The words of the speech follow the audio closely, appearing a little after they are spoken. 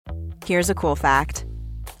Here's a cool fact.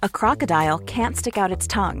 A crocodile can't stick out its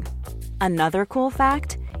tongue. Another cool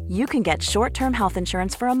fact, you can get short-term health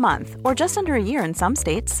insurance for a month or just under a year in some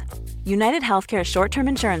states. United Healthcare short-term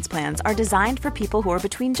insurance plans are designed for people who are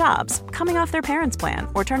between jobs, coming off their parents' plan,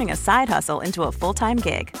 or turning a side hustle into a full-time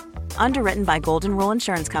gig. Underwritten by Golden Rule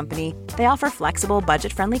Insurance Company, they offer flexible,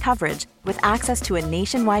 budget-friendly coverage with access to a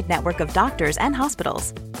nationwide network of doctors and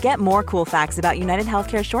hospitals. Get more cool facts about United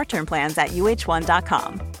Healthcare short-term plans at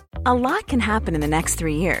uh1.com. A lot can happen in the next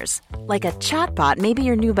 3 years. Like a chatbot may be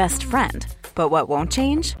your new best friend. But what won't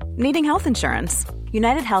change? Needing health insurance.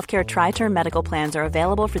 United Healthcare Tri-Term Medical Plans are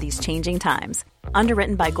available for these changing times.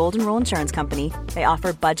 Underwritten by Golden Rule Insurance Company, they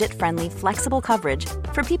offer budget-friendly, flexible coverage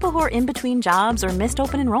for people who are in between jobs or missed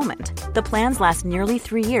open enrollment. The plans last nearly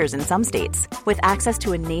 3 years in some states, with access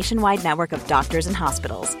to a nationwide network of doctors and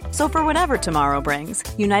hospitals. So for whatever tomorrow brings,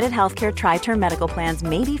 United Healthcare Tri-Term Medical Plans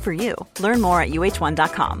may be for you. Learn more at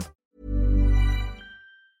uh1.com.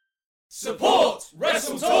 Support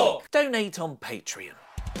Wrestle Talk! Donate on Patreon.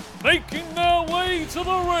 Making their way to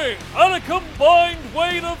the ring at a combined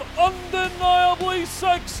weight of undeniably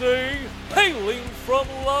sexy, hailing from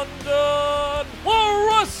London, the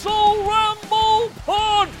Wrestle Ramble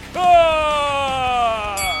Podcast!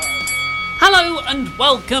 Hello and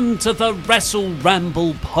welcome to the Wrestle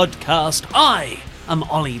Ramble Podcast. I am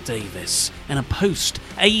Ollie Davis in a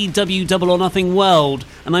post-AEW Double or Nothing world,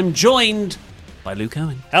 and I'm joined by Luke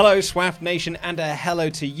Owen. Hello, Swaff Nation, and a hello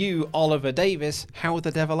to you, Oliver Davis. How the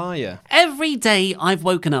devil are you? Every day I've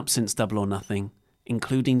woken up since Double or Nothing,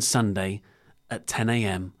 including Sunday at 10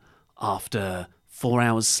 a.m. after 4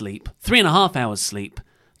 hours sleep, 3.5 hours sleep,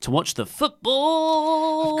 to watch the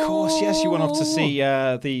football. Of course, yes, you went off to see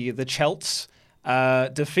the Chelts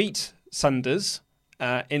defeat Sunders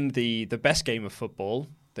in the best game of football,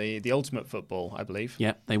 the ultimate football, I believe.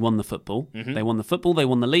 Yeah, they won the football. Mm-hmm. They won the football, they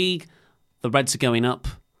won the league. The Reds are going up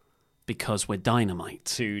because we're Dynamite.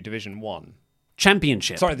 To Division 1.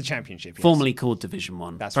 Championship. Sorry, the Championship, yes. Formerly called Division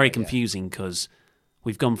 1. That's very right, confusing because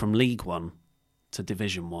we've gone from League 1 to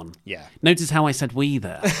Division 1. Yeah. Notice how I said we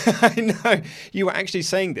there. I know. You were actually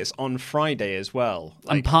saying this on Friday as well.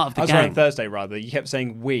 I'm part of the Sorry, gang. on Thursday, rather. You kept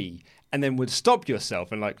saying we, and then would stop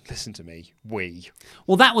yourself and listen to me, we.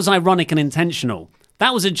 Well, that was ironic and intentional.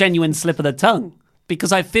 That was a genuine slip of the tongue.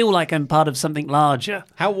 Because I feel like I'm part of something larger.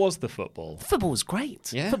 How was the football? The football was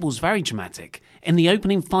great. Yeah. Football was very dramatic. In the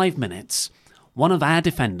opening 5 minutes, one of our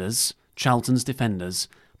defenders, Charlton's defenders,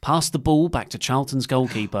 passed the ball back to Charlton's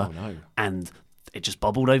goalkeeper. Oh, no. And it just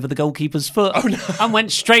bobbled over the goalkeeper's foot. Oh, no. And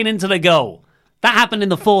went straight into the goal. That happened in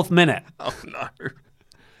the 4th minute. Oh, no.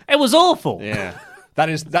 It was awful. Yeah.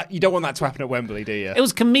 That you don't want that to happen at Wembley, do you? It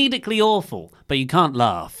was comedically awful. But you can't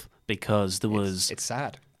laugh because there was... It's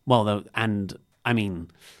sad. Well, I mean,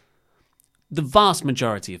 the vast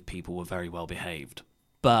majority of people were very well behaved,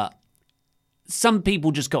 but some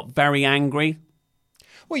people just got very angry.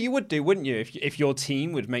 Well, you would do, wouldn't you? If your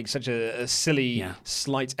team would make such a silly,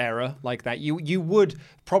 slight error like that, you would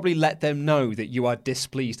probably let them know that you are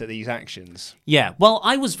displeased at these actions. Yeah, well,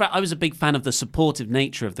 I was a big fan of the supportive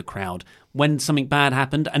nature of the crowd when something bad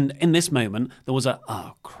happened, and in this moment, there was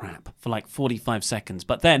oh, crap, for like 45 seconds.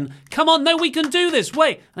 But then, come on, no, we can do this,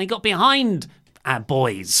 wait. And they got behind our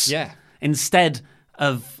boys. Yeah. Instead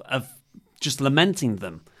of just lamenting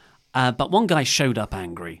them. But one guy showed up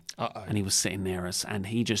angry. Uh-oh. And he was sitting near us, and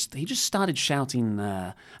he just started shouting.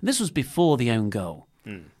 And this was before the own goal.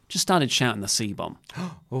 Just started shouting the C-bomb.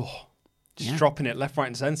 Just dropping it left, right,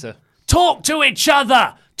 and centre. Talk to each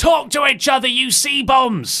other! Talk to each other, you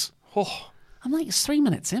C-bombs! Oh. I'm like, it's 3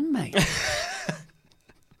 minutes in, mate.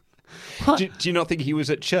 Do you not think he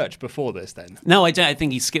was at church before this then? No, I don't. I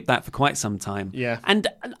think he skipped that for quite some time. Yeah. And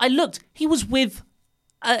I looked. He was with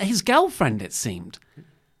his girlfriend, it seemed.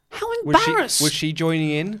 How embarrassed. Was she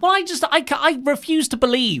joining in? Well, I refuse to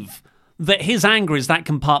believe that his anger is that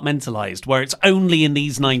compartmentalised, where it's only in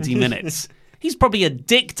these 90 minutes. He's probably a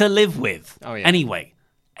dick to live with. Oh, yeah. Anyway,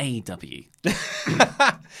 AEW.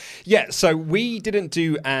 Yeah, so we didn't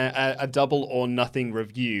do a double or nothing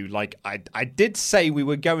review like I did say we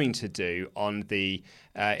were going to do on the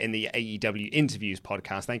in the AEW interviews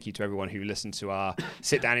podcast. Thank you to everyone who listened to our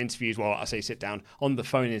sit-down interviews. Well, I say sit-down, on the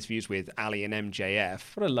phone interviews with Ali and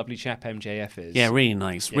MJF. What a lovely chap MJF is. Yeah, really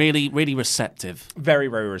nice. Yeah. Really receptive. Very,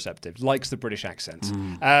 very receptive. Likes the British accent.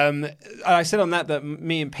 I said on that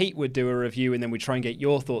me and Pete would do a review and then we'd try and get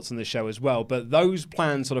your thoughts on the show as well. But those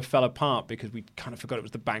plans sort of fell apart because we kind of forgot it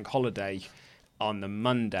was the bank holiday on the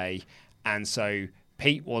Monday. And so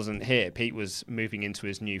Pete wasn't here. Pete was moving into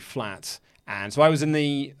his new flat. And so I was in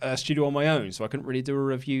the studio on my own, so I couldn't really do a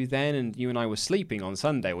review then. And you and I were sleeping on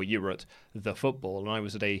Sunday, or you were at the football, and I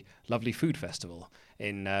was at a lovely food festival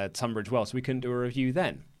in Tunbridge Wells, so we couldn't do a review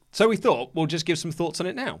then. So we thought we'll just give some thoughts on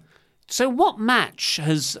it now. So what match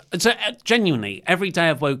has... So genuinely, every day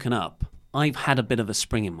I've woken up, I've had a bit of a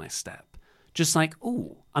spring in my step. Just like,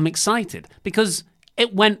 ooh, I'm excited. Because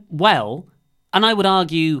it went well, and I would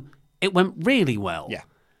argue it went really well. Yeah.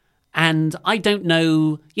 And I don't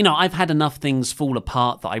know, I've had enough things fall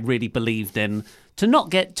apart that I really believed in to not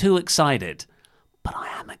get too excited. But I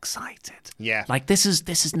am excited. Yeah. Like this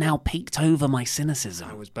is now peaked over my cynicism.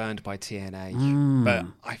 I was burned by TNA, but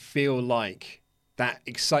I feel like that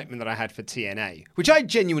excitement that I had for TNA, which I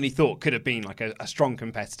genuinely thought could have been like a strong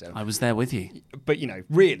competitor. I was there with you. But,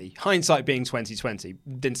 really, hindsight being 2020,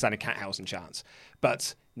 didn't stand a cat-housing chance.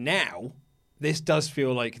 But now, this does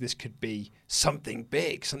feel like this could be something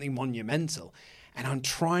big, something monumental. And I'm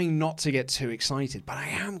trying not to get too excited, but I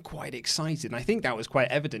am quite excited. And I think that was quite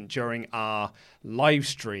evident during our live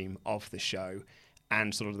stream of the show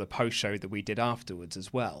and sort of the post-show that we did afterwards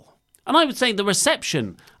as well. And I would say the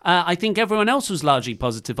reception, I think everyone else was largely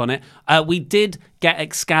positive on it. We did get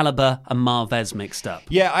Excalibur and Marvez mixed up.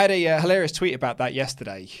 Yeah, I had a hilarious tweet about that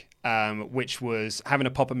yesterday, which was having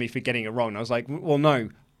a pop at me for getting it wrong. And I was like, well, no,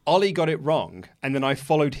 Ollie got it wrong. And then I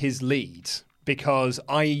followed his lead because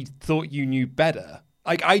I thought you knew better.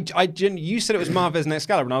 Like, you said it was Marvez and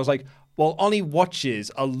Excalibur, and I was like, well, Ollie watches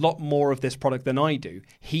a lot more of this product than I do.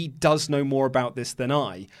 He does know more about this than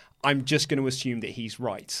I. I'm just going to assume that he's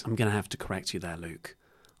right. I'm going to have to correct you there, Luke.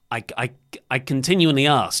 I continually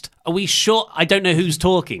asked, are we sure? I don't know who's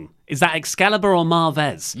talking. Is that Excalibur or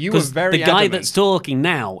Marvez? You were very the guy adamant. that's talking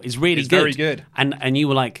now is really He's good. very good. And you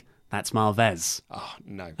were like, that's Marvez. Oh,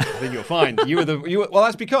 no. I think you're fine. Well,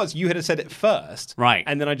 that's because you had said it first. Right.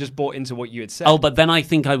 And then I just bought into what you had said. Oh, but then I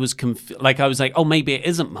think I was I was like, oh, maybe it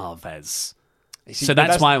isn't Marvez. See, so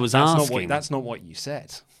that's why I was asking. That's not what you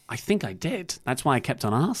said. I think I did. That's why I kept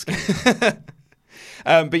on asking.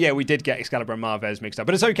 But yeah, we did get Excalibur and Marvez mixed up.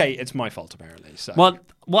 But it's okay. It's my fault, apparently. So.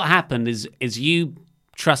 What happened is you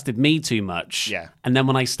trusted me too much. Yeah. And then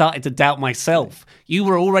when I started to doubt myself, you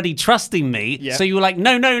were already trusting me. Yeah. So you were like,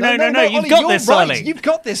 no, you've Ollie, got this, right. Ollie. You've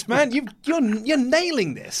got this, man. You're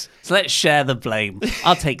nailing this. So let's share the blame.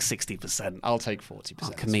 I'll take 60%. I'll take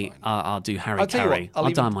 40%. I'll do Harry Carey.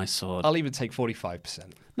 I'll die on my sword. I'll even take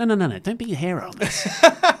 45%. No. Don't be a hero on this.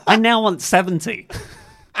 I now want 70.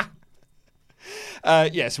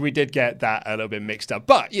 Yes, we did get that a little bit mixed up.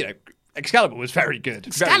 But, Excalibur was very good.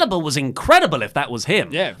 Excalibur was incredible if that was him.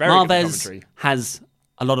 Yeah, very good commentary. Marvez has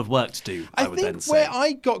a lot of work to do, I would then think say. where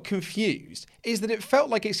I got confused is that it felt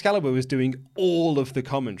like Excalibur was doing all of the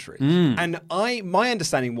commentary. And my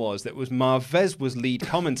understanding was that Marvez was lead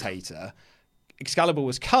commentator, Excalibur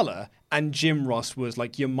was colour, and Jim Ross was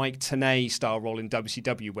like your Mike Tenay style role in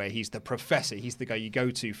WCW, where he's the professor. He's the guy you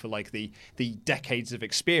go to for like the decades of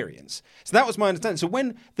experience. So that was my understanding. So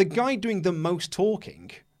when the guy doing the most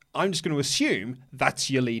talking, I'm just going to assume that's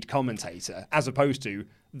your lead commentator, as opposed to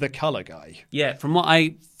the colour guy. Yeah, from what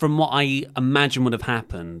I imagine would have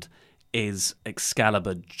happened is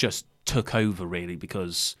Excalibur just took over really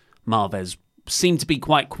because Marvez seemed to be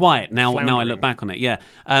quite quiet. Now I look back on it, yeah.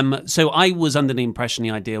 So I was under the impression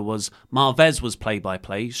the idea was Marvez was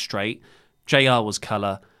play-by-play, straight, JR was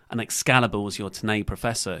colour, and Excalibur was your Tenay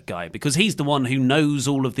Professor guy, because he's the one who knows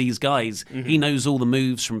all of these guys. Mm-hmm. He knows all the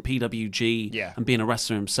moves from PWG and being a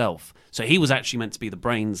wrestler himself. So he was actually meant to be the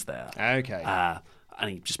brains there. Okay. And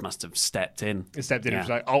he just must have stepped in. He stepped in and was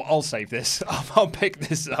like, I'll save this. I'll pick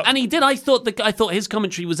this up. And he did. I thought his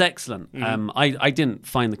commentary was excellent. Mm. I didn't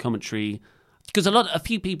find the commentary... Because a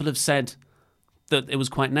few people have said that it was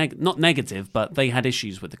quite not negative, but they had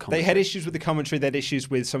issues with the commentary. They had issues with the commentary. They had issues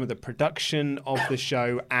with some of the production of the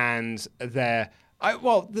show, and the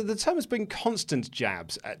term has been constant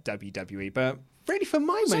jabs at WWE, but really for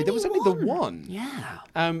my money, there was only the one. Yeah.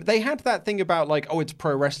 They had that thing about like, it's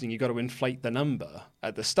pro wrestling, you got to inflate the number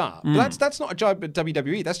at the start. But that's not a jibe at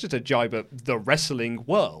WWE. That's just a jibe at the wrestling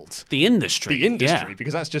world, the industry,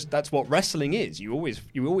 because that's what wrestling is. You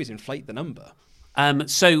always inflate the number.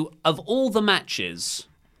 So of all the matches,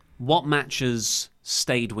 what matches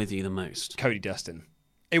stayed with you the most? Cody Dustin.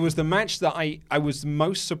 It was the match that I was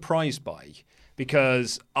most surprised by,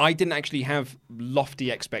 because I didn't actually have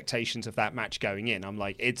lofty expectations of that match going in. I'm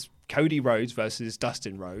like, it's Cody Rhodes versus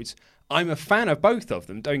Dustin Rhodes. I'm a fan of both of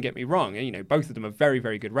them, don't get me wrong. Both of them are very,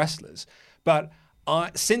 very good wrestlers. But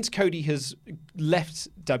since Cody has left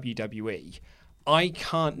WWE, I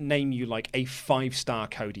can't name you like a 5-star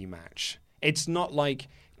Cody match. It's not like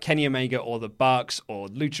Kenny Omega or the Bucks or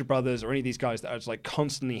Lucha Brothers or any of these guys that are just like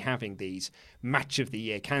constantly having these match of the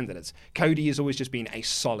year candidates. Cody has always just been a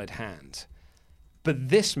solid hand. But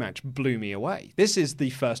this match blew me away. This is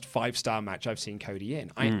the first 5-star match I've seen Cody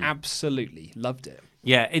in. I absolutely loved it.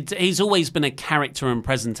 Yeah, he's always been a character and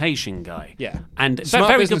presentation guy. Yeah. And Smart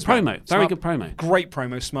very good businessman. promo. Very good promo. Great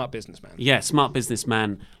promo, smart businessman. Yeah, smart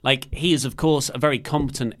businessman. Like, he is, of course, a very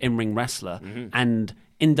competent in-ring wrestler. And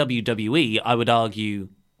in WWE, I would argue,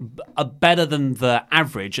 better than the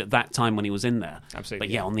average at that time when he was in there. Absolutely.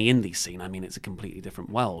 But yeah, on the indie scene, I mean, it's a completely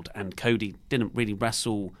different world. And Cody didn't really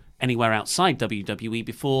wrestle anywhere outside WWE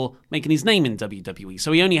before making his name in WWE.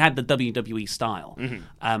 So he only had the WWE style.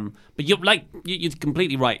 But you're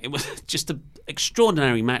completely right. It was just an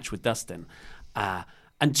extraordinary match with Dustin.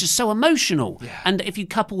 And just so emotional. Yeah. And if you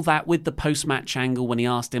couple that with the post-match angle when he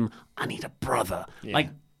asked him, I need a brother. Yeah. Like,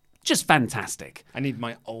 just fantastic. I need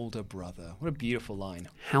my older brother. What a beautiful line.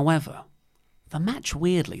 However, the match,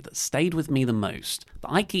 weirdly, that stayed with me the most,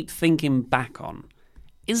 that I keep thinking back on,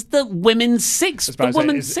 is the women's six. The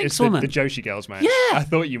women's six woman. The Joshi Girls match. Yeah. I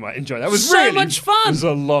thought you might enjoy that. It was So really much fun. It was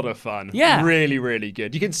a lot of fun. Yeah. Really, really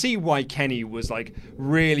good. You can see why Kenny was like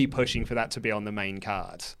really pushing for that to be on the main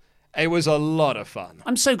card. It was a lot of fun.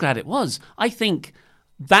 I'm so glad it was. I think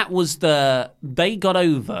that was they got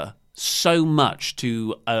over so much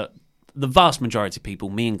to the vast majority of people,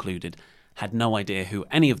 me included, had no idea who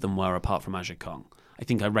any of them were apart from Aja Kong. I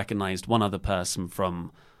think I recognised one other person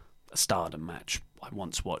from a Stardom match I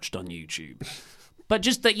once watched on YouTube. But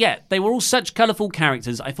just that, yeah, they were all such colourful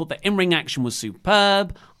characters. I thought the in-ring action was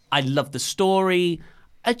superb. I loved the story.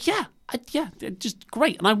 Just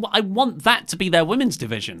great. And I want that to be their women's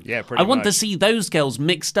division. Yeah, pretty I want much. to see those girls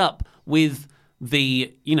mixed up with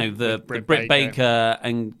the Britt Britt Baker. Baker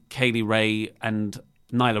and Kaylee Ray and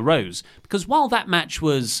Nyla Rose. Because while that match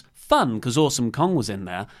was fun, because Awesome Kong was in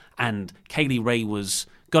there, and Kaylee Ray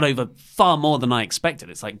got over far more than I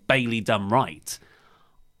expected. It's like Bayley done right.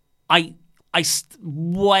 I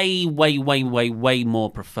way more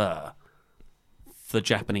prefer the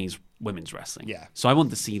Japanese women's wrestling. Yeah. So I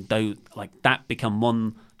want to see that become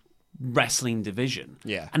one wrestling division.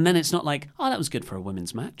 Yeah. And then it's not like, oh, that was good for a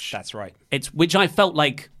women's match. That's right. Which I felt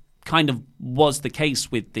like kind of was the case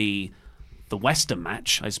with the Western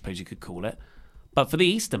match, I suppose you could call it. But for the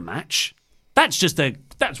Eastern match,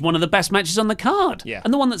 that's one of the best matches on the card. Yeah.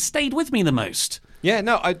 And the one that stayed with me the most. Yeah,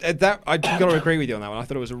 no, I got to agree with you on that one. I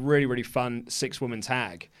thought it was a really, really fun 6-woman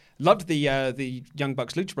tag. Loved the Young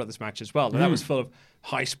Bucks Lucha Brothers match as well. That was full of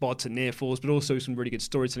high spots and near falls, but also some really good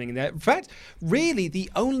storytelling in there. In fact, really,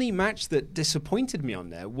 the only match that disappointed me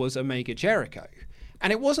on there was Omega Jericho.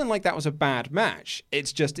 And it wasn't like that was a bad match.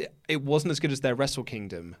 It's just, it wasn't as good as their Wrestle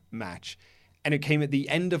Kingdom match. And it came at the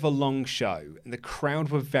end of a long show, and the crowd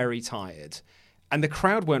were very tired. And the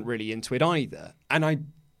crowd weren't really into it either. And I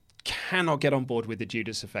cannot get on board with the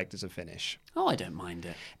Judas effect as a finish. Oh, I don't mind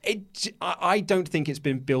it. I don't think it's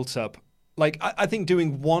been built up. Like, I think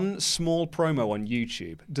doing one small promo on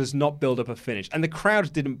YouTube does not build up a finish. And the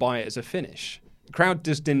crowd didn't buy it as a finish. The crowd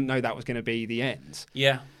just didn't know that was going to be the end.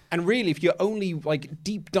 Yeah. And really, if you're only like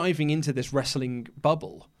deep diving into this wrestling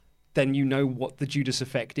bubble, then you know what the Judas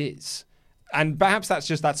effect is. And perhaps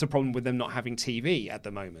that's a problem with them not having TV at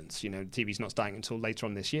the moment. You know, TV's not starting until later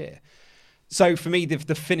on this year. So for me,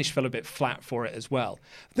 the finish fell a bit flat for it as well.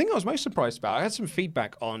 The thing I was most surprised about, I had some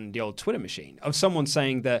feedback on the old Twitter machine of someone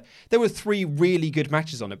saying that there were 3 really good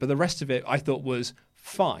matches on it, but the rest of it I thought was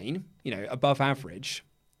fine, above average.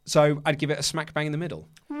 So I'd give it a smack bang in the middle.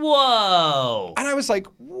 Whoa! And I was like,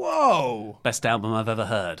 whoa. Best album I've ever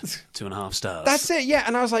heard. 2.5 stars. That's it, yeah.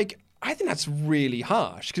 And I was like, I think that's really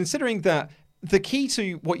harsh, considering that the key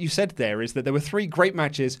to what you said there is that there were 3 great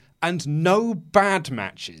matches and no bad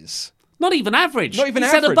matches. Not even average. Not even he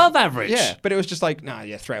average. said above average. Yeah, but it was just like, 3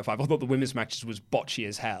 out of 5. I thought the women's matches was botchy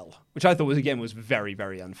as hell, which I thought was very,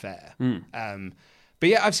 very unfair. But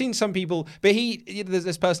yeah, I've seen some people, but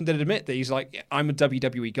this person did admit that he's like, I'm a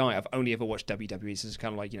WWE guy. I've only ever watched WWE. This is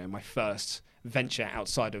kind of like, my first venture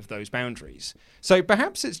outside of those boundaries. So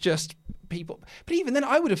perhaps it's just people. But even then,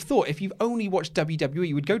 I would have thought if you've only watched WWE,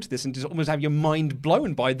 you would go to this and just almost have your mind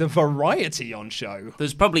blown by the variety on show.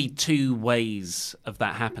 There's probably 2 ways of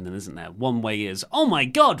that happening, isn't there? One way is, oh my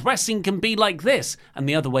God, wrestling can be like this. And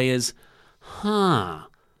the other way is,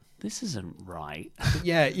 this isn't right.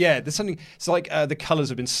 Yeah. There's something. It's like the colours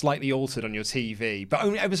have been slightly altered on your TV, but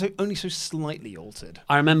only so slightly altered.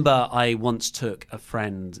 I remember I once took a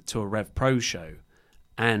friend to a Rev Pro show,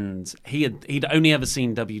 and he'd only ever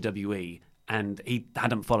seen WWE, and he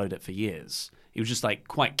hadn't followed it for years. He was just like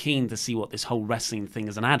quite keen to see what this whole wrestling thing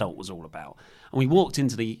as an adult was all about. And we walked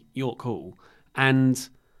into the York Hall, and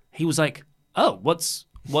he was like, "Oh, what's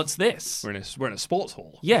this?" We're in a sports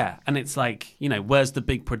hall. Yeah, and it's like, where's the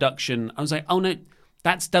big production? I was like, oh no,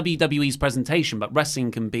 that's WWE's presentation, but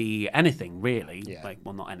wrestling can be anything, really. Yeah. Like,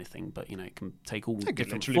 well, not anything, but it can take all It could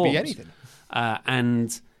different literally forms. be anything.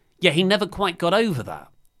 And yeah, he never quite got over that,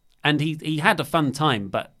 and he had a fun time,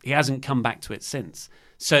 but he hasn't come back to it since.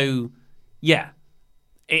 So yeah,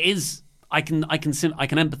 it is. I can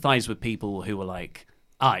empathize with people who are like,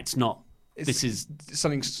 it's not. This is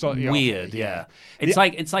something slightly weird. off, Yeah, it's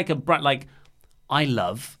like I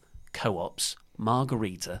love Co-op's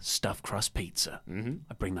margarita stuffed crust pizza. Mm-hmm.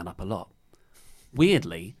 I bring that up a lot.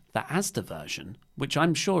 Weirdly, the Asda version, which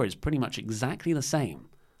I'm sure is pretty much exactly the same,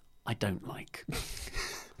 I don't like.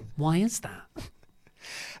 Why is that?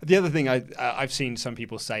 The other thing I've seen some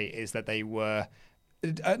people say is that they were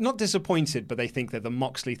not disappointed, but they think that the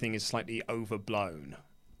Moxley thing is slightly overblown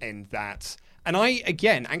in that. And I,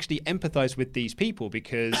 again, actually empathize with these people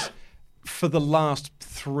because for the last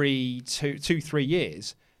 3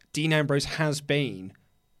 years, Dean Ambrose has been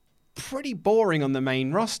pretty boring on the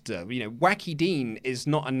main roster. Wacky Dean is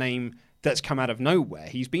not a name that's come out of nowhere.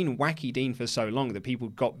 He's been Wacky Dean for so long that people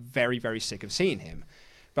got very, very sick of seeing him.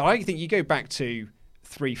 But I think you go back to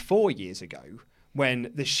 3-4 years ago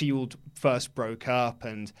when the Shield first broke up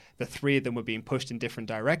and the three of them were being pushed in different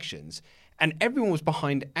directions, and everyone was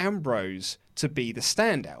behind Ambrose to be the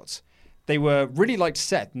standout. They were really liked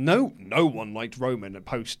Seth. No one liked Roman at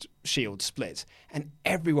post-Shield split, and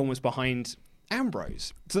everyone was behind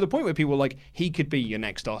Ambrose to the point where people were like, he could be your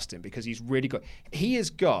next Austin because he has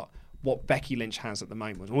got what Becky Lynch has at the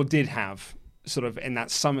moment, or did have sort of in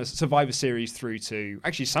that Survivor Series through to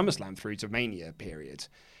actually SummerSlam through to Mania period.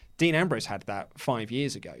 Dean Ambrose had that 5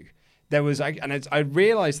 years ago. I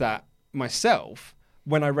realized that myself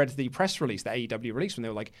when I read the press release that AEW released, when they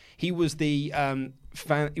were like, he was the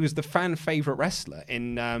fan favorite wrestler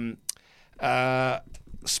in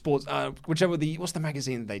sports, what's the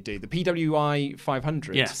magazine that they do, the PWI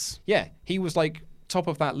 500. Yes, yeah, he was like top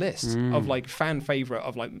of that list of like fan favorite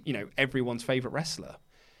of like everyone's favorite wrestler.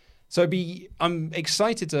 So I'm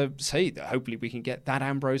excited to see that hopefully we can get that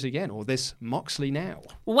Ambrose again, or this Moxley now.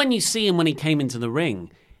 Well, when you see him when he came into the ring,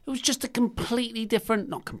 it was just not completely different,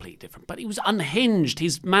 but he was unhinged.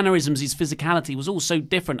 His mannerisms, his physicality was all so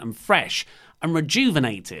different and fresh and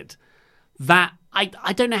rejuvenated that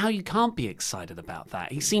I don't know how you can't be excited about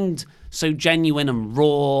that. He seemed so genuine and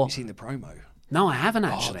raw. You seen the promo? No, I haven't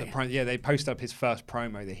actually. They posted up his first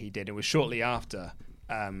promo that he did. It was shortly after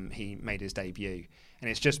he made his debut. And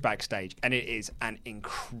it's just backstage, and it is an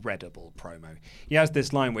incredible promo. He has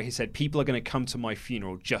this line where he said, "People are going to come to my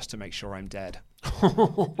funeral just to make sure I'm dead."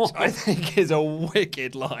 Which I think is a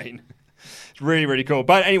wicked line. It's really, really cool.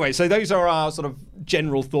 But anyway, so those are our sort of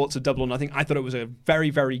general thoughts of Double or Nothing. I thought it was a very,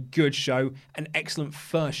 very good show, an excellent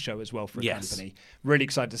first show as well for a company. Really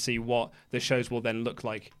excited to see what the shows will then look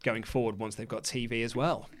like going forward once they've got TV as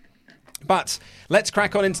well. But let's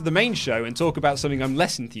crack on into the main show and talk about something I'm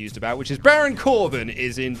less enthused about, which is Baron Corbin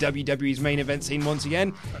is in WWE's main event scene once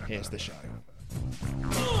again. Here's the show.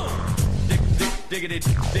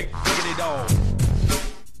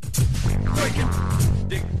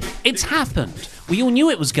 It's happened. We all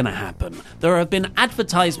knew it was going to happen. There have been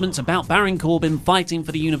advertisements about Baron Corbin fighting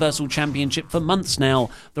for the Universal Championship for months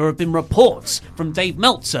now. There have been reports from Dave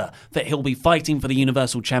Meltzer that he'll be fighting for the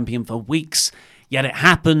Universal Champion for weeks. Yet it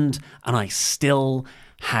happened, and I still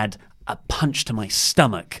had a punch to my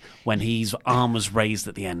stomach when his arm was raised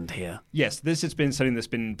at the end here. Yes, this has been something that's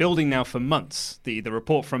been building now for months. The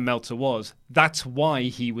report from Meltzer was that's why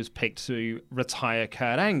he was picked to retire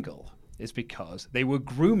Kurt Angle, is because they were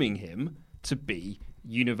grooming him to be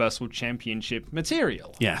Universal Championship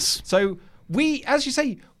material. Yes. So as you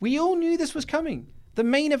say, we all knew this was coming. The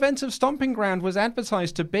main event of Stomping Ground was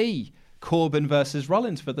advertised to be Corbin versus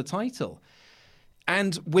Rollins for the title.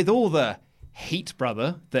 And with all the heat,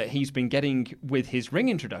 brother, that he's been getting with his ring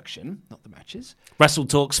introduction, not the matches. Wrestle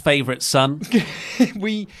Talk's favourite son.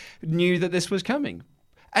 We knew that this was coming.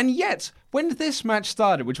 And yet, when this match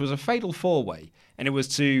started, which was a fatal four-way, and it was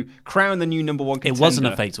to crown the new number one contender. It wasn't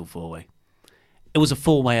a fatal four-way. It was a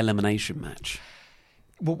four-way elimination match.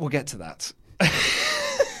 We'll get to that.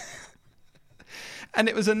 And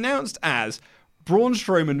it was announced as Braun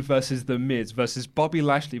Strowman versus The Miz versus Bobby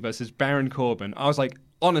Lashley versus Baron Corbin. I was like,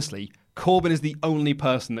 honestly, Corbin is the only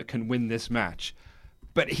person that can win this match.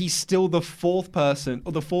 But he's still the fourth person,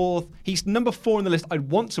 or he's number 4 on the list I'd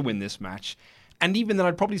want to win this match. And even then,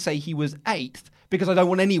 I'd probably say he was 8th because I don't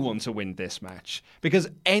want anyone to win this match. Because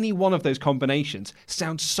any one of those combinations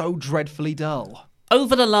sounds so dreadfully dull.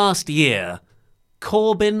 Over the last year,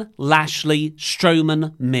 Corbin, Lashley,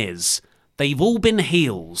 Strowman, Miz, they've all been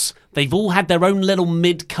heels. They've all had their own little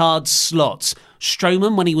mid-card slots.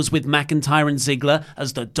 Strowman when he was with McIntyre and Ziggler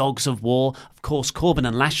as the Dogs of War. Of course, Corbin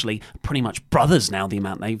and Lashley are pretty much brothers now, the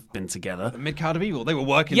amount they've been together. The mid-card of evil. They were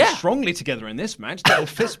working strongly together in this match. Little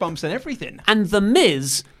fist bumps and everything. And The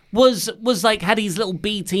Miz was like had his little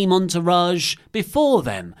B-team entourage before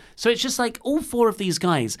then. So it's just like all four of these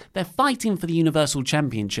guys, they're fighting for the Universal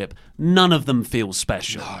Championship. None of them feel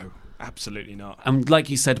special. No, absolutely not. And like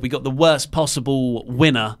you said, we got the worst possible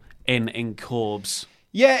winner in Corbs.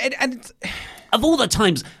 Yeah, Of all the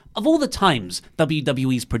times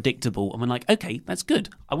WWE's predictable, and we're like, okay, that's good.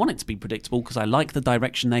 I want it to be predictable because I like the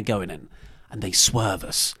direction they're going in. And they swerve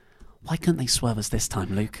us. Why couldn't they swerve us this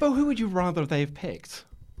time, Luke? Well, who would you rather they have picked?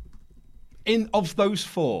 Of those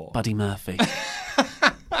four? Buddy Murphy.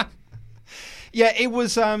 Yeah, it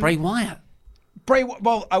was... Bray Wyatt.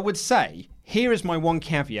 Well, I would say, here is my one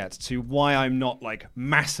caveat to why I'm not, like,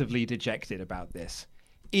 massively dejected about this.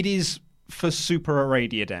 It is for Super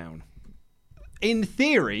Arabia down. In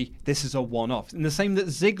theory, this is a one-off. In the same that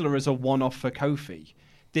Ziggler is a one-off for Kofi.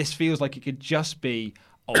 This feels like it could just be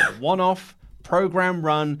a one-off, program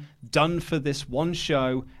run, done for this one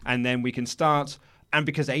show, and then we can start... And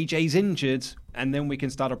because AJ's injured, and then we can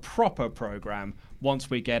start a proper program once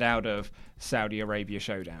we get out of Saudi Arabia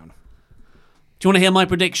Showdown. Do you want to hear my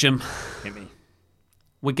prediction? Hit me.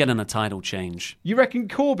 We're getting a title change. You reckon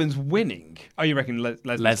Corbin's winning? Oh, you reckon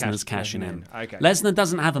Lesnar's cashing in. Okay. Lesnar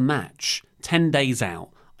doesn't have a match 10 days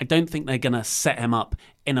out. I don't think they're going to set him up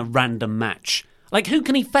in a random match. Like, who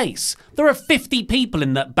can he face? There are 50 people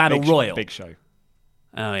in that Battle Royal. Big Show.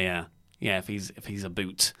 Oh, yeah. Yeah, if he's a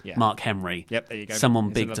boot. Yeah. Mark Henry. Yep, there you go. Someone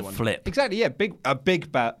Here's big to another one. flip. Exactly, yeah. Big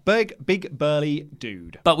burly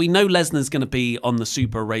dude. But we know Lesnar's going to be on the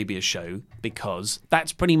Super Arabia show because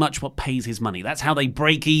that's pretty much what pays his money. That's how they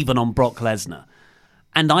break even on Brock Lesnar.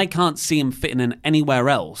 And I can't see him fitting in anywhere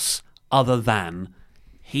else other than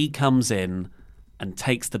he comes in and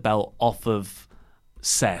takes the belt off of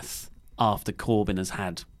Seth after Corbin has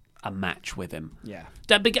had a match with him. Yeah.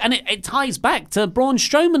 And it ties back to Braun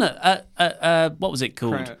Strowman at what was it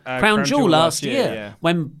called? Crown Jewel last year. Yeah.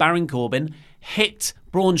 When Baron Corbin hit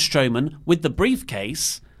Braun Strowman with the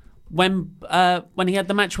briefcase when he had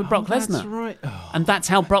the match with Brock Lesnar. That's right. Oh. And that's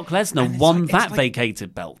how Brock Lesnar won that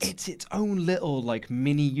vacated belt. It's its own little like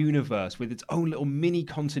mini universe with its own little mini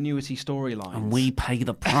continuity storylines. And we pay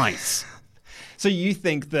the price. So you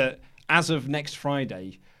think that as of next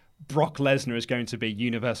Friday, Brock Lesnar is going to be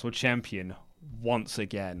Universal Champion once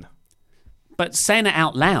again? But saying it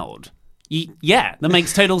out loud, that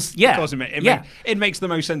makes total... Yeah. Of course it makes the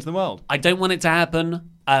most sense in the world. I don't want it to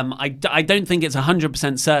happen. I don't think it's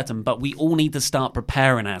 100% certain, but we all need to start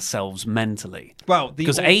preparing ourselves mentally. Well,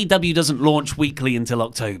 because AEW doesn't launch weekly until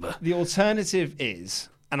October. The alternative is,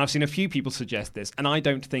 and I've seen a few people suggest this, and I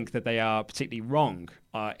don't think that they are particularly wrong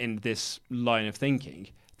in this line of thinking,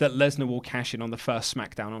 that Lesnar will cash in on the first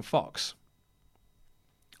SmackDown on Fox.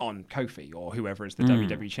 On Kofi or whoever is the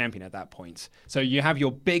WWE champion at that point. So you have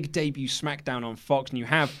your big debut SmackDown on Fox and you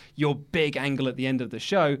have your big angle at the end of the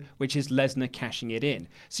show, which is Lesnar cashing it in.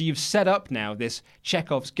 So you've set up now this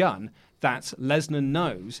Chekhov's gun that Lesnar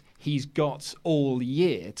knows he's got all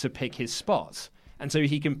year to pick his spot. And so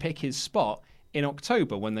he can pick his spot in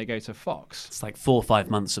October when they go to Fox. It's like 4 or 5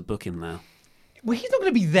 months of booking now. Well, he's not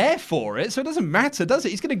going to be there for it, so it doesn't matter, does it?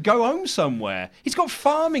 He's going to go home somewhere. He's got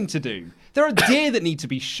farming to do. There are deer that need to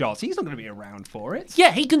be shot. He's not going to be around for it.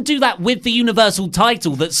 Yeah, he can do that with the Universal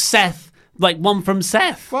title that Seth, won from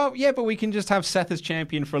Seth. Well, yeah, but we can just have Seth as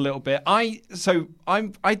champion for a little bit. I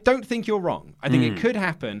don't think you're wrong. I think it could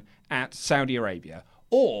happen at Saudi Arabia,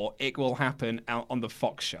 or it will happen out on the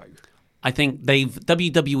Fox show. I think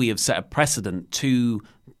WWE have set a precedent to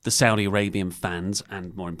the Saudi Arabian fans,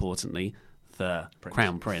 and more importantly, the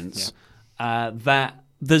Crown Prince, that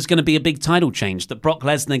there's going to be a big title change, that Brock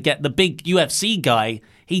Lesnar the big UFC guy,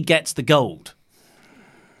 he gets the gold.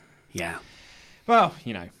 Yeah. Well,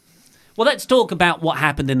 Well, let's talk about what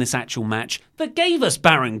happened in this actual match that gave us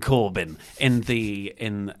Baron Corbin in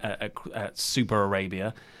Super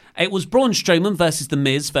Arabia. It was Braun Strowman versus The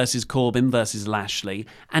Miz versus Corbin versus Lashley.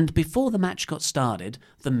 And before the match got started,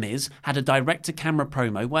 The Miz had a direct-to-camera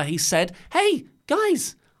promo where he said, "Hey,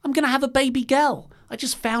 guys, I'm going to have a baby girl. I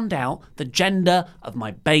just found out the gender of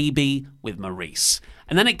my baby with Maurice."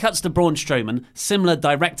 And then it cuts to Braun Strowman, similar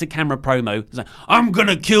direct-to-camera promo. He's like, "I'm going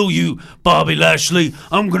to kill you, Bobby Lashley.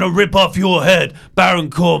 I'm going to rip off your head, Baron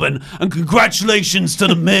Corbin. And congratulations to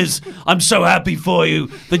The Miz. I'm so happy for you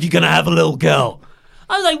that you're going to have a little girl."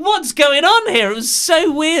 I was like, what's going on here? It was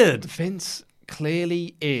so weird. Vince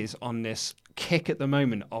clearly is on this kick at the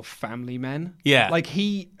moment of family men. Yeah. Like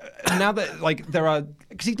now that like there are,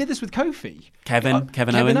 because he did this with Kofi. Kevin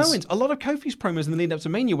Owens. A lot of Kofi's promos in the lead up to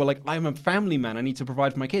Mania were like, I'm a family man, I need to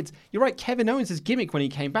provide for my kids. You're right, Kevin Owens' gimmick when he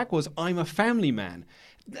came back was, I'm a family man.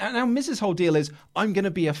 And now Miz's whole deal is, I'm going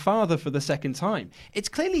to be a father for the second time. It's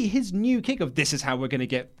clearly his new kick of, this is how we're going to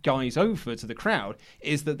get guys over to the crowd,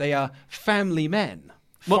 is that they are family men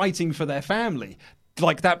fighting for their family.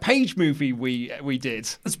 Like that Page movie we did.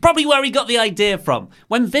 That's probably where he got the idea from.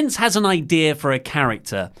 When Vince has an idea for a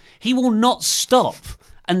character, he will not stop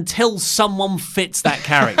until someone fits that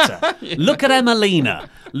character. Look at Emelina.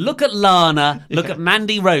 Look at Lana. Look at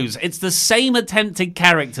Mandy Rose. It's the same attempted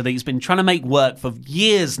character that he's been trying to make work for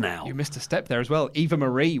years now. You missed a step there as well. Eva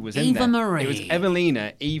Marie was in there. Eva Marie. It was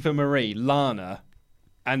Evelina, Eva Marie, Lana,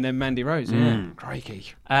 and then Mandy Rose. Yeah,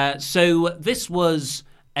 crikey. So this was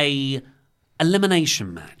a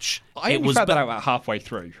elimination match. I only found that out about halfway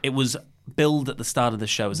through. It was billed at the start of the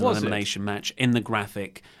show as an elimination match in the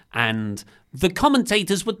graphic, and the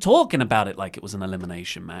commentators were talking about it like it was an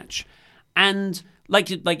elimination match. And like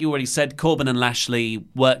you already said, Corbin and Lashley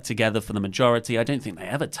worked together for the majority. I don't think they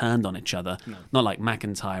ever turned on each other, not like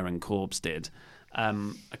McIntyre and Corbs did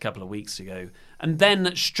a couple of weeks ago. And then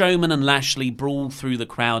Strowman and Lashley brawl through the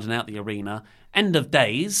crowd and out the arena. End of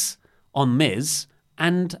days on Miz,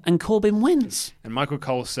 and Corbin wins. And Michael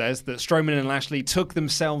Cole says that Strowman and Lashley took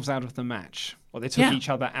themselves out of the match. Or they took each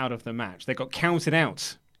other out of the match. They got counted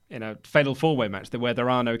out in a fatal four-way match where there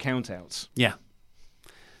are no countouts. Yeah.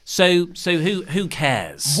 So who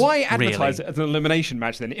cares? Why advertise it as an elimination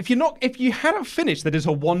match then? If you had a finish that is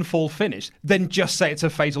a one-fall finish, then just say it's a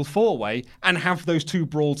fatal four-way and have those two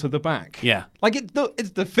brawl to the back. Yeah. Like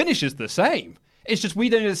the finish is the same. It's just we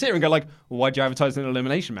don't need to sit here and go like, well, why'd you advertise an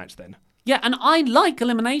elimination match then? Yeah, and I like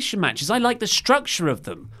elimination matches. I like the structure of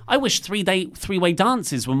them. I wish three-way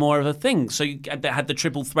dances were more of a thing. So you had the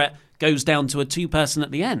triple threat goes down to a two-person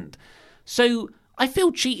at the end. So I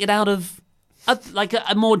feel cheated out of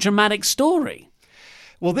a more dramatic story.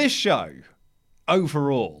 Well, this show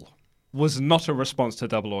overall was not a response to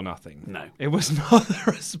Double or Nothing. No. It was not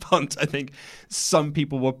a response I think some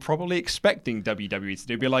people were probably expecting WWE to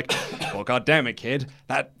do. Be like, well, God damn it, kid.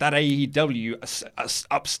 That AEW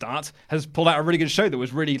upstart has pulled out a really good show that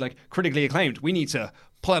was really like critically acclaimed. We need to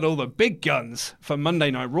pull out all the big guns for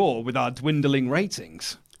Monday Night Raw with our dwindling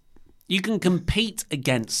ratings. You can compete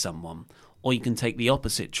against someone, or you can take the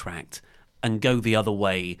opposite track and go the other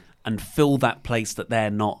way and fill that place that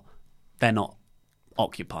they're not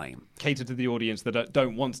occupying. Cater to the audience that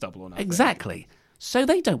don't want Double or Nothing. Exactly. So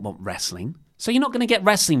they don't want wrestling. So you're not going to get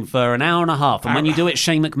wrestling for an hour and a half. And when you do it,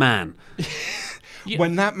 Shane McMahon.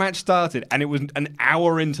 When that match started and it was an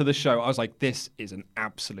hour into the show, I was like, this is an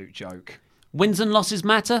absolute joke. Wins and losses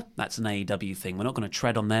matter? That's an AEW thing. We're not going to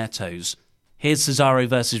tread on their toes. Here's Cesaro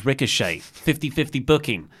versus Ricochet. 50-50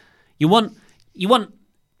 booking. You want...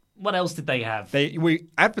 What else did they have? We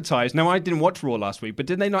advertised. Now, I didn't watch Raw last week, but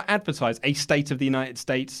did they not advertise a State of the United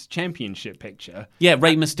States Championship picture? Yeah,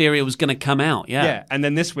 Rey Mysterio was going to come out. Yeah, and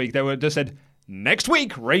then this week they just said, next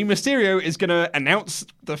week Rey Mysterio is going to announce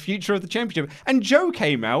the future of the championship. And Joe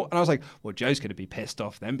came out, and I was like, well, Joe's going to be pissed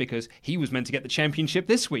off then because he was meant to get the championship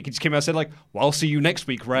this week. He just came out and said, like, well, I'll see you next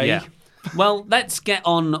week, Rey. Yeah. Well, let's get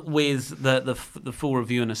on with the full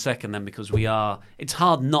review in a second then, because it's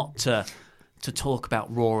hard not to talk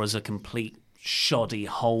about Raw as a complete shoddy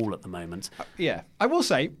hole at the moment. Yeah. I will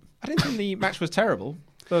say, I didn't think the match was terrible.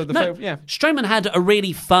 Strowman had a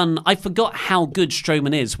really fun... I forgot how good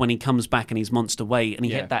Strowman is when he comes back and he's Monster Weight and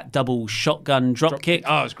he hit that double shotgun drop kick.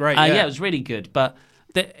 Oh, it was great, yeah, it was really good. But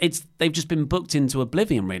they've just been booked into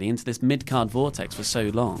oblivion, really, into this mid-card vortex for so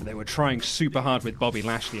long. They were trying super hard with Bobby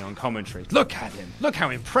Lashley on commentary. Look at him. Look how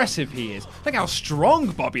impressive he is. Look how strong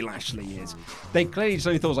Bobby Lashley is. They clearly just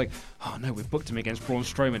only thought, like, oh no, we've booked him against Braun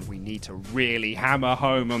Strowman. We need to really hammer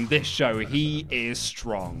home on this show. He is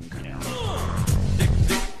strong. Yeah.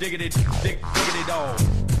 Diggity dog.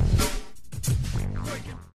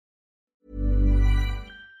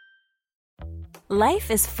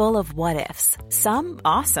 Life is full of what-ifs. Some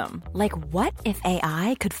awesome, like what if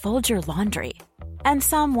AI could fold your laundry? And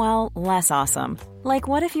some, well, less awesome, like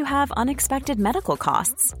what if you have unexpected medical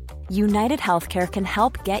costs? United Healthcare can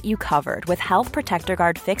help get you covered with Health Protector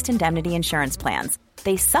Guard fixed indemnity insurance plans.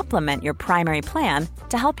 They supplement your primary plan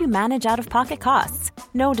to help you manage out-of-pocket costs.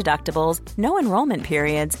 No deductibles, no enrollment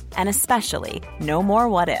periods, and especially no more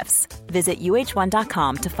what-ifs. Visit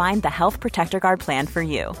uh1.com to find the Health Protector Guard plan for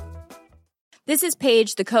you. This is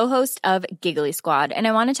Paige, the co-host of Giggly Squad, and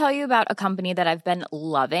I want to tell you about a company that I've been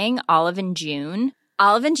loving, Olive & June.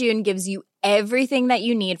 Olive & June gives you everything that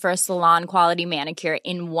you need for a salon-quality manicure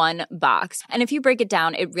in one box. And if you break it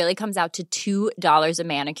down, it really comes out to $2 a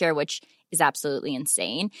manicure, which is absolutely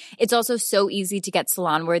insane. It's also so easy to get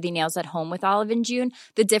salon-worthy nails at home with Olive & June.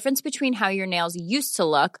 The difference between how your nails used to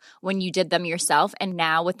look when you did them yourself and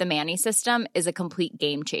now with the Mani system is a complete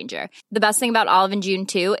game changer. The best thing about Olive & June,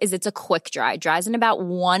 too, is it's a quick dry. Dries in about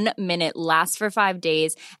 1 minute, lasts for 5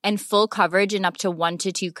 days, and full coverage in up to 1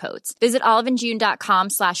 to 2 coats. Visit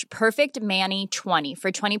oliveandjune.com/perfectmani20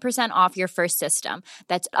 for 20% off your first system.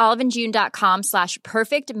 That's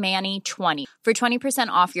oliveandjune.com/perfectmani20 for 20%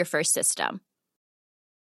 off your first system.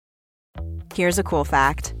 Here's a cool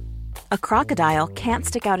fact. A crocodile can't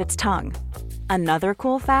stick out its tongue. Another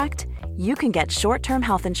cool fact, you can get short-term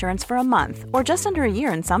health insurance for a month or just under a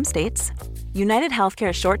year in some states. United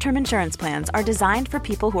Healthcare short-term insurance plans are designed for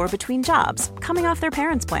people who are between jobs, coming off their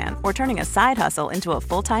parents' plan, or turning a side hustle into a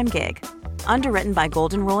full-time gig. Underwritten by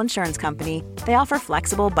Golden Rule Insurance Company, they offer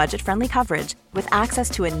flexible, budget-friendly coverage with access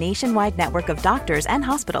to a nationwide network of doctors and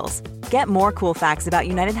hospitals. Get more cool facts about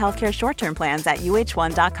United Healthcare short-term plans at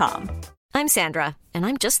uh1.com. I'm Sandra, and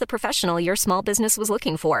I'm just the professional your small business was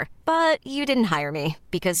looking for. But you didn't hire me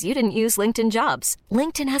because you didn't use LinkedIn Jobs.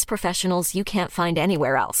 LinkedIn has professionals you can't find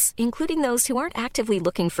anywhere else, including those who aren't actively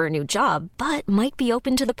looking for a new job, but might be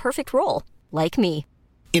open to the perfect role, like me.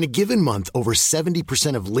 In a given month, over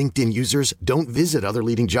 70% of LinkedIn users don't visit other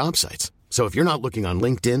leading job sites. So if you're not looking on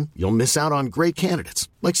LinkedIn, you'll miss out on great candidates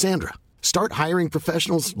like Sandra. Start hiring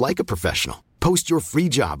professionals like a professional. Post your free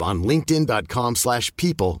job on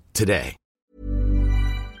linkedin.com/people today.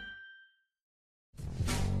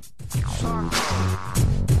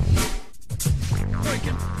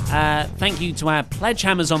 Thank you to our pledge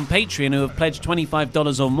hammers on Patreon who have pledged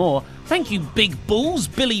 $25 or more. Thank you, Big Balls,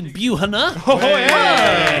 Billy Buchanan. Oh,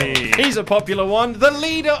 hey. He's a popular one. The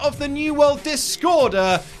leader of the New World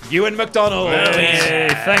Discorder, Ewan McDonald. Hey,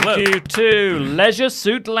 thank you to Leisure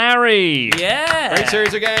Suit Larry. Yeah. Great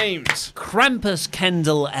series of games. Krampus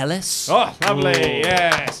Kendall Ellis. Oh, lovely. Ooh.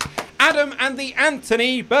 Yes. Adam and the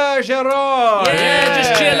Anthony Bergeron. Yeah,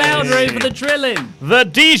 just cheer louder over the drilling. The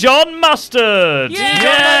Dijon Mustard.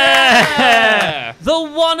 Yeah. The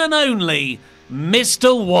one and only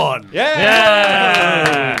Mr. One.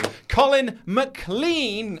 Yeah. Colin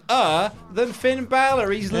McLean than Finn Balor.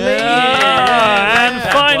 He's leading. And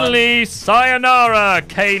finally, sayonara,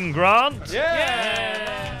 Kane Grant.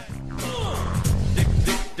 Yeah.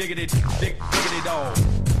 Diggity dog.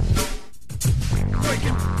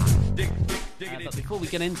 But before we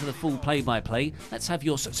get into the full play-by-play, let's have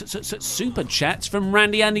your super chats from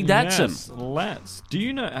Randy Andy Dadson. Yes, let's. Do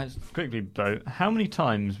you know, quickly, Bo, how many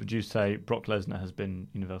times would you say Brock Lesnar has been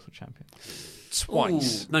Universal Champion?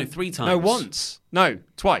 Twice. Ooh, no, 3 times. No, once. No,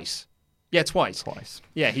 twice. Yeah, twice.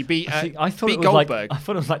 Yeah, he beat, I thought beat it was Goldberg. I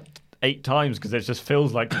thought it was like 8 times because it just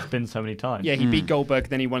feels like it's been so many times. Yeah, he beat Goldberg,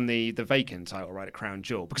 then he won the vacant title right at Crown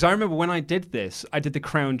Jewel. Because I remember when I did this, I did the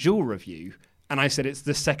Crown Jewel review, and I said it's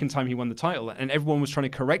the second time he won the title, and everyone was trying to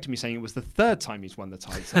correct me, saying it was the third time he's won the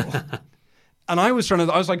title. And I was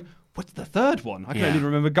like, what's the third one? I can only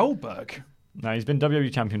remember Goldberg. No, he's been WWE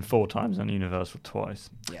Champion 4 times and Universal twice.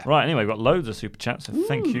 Yeah. Right, anyway, we've got loads of super chats, so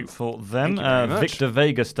thank you for them. Thank you very much. Victor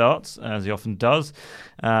Vega starts, as he often does,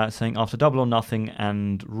 saying, after Double or Nothing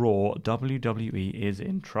and Raw, WWE is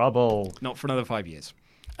in trouble. Not for another 5 years.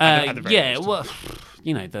 Yeah, well,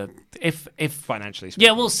 you know, if financially speaking.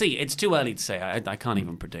 Yeah, we'll see. It's too early to say. I can't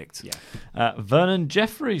even predict. Yeah. Vernon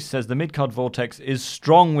Jeffries says the mid-card vortex is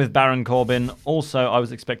strong with Baron Corbin. Also, I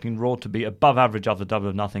was expecting Raw to be above average after Double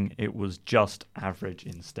or Nothing. It was just average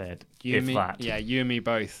instead. You and me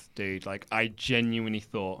both, dude. Like, I genuinely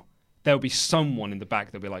thought there'll be someone in the back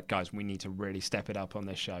that'll be like, guys, we need to really step it up on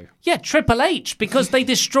this show. Yeah, Triple H, because they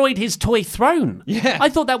destroyed his toy throne. Yeah. I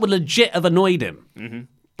thought that would legit have annoyed him. Mm-hmm.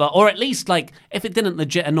 But, or at least, like, if it didn't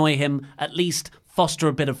legit annoy him, at least foster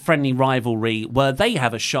a bit of friendly rivalry where they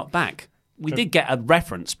have a shot back. We did get a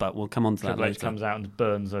reference, but we'll come on to that Triple H later. comes out and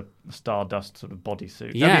burns a Stardust sort of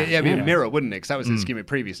bodysuit. It'd be a mirror, wouldn't it? Because that was his gimmick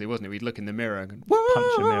previously, wasn't it? We'd look in the mirror and go,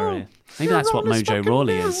 punch a mirror. Yeah. Maybe that's what Mojo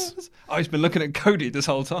Rawley is. Oh, he's been looking at Cody this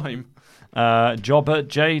whole time. Jobber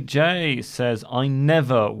JJ says, I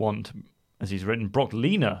never want, as he's written, Brock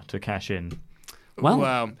Lesnar to cash in.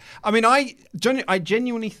 Well, I mean, I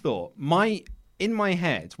genuinely thought in my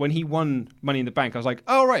head when he won Money in the Bank, I was like,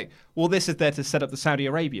 oh right, well this is there to set up the Saudi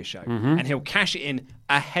Arabia show, and he'll cash it in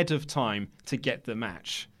ahead of time to get the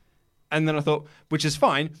match. And then I thought, which is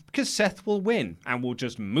fine because Seth will win and we'll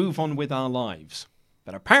just move on with our lives.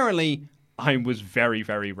 But apparently, I was very,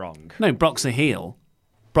 very wrong. no, Brock's a heel.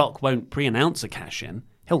 Brock won't pre-announce a cash-in.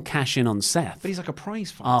 he'll cash in on Seth. But he's like a prize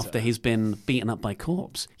fighter. After he's been beaten up by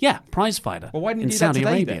Corpse. Yeah, prize fighter. Well, why didn't in he do that Saudi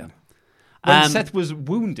today Arabia. then? When Seth was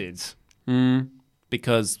wounded.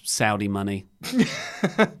 Because Saudi money.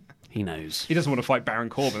 He knows. He doesn't want to fight Baron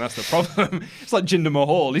Corbin. That's the problem. It's like Jinder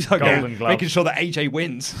Mahal. He's like Golden Glove. making sure that AJ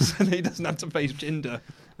wins so that he doesn't have to face Jinder.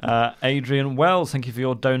 Adrian Wells, thank you for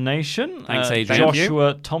your donation. Thanks, Adrian. Thank you.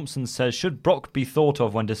 Joshua Thompson says, should Brock be thought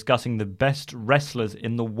of when discussing the best wrestlers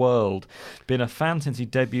in the world? Been a fan since he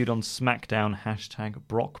debuted on SmackDown. #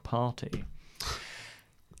 Brock Party.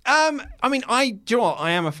 I mean, do you know what?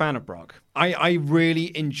 I am a fan of Brock. I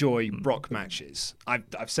really enjoy Brock matches.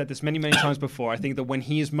 I've said this many times before. I think that when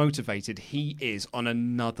he is motivated, he is on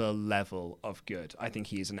another level of good. I think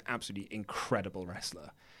he is an absolutely incredible wrestler.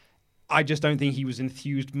 I just don't think he was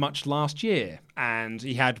enthused much last year, and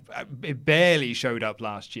it barely showed up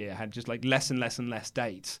last year. Had just like less and less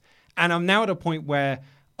dates, and I'm now at a point where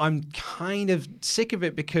I'm kind of sick of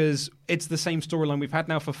it because it's the same storyline we've had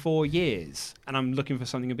now for 4 years, and I'm looking for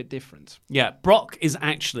something a bit different. Yeah, Brock is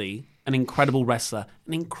actually an incredible wrestler,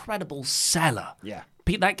 an incredible seller. Yeah.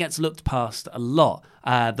 That gets looked past a lot.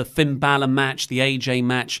 The Finn Balor match, the AJ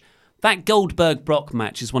match, that Goldberg-Brock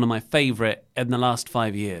match is one of my favourite in the last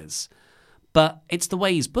 5 years. But it's the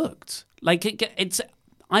way he's booked. Like,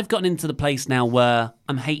 I've gotten into the place now where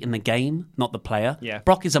I'm hating the game, not the player. Yeah.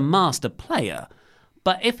 Brock is a master player.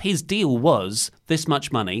 But if his deal was this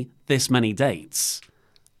much money, this many dates,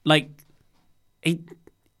 like,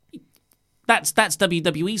 that's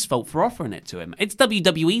WWE's fault for offering it to him. It's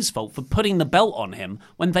WWE's fault for putting the belt on him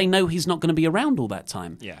when they know he's not going to be around all that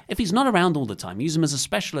time. Yeah. If he's not around all the time, use him as a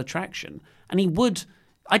special attraction, and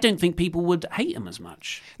I don't think people would hate him as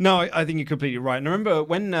much. No, I think you're completely right. And I remember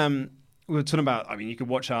when we were talking about, I mean, you could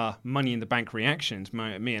watch our Money in the Bank reactions,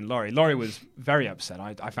 me and Laurie. Laurie was very upset.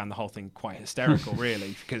 I found the whole thing quite hysterical,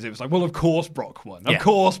 really, because it was like, well, of course Brock won. Of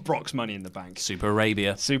course Brock's Money in the Bank. Super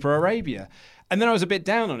Arabia. And then I was a bit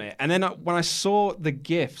down on it. And then when I saw the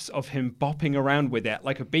gifs of him bopping around with it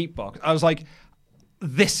like a beatbox, I was like,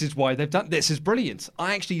 this is why they've done this. Is brilliant.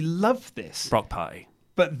 I actually love this. Brock Party.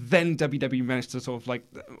 But then WWE managed to sort of like,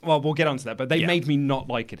 well, we'll get onto that, but they made me not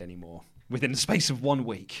like it anymore within the space of 1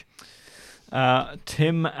 week.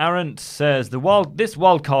 Tim Arendt says, this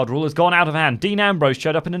wildcard rule has gone out of hand. Dean Ambrose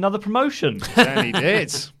showed up in another promotion. Certainly did.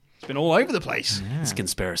 It's been all over the place. Yeah. It's a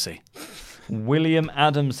conspiracy. William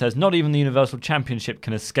Adams says, not even the Universal Championship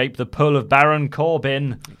can escape the pull of Baron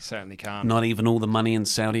Corbin. It certainly can't. Not even all the money in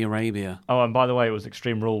Saudi Arabia. Oh, and by the way, it was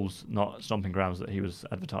Extreme Rules, not Stomping Grounds, that he was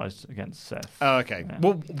advertised against Seth. Oh, okay. Yeah.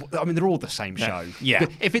 Well, I mean, they're all the same show. Yeah.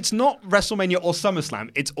 If it's not WrestleMania or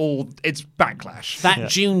SummerSlam, it's Backlash. That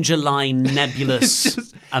June-July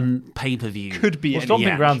nebulous pay-per-view. Could be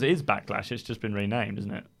Stomping Grounds is Backlash. It's just been renamed,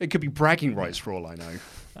 isn't it? It could be bragging rights for all I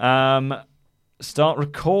know. Start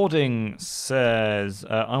Recording says,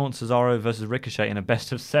 I want Cesaro versus Ricochet in a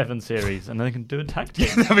best of 7 series, and then they can do a tag team.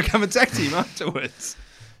 They'll become a tag team afterwards.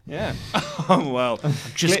 Yeah. Oh, well.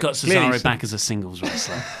 I've just got Cesaro back as a singles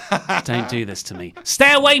wrestler. Don't do this to me.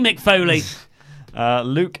 Stay away, Mick Foley!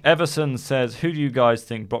 Luke Everson says, who do you guys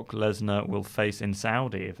think Brock Lesnar will face in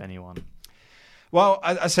Saudi, if anyone? Well,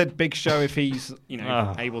 I said Big Show if he's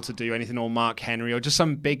able to do anything, or Mark Henry, or just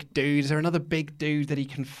some big dude. Is there another big dude that he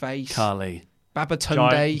can face? Carly.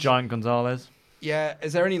 Babatunde. Giant Gonzalez. Yeah.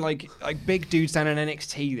 Is there any like big dudes down in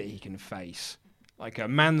NXT that he can face? Like a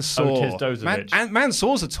Mansoor. Otis Dozovic.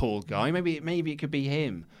 Mansoor's a tall guy. Maybe it could be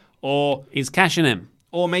him. Or he's cashing him.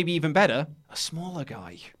 Or maybe even better, a smaller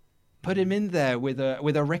guy. Put him in there with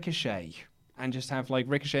a Ricochet, and just have like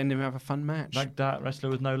Ricochet and him have a fun match. Like that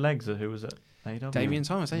wrestler with no legs who was at AEW. Damian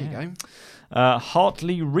Thomas, there you go.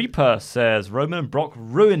 Hartley Reaper says, Roman and Brock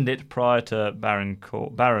ruined it prior to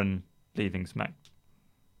Baron leaving Smack.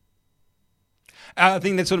 I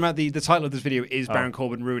think they're talking about the title of this video is Baron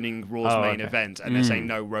Corbin ruining Raw's main event, and they're saying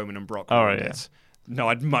no, Roman and Brock ruined it. No,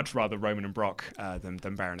 I'd much rather Roman and Brock than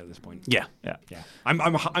Baron at this point. Yeah.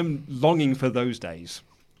 I'm longing for those days.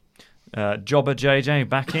 Jobber JJ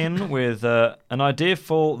back in with an idea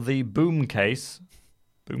for the boom case.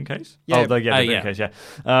 Boom case? Yeah. The boom case,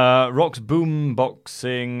 yeah. Rock's boom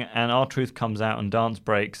boxing, and R-Truth comes out and dance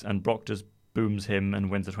breaks, and Brock just booms him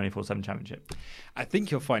and wins the 24/7 championship. I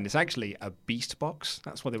think you'll find it's actually a beast box.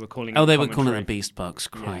 That's what they were calling it. Oh, they were calling it a beast box.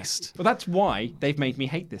 Christ. Yeah. Well, that's why they've made me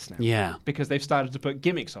hate this now. Yeah. Because they've started to put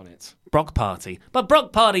gimmicks on it. Brock Party. But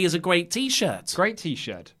Brock Party is a great T-shirt. Great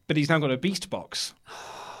T-shirt. But he's now got a beast box.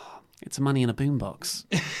 It's a money in a boombox.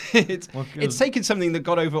 It's taken something that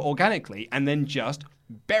got over organically and then just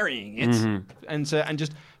burying it and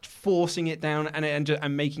just forcing it down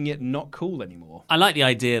and making it not cool anymore. I like the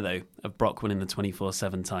idea, though, of Brock winning the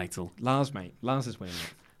 24/7 title. Lars is winning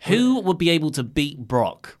it. Who would be able to beat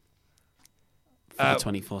Brock for the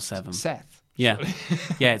 24/7? Seth. Yeah,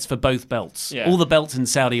 yeah, it's for both belts. Yeah. All the belts in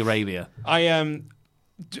Saudi Arabia.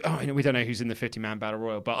 We don't know who's in the 50-man battle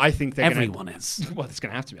royal, but I think Everyone is. Well, it's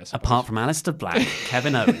going to have to be. I suppose. Apart from Aleister Black,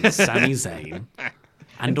 Kevin Owens, Sami Zayn,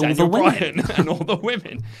 and all the Daniel women. Bryan and all the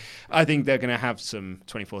women. I think they're going to have some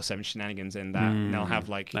 24/7 shenanigans in that. And they'll have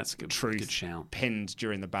that's a good Truth shout. pinned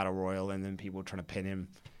during the battle royal, and then people trying to pin him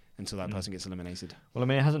until that person gets eliminated. Well, I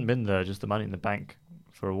mean, it hasn't been just the Money in the Bank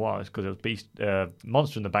for a while. It's because it was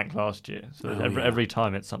Monster in the Bank last year. So every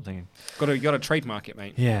time it's something. You got to trademark it,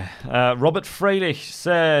 mate. Yeah. Robert Freilich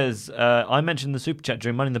says, I mentioned in the Super Chat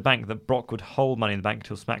during Money in the Bank that Brock would hold Money in the Bank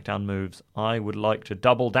until SmackDown moves. I would like to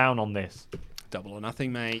double down on this. Double or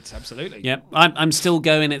nothing, mate. Absolutely. Yep, I'm still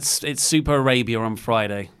going. It's Super Arabia on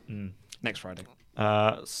Friday. Next Friday.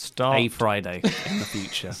 A Friday in the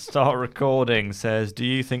future. Start Recording says, do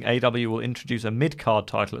you think AW will introduce a mid-card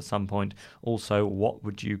title at some point? Also, what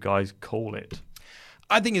would you guys call it?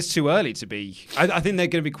 I think it's too early to be. I think they're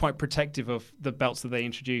going to be quite protective of the belts that they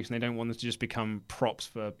introduce, and they don't want them to just become props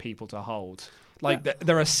for people to hold.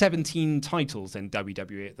 There are 17 titles in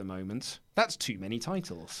WWE at the moment. That's too many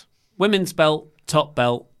titles. Women's belt, top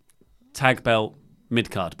belt, tag belt,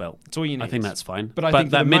 mid-card belt. That's all you need. I think that's fine. But I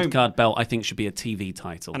think that mid-card belt, I think, should be a TV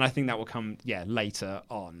title. And I think that will come, later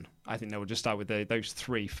on. I think they will just start with those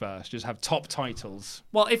three first. Just have top titles.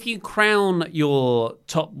 Well, if you crown your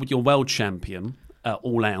world champion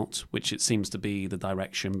All Out, which it seems to be the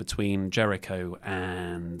direction between Jericho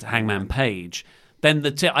and Hangman Page, then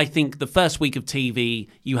I think the first week of TV,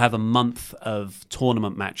 you have a month of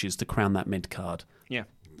tournament matches to crown that mid-card. Yeah.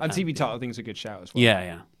 And TV title, I think, is a good shout as well.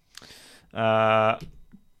 Yeah.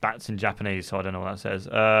 That's in Japanese, so I don't know what that says.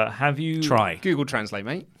 Have you... Try. Google Translate,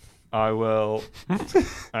 mate. I will...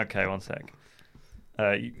 Okay, one sec.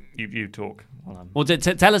 You talk. Well,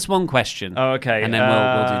 tell us one question. Oh, okay. And then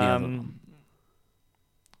we'll do the other one.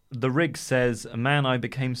 The Rig says, man, I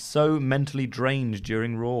became so mentally drained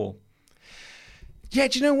during Raw. Yeah,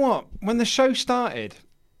 do you know what? When the show started,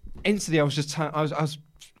 instantly I was just... I was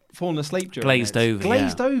falling asleep during Glazed it. over.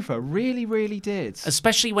 Glazed over. Really, really did.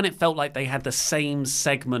 Especially when it felt like they had the same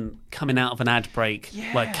segment coming out of an ad break.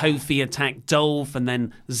 Yeah. Like Kofi attacked Dolph and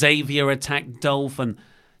then Xavier attacked Dolph. And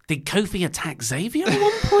did Kofi attack Xavier at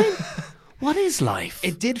one point? What is life?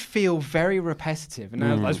 It did feel very repetitive. And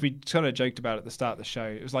as we kind of joked about at the start of the show,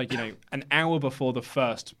 it was like, an hour before the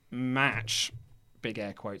first match, big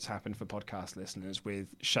air quotes, happened for podcast listeners, with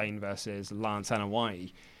Shane versus Lance and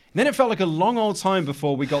Hawaii. And then it felt like a long old time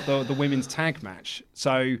before we got the women's tag match.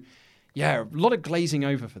 So, yeah, a lot of glazing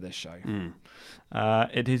over for this show.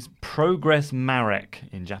 It is Progress Marek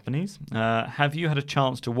in Japanese. Have you had a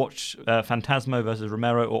chance to watch Phantasmo versus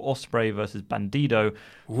Romero or Ospreay versus Bandido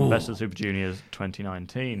from Best of the Super Juniors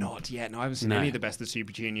 2019? Not yet. No, I haven't seen any of the Best of the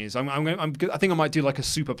Super Juniors. I think I might do like a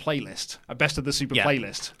super playlist, a Best of the Super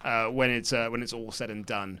playlist when it's all said and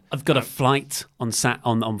done. I've got a flight on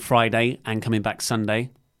Friday and coming back Sunday.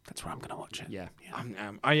 That's where I'm going to watch it. Yeah.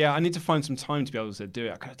 I need to find some time to be able to do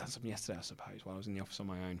it. I could have done something yesterday, I suppose, while I was in the office on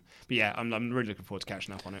my own. But yeah, I'm really looking forward to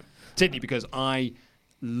catching up on it. Particularly because I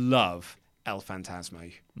love El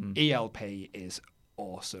Phantasmo. ELP is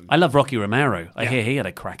awesome. I love Rocky Romero. I hear he had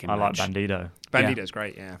a cracking match. I like Bandido. Bandido's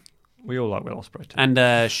great, yeah. We all like Will Ospreay too. And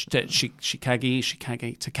Takagi,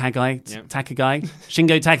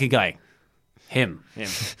 Shingo Takagi. Him.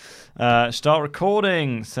 Start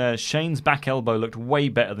Recording says Shane's back elbow looked way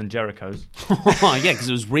better than Jericho's. Yeah, because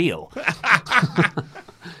it was real.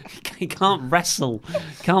 He can't wrestle,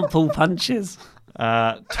 can't pull punches.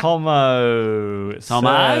 Tomo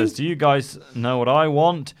says, do you guys know what I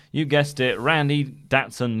want? You guessed it, Randy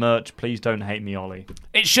Datsun merch. Please don't hate me, Ollie.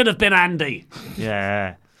 It should have been Andy.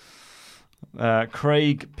 Yeah.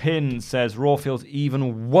 Craig Pinn says Raw feels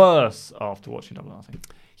even worse after watching Double or Nothing.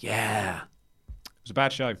 Yeah. It was a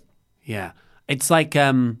bad show. Yeah. It's like,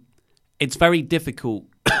 it's very difficult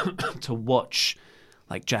to watch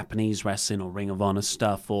like Japanese wrestling or Ring of Honor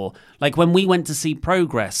stuff, or like when we went to see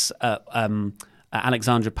Progress at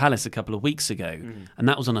Alexandra Palace a couple of weeks ago, and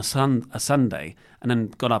that was on a Sunday, and then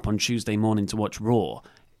got up on Tuesday morning to watch Raw.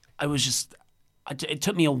 It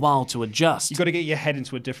took me a while to adjust. You've got to get your head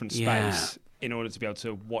into a different space in order to be able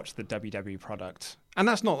to watch the WWE product. And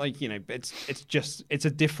that's not like, it's a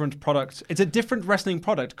different product. It's a different wrestling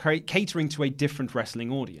product catering to a different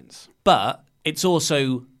wrestling audience. But it's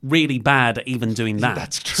also really bad at even doing that.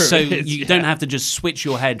 That's true. So you don't have to just switch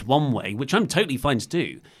your head one way, which I'm totally fine to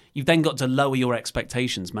do. You've then got to lower your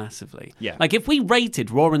expectations massively. Yeah. Like if we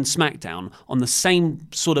rated Raw and SmackDown on the same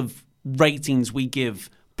sort of ratings we give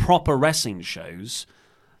proper wrestling shows,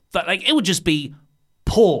 that like it would just be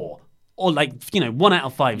poor. Or 1 out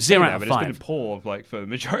of 5, 0 out of 5. But it's been poor for the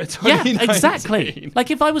majority of Yeah, 2019. exactly.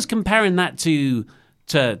 Like if I was comparing that to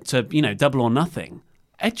Double or Nothing,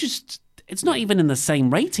 it's not even in the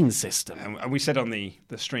same rating system. And we said on the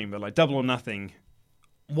stream that Double or Nothing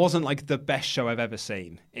wasn't the best show I've ever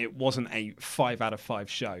seen. It wasn't a 5 out of 5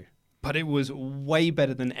 show, but it was way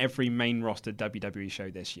better than every main roster WWE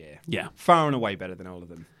show this year. Yeah, far and away better than all of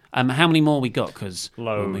them. How many more we got? Because we'll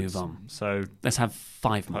Loads. move on. So let's have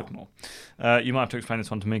 5 more. 5 more. You might have to explain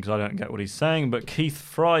this one to me because I don't get what he's saying. But Keith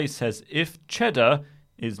Fry says, if cheddar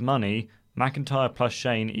is money, McIntyre plus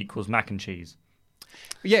Shane equals mac and cheese.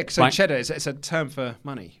 Yeah, so Right. cheddar, it's a term for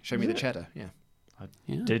money. Show me the cheddar, yeah. I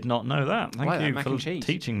did not know that. Thank Like you mac for and cheese.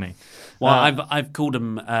 teaching me. Well, I've called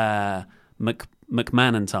him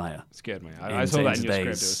McMahon-entire. It's good, mate. I saw that in your script. It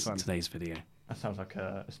was fun. Today's video. That sounds like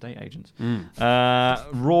estate agents.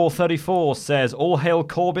 Raw34 says, all hail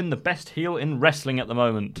Corbin, the best heel in wrestling at the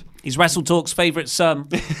moment. He's Wrestle Talk's favourite son.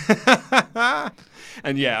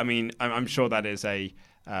 And yeah, I mean, I'm sure that is a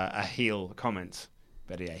heel comment.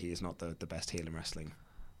 But yeah, he is not the best heel in wrestling.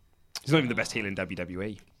 He's not even the best heel in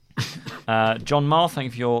WWE. John Marr, thank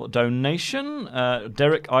you for your donation.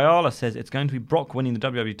 Derek Ayala says it's going to be Brock winning the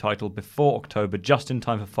WWE title before October, just in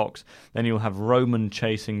time for Fox. Then you'll have Roman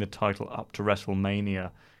chasing the title up to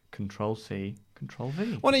WrestleMania. Control C, Control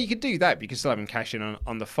V. Well, no, you could do that, but you could still have him cash in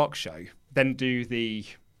on the Fox show. Then do the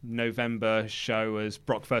November show as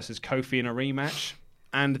Brock versus Kofi in a rematch.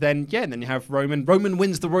 And then you have Roman. Roman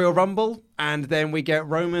wins the Royal Rumble, and then we get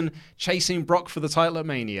Roman chasing Brock for the title at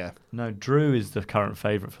Mania. No, Drew is the current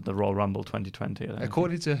favourite for the Royal Rumble 2020.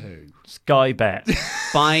 According to who? Sky Bet.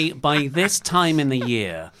 By this time in the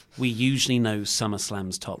year, we usually know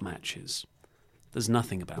SummerSlam's top matches. There's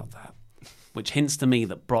nothing about that, which hints to me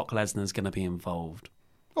that Brock Lesnar's going to be involved.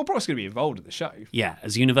 Well, Brock's going to be involved in the show. Yeah,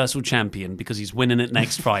 as Universal Champion because he's winning it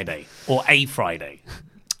next Friday or a Friday.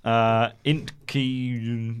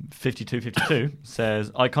 Intkey5252 says,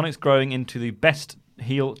 Iconics growing into the best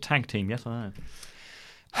heel tag team. Yes or no?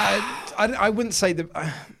 I wouldn't say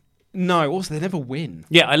that. No, also, they never win.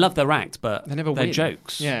 Yeah, I love their act, but they never they're win.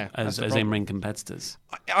 jokes Yeah, as in-ring competitors.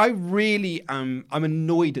 I really I'm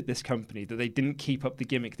annoyed at this company that they didn't keep up the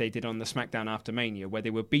gimmick they did on the SmackDown After Mania, where they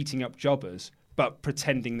were beating up jobbers, but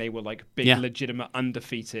pretending they were big, legitimate,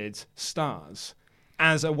 undefeated stars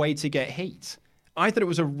as a way to get heat. I thought it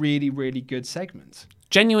was a really, really good segment.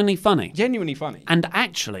 Genuinely funny. Genuinely funny. And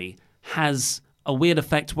actually has a weird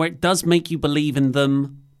effect where it does make you believe in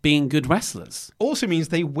them being good wrestlers. Also means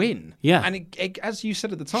they win. Yeah. And it, as you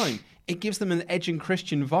said at the time, it gives them an Edge and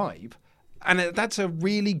Christian vibe. And that's a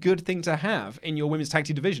really good thing to have in your women's tag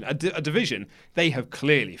team division. A division they have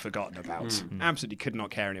clearly forgotten about. Mm-hmm. Absolutely could not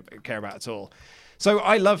care about at all. So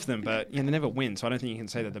I love them, but they never win, so I don't think you can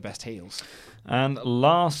say they're the best heels. And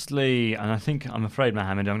lastly, and I'm afraid,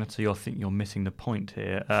 Mohammed, I'm going to say you think you're missing the point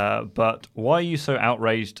here, but why are you so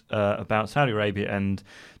outraged about Saudi Arabia and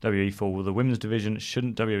WWE for the women's division?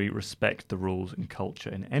 Shouldn't WWE respect the rules and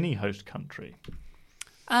culture in any host country?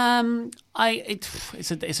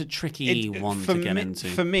 It's a tricky one to get into.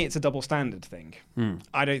 For me, it's a double standard thing.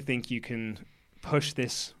 I don't think you can push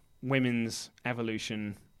this women's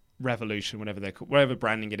revolution, whatever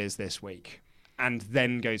branding it is this week, and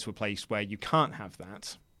then go to a place where you can't have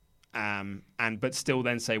that, but still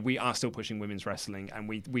then say we are still pushing women's wrestling, and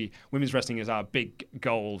we women's wrestling is our big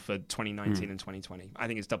goal for 2019 and 2020. I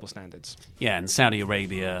think it's double standards. Yeah, and Saudi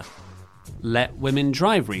Arabia let women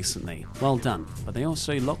drive recently. Well done. But they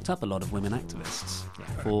also locked up a lot of women activists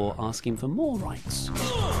for asking for more rights.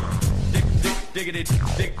 Diggity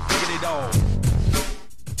dog.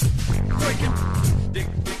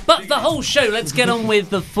 But the whole show, let's get on with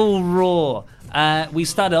the full Raw. We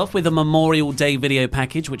started off with a Memorial Day video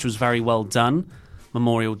package, which was very well done.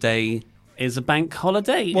 Memorial Day is a bank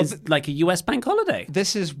holiday. Well, it's like a US bank holiday.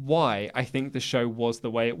 This is why I think the show was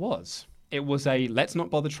the way it was. It was a let's not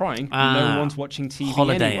bother trying. No one's watching TV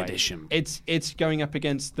holiday anyway. edition. It's going up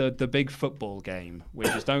against the big football game. We're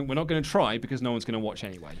not going to try because no one's going to watch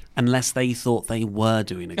anyway. Unless they thought they were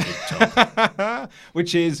doing a good job.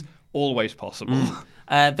 Which is always possible.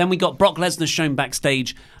 Then we got Brock Lesnar shown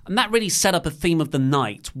backstage, and that really set up a theme of the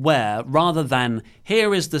night where, rather than,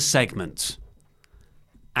 here is the segment,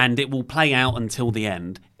 and it will play out until the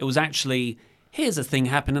end, it was actually, here's a thing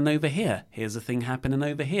happening over here, here's a thing happening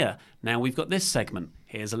over here, now we've got this segment,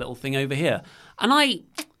 here's a little thing over here. And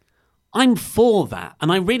I'm for that,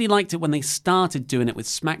 and I really liked it when they started doing it with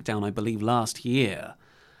SmackDown, I believe, last year.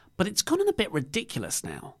 But it's gotten a bit ridiculous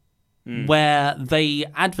now. Where they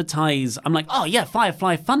advertise, I'm like, oh yeah,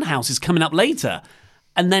 Firefly Funhouse is coming up later.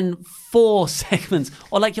 And then 4 segments,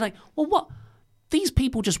 or you're like, well, what? these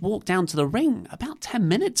people just walked down to the ring about 10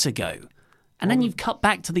 minutes ago. And then you've cut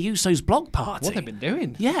back to the Usos block party. What they've been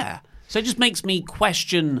doing. Yeah. So it just makes me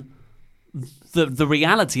question the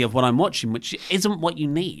reality of what I'm watching, which isn't what you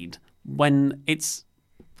need when it's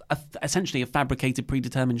essentially a fabricated,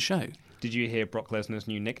 predetermined show. Did you hear Brock Lesnar's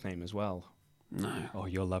new nickname as well? No. Oh,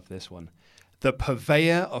 you'll love this one. The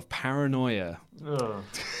Purveyor of Paranoia.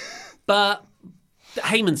 But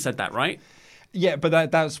Heyman said that, right? Yeah,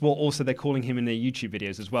 but that's what also they're calling him in their YouTube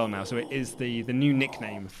videos as well now. So it is the new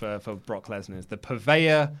nickname for Brock Lesnar, is the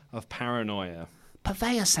Purveyor of Paranoia.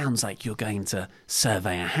 Purveyor sounds like you're going to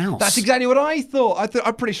survey a house. That's exactly what I thought.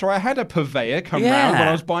 I'm pretty sure I had a purveyor come round when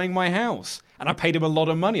I was buying my house. And I paid him a lot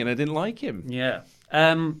of money and I didn't like him. Yeah.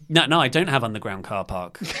 No, I don't have underground car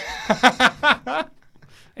park.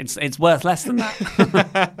 It's worth less than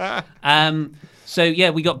that. So, yeah,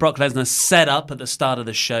 we got Brock Lesnar set up at the start of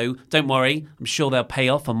the show. Don't worry, I'm sure they'll pay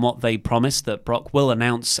off on what they promised, that Brock will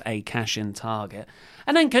announce a cash-in target.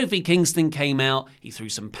 And then Kofi Kingston came out, he threw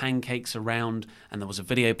some pancakes around, and there was a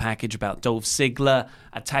video package about Dolph Ziggler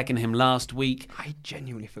attacking him last week. I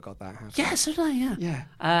genuinely forgot that happened. Yeah, so did I, yeah.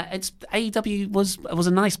 Yeah. It's AEW was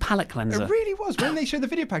a nice palate cleanser. It really was. When they showed the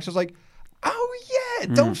video package, I was like, oh, yeah,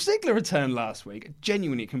 Dolph Ziggler returned last week. It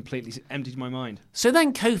genuinely completely emptied my mind. So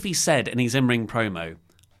then Kofi said in his in-ring promo,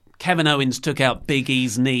 Kevin Owens took out Big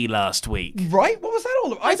E's knee last week. Right? What was that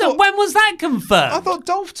all about? When was that confirmed? I thought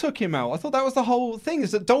Dolph took him out. I thought that was the whole thing,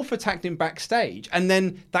 is that Dolph attacked him backstage, and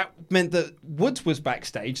then that meant that Woods was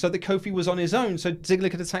backstage, so that Kofi was on his own, so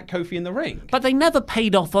Ziggler could attack Kofi in the ring. But they never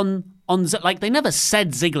paid off on like, they never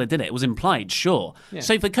said Ziggler did it. It was implied, sure. Yeah.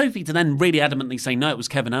 So for Kofi to then really adamantly say, no, it was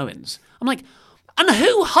Kevin Owens, I'm like, and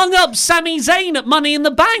who hung up Sami Zayn at Money in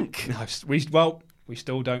the Bank? No, we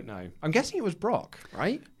still don't know. I'm guessing it was Brock,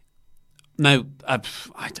 right? No, I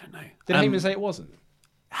don't know. Did Heyman say it wasn't?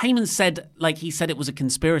 Heyman said, he said it was a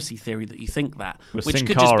conspiracy theory that you think that, With which Sin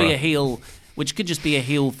could just be Cara. a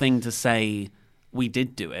heel thing to say, we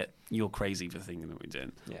did do it. You're crazy for thinking that we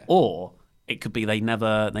did. Yeah. Or it could be they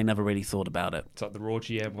never really thought about it. It's like the Raw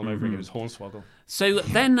GM all over again. It was Hornswoggle. So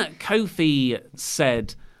then Kofi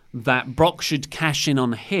said that Brock should cash in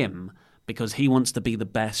on him because he wants to be the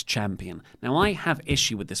best champion. Now, I have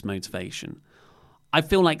issue with this motivation. I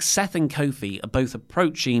feel like Seth and Kofi are both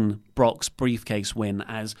approaching Brock's briefcase win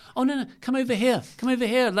as, oh, no, come over here,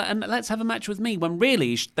 and let's have a match with me, when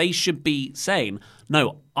really they should be saying,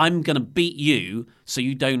 no, I'm going to beat you so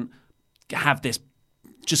you don't have this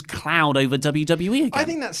just cloud over WWE again. I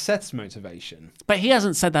think that's Seth's motivation. But he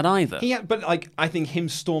hasn't said that either. But I think him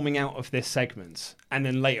storming out of this segment, and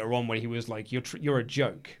then later on when he was like, you're a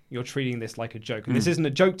joke. You're treating this like a joke. And this isn't a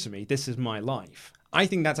joke to me. This is my life. I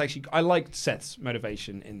think that's actually... I liked Seth's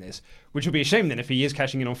motivation in this, which would be a shame then if he is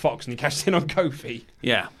cashing in on Fox and he cashes in on Kofi.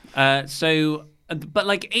 Yeah.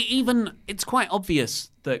 But even... It's quite obvious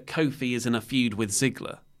that Kofi is in a feud with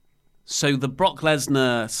Ziggler. So the Brock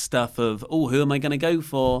Lesnar stuff of, who am I going to go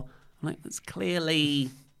for? I'm like, it's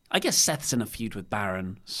clearly... I guess Seth's in a feud with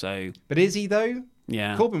Baron, so... But is he, though?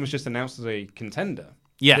 Yeah. Corbin was just announced as a contender.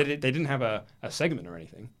 Yeah. They didn't have a segment or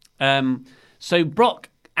anything. So Brock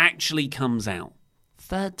actually comes out.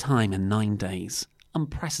 Third time in 9 days.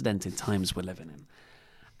 Unprecedented times we're living in.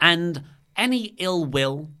 And any ill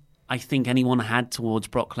will I think anyone had towards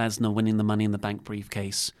Brock Lesnar winning the Money in the Bank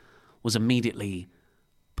briefcase was immediately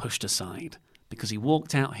pushed aside, because he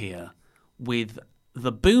walked out here with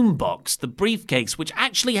the boombox, the briefcase, which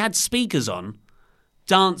actually had speakers on,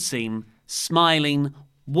 dancing, smiling,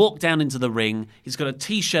 walked down into the ring. He's got a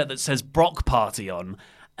T-shirt that says Brock Party on,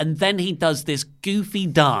 and then he does this goofy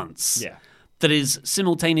dance that is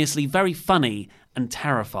simultaneously very funny and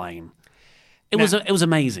terrifying. It was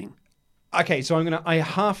amazing. Okay, so I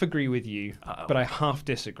half agree with you, but I half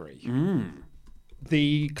disagree.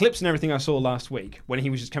 The clips and everything I saw last week, when he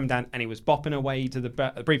was just coming down and he was bopping away to the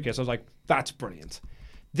briefcase, I was like, that's brilliant.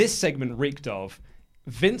 This segment reeked of,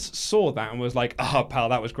 Vince saw that and was like, pal,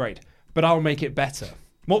 that was great, but I'll make it better.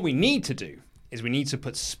 What we need to do is we need to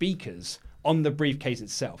put speakers on the briefcase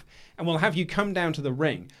itself, and we'll have you come down to the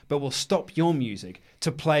ring, but we'll stop your music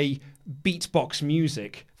to play beatbox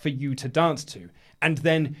music for you to dance to. And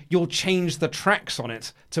then you'll change the tracks on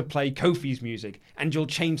it to play Kofi's music. And you'll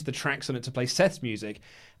change the tracks on it to play Seth's music.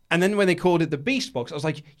 And then when they called it the Beast Box, I was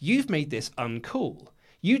like, you've made this uncool.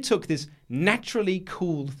 You took this naturally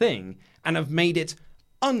cool thing and have made it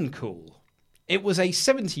uncool. It was a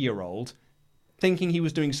 70-year-old thinking he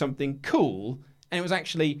was doing something cool. And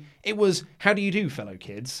it was, how do you do, fellow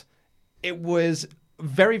kids? It was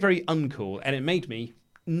very, very uncool. And it made me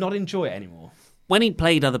not enjoy it anymore. When he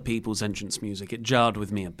played other people's entrance music, it jarred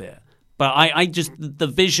with me a bit. But I just, the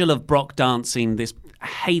visual of Brock dancing, this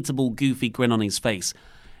hateable, goofy grin on his face,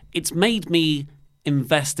 it's made me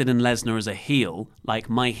invested in Lesnar as a heel,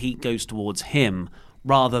 like my heat goes towards him,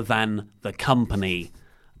 rather than the company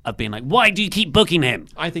of being like, why do you keep booking him?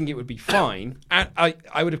 I think it would be fine. I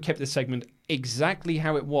would have kept this segment exactly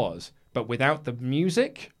how it was, but without the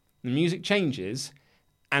music changes,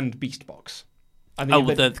 and Beast Box. I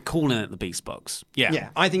think they're calling it the Beast Box. Yeah. Yeah,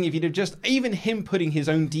 I think if you'd have just, even him putting his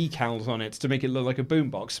own decals on it to make it look like a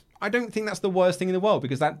boombox, I don't think that's the worst thing in the world,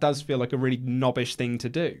 because that does feel like a really knobbish thing to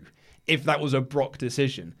do. If that was a Brock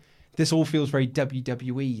decision. This all feels very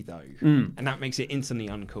WWE, though, and that makes it instantly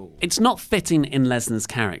uncool. It's not fitting in Lesnar's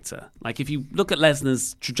character. Like, if you look at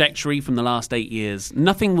Lesnar's trajectory from the last 8 years,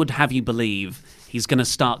 nothing would have you believe he's going to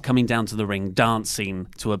start coming down to the ring dancing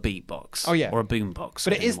to a beatbox. Oh, yeah. Or a boombox,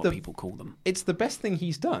 but it is what people call them. It's the best thing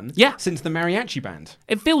he's done since the Mariachi Band.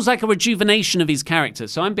 It feels like a rejuvenation of his character,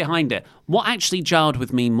 so I'm behind it. What actually jarred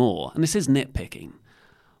with me more, and this is nitpicking,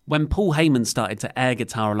 when Paul Heyman started to air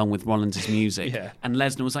guitar along with Rollins' music, and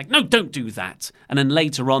Lesnar was like, no, don't do that. And then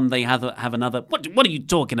later on, they have another, what are you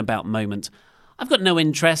talking about moment. I've got no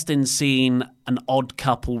interest in seeing an odd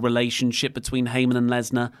couple relationship between Heyman and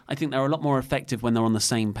Lesnar. I think they're a lot more effective when they're on the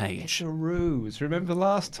same page. It's a ruse. Remember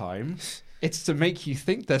last time? It's to make you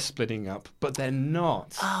think they're splitting up, but they're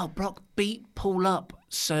not. Oh, Brock beat Paul up,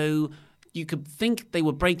 so you could think they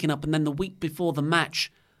were breaking up, and then the week before the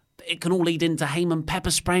match, it can all lead into Heyman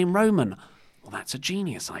pepper spraying Roman. Well, that's a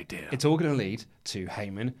genius idea. It's all going to lead to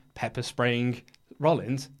Heyman pepper spraying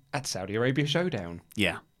Rollins at Saudi Arabia Showdown.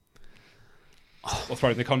 Yeah. Or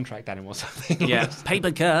throwing the contract at him or something. Yeah,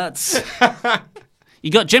 paper cuts.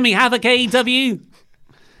 You got Jimmy Havoc, AEW.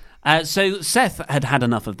 So Seth had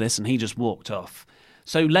enough of this and he just walked off.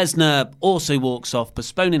 So Lesnar also walks off,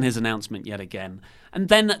 postponing his announcement yet again. And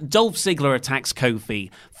then Dolph Ziggler attacks Kofi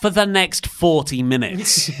for the next 40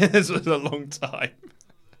 minutes. This was a long time.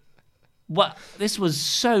 Well, this was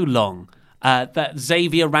so long that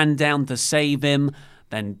Xavier ran down to save him.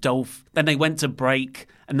 Then they went to break,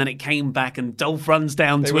 and then it came back, and Dolph runs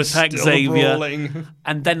down to attack Xavier. Brawling.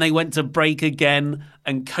 And then they went to break again,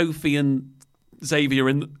 and Kofi and Xavier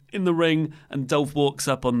in the ring, and Dolph walks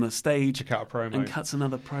up on the stage to cut a promo. And cuts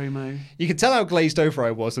another promo. You can tell how glazed over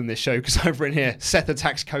I was in this show, because I've written here, Seth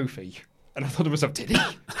attacks Kofi. And I thought to myself, did he?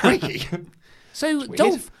 Crikey. So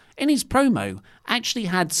Dolph, in his promo, actually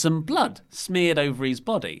had some blood smeared over his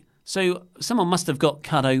body. So someone must have got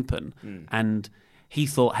cut open, and he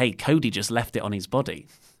thought, hey, Cody just left it on his body.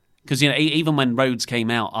 Because, even when Rhodes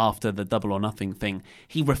came out after the Double or Nothing thing,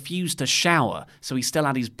 he refused to shower, so he still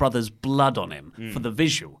had his brother's blood on him for the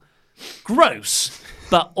visual. Gross,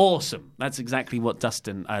 but awesome. That's exactly what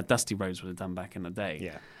Dusty Rhodes would have done back in the day.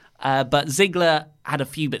 Yeah. But Ziggler had a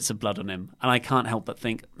few bits of blood on him, and I can't help but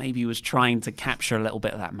think maybe he was trying to capture a little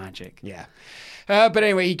bit of that magic. Yeah. But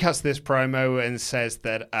anyway, he cuts this promo and says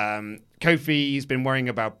that Kofi's been worrying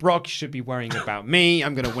about Brock. You should be worrying about me.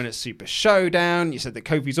 I'm going to win at Super Showdown. You said that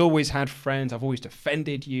Kofi's always had friends. I've always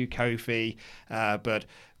defended you, Kofi. But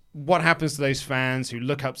what happens to those fans who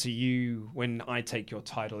look up to you when I take your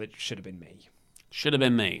title? It should have been me. Should have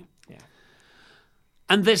been me. Yeah.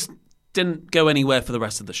 And this didn't go anywhere for the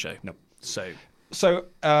rest of the show. No. So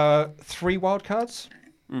 3 wild cards?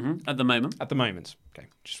 Mm-hmm. At the moment. At the moment. Okay.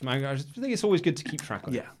 I just think it's always good to keep track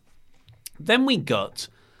of. Yeah. Then we got,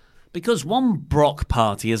 because one Brock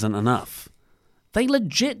party isn't enough, they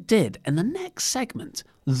legit did, in the next segment,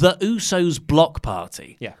 the Usos block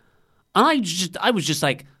party. Yeah. And I was just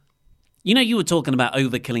like, you were talking about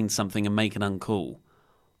overkilling something and making uncool.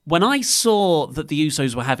 When I saw that the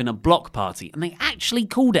Usos were having a block party, and they actually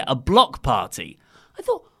called it a block party, I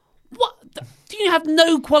thought, what? Do you have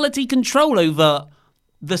no quality control over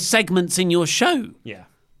the segments in your show? Yeah.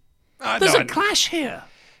 There's a clash here.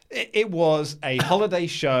 It was a holiday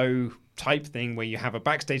show type thing where you have a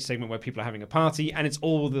backstage segment where people are having a party and it's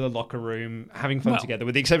all the locker room having fun together,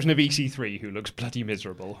 with the exception of EC3, who looks bloody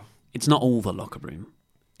miserable. It's not all the locker room.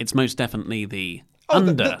 It's most definitely the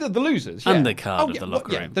the losers. Yeah. Undercard of the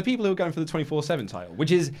locker room. The people who are going for the 24/7 title,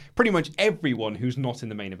 which is pretty much everyone who's not in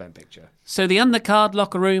the main event picture. So the undercard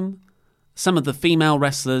locker room, some of the female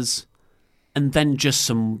wrestlers, and then just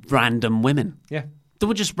some random women. Yeah. There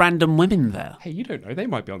were just random women there. Hey, you don't know. They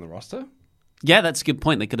might be on the roster. Yeah, that's a good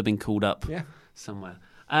point. They could have been called up somewhere.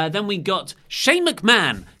 Then we got Shane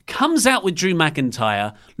McMahon comes out with Drew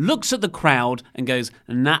McIntyre, looks at the crowd and goes,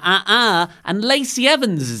 nah, and Lacey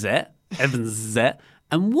Evans is it,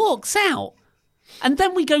 and walks out. And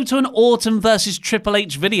then we go to an Orton versus Triple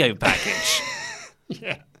H video package.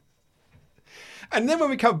 Yeah. And then when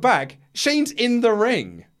we come back, Shane's in the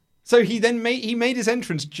ring. So he then made his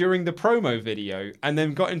entrance during the promo video and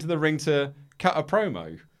then got into the ring to cut a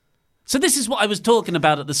promo. So this is what I was talking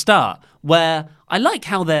about at the start, where I like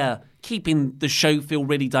how they're keeping the show feel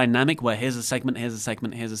really dynamic, where here's a segment, here's a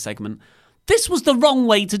segment, here's a segment. This was the wrong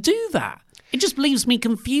way to do that. It just leaves me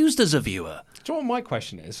confused as a viewer. Do you know what my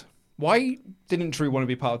question is? Why didn't Drew want to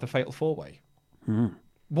be part of the Fatal 4-Way?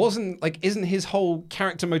 Isn't his whole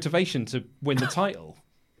character motivation to win the title?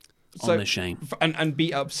 On the Shane. And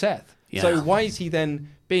beat up Seth. Yeah. So why is he then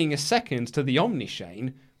being a second to the Omni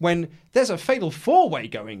Shane when there's a Fatal 4-Way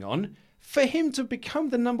going on for him to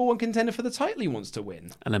become the number one contender for the title he wants to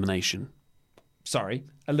win? Elimination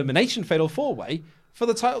Fatal 4-Way for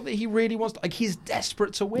the title that he really wants to... he's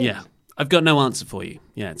desperate to win. Yeah. I've got no answer for you.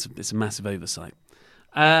 Yeah, it's a massive oversight.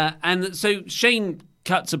 And so Shane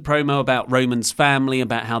cuts a promo about Roman's family,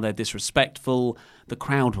 about how they're disrespectful. The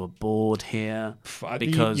crowd were bored here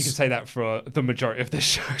because you can say that for the majority of this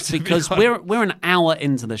show. Because we're an hour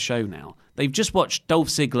into the show now. They've just watched Dolph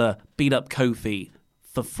Ziggler beat up Kofi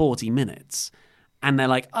for 40 minutes, and they're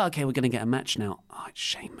like, oh, "Okay, we're going to get a match now." Oh, it's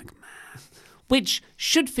Shane McMahon, which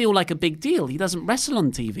should feel like a big deal. He doesn't wrestle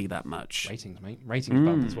on TV that much. Ratings, mate. Ratings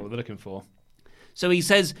bump is what we're looking for. So he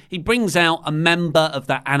says he brings out a member of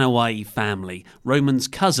the Anoa'i family, Roman's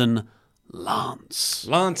cousin, Lance.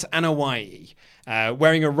 Lance Anoa'i,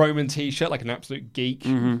 wearing a Roman t-shirt like an absolute geek.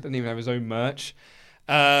 Doesn't even have his own merch.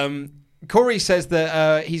 Corey says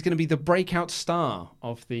that he's going to be the breakout star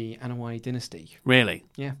of the Anoa'i dynasty. Really?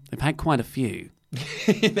 Yeah. They've had quite a few.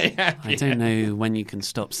 They have, I don't know when you can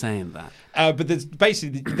stop saying that. But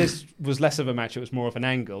this was less of a match. It was more of an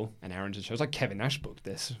angle. And Aaron just shows like Kevin Nash booked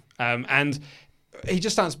this. And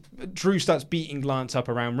Drew starts beating Lance up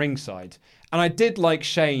around ringside. And I did like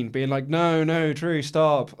Shane being like, no, Drew,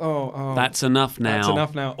 stop. Oh. That's enough now. That's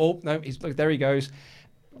enough now. Oh, no, there he goes.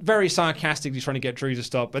 Very sarcastically trying to get Drew to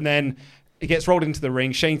stop. And then he gets rolled into the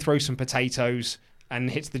ring. Shane throws some potatoes and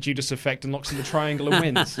hits the Judas effect and locks in the triangle and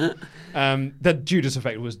wins. The Judas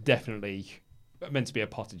effect was definitely meant to be a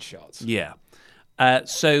potted shot. Yeah.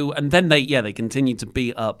 And then they continued to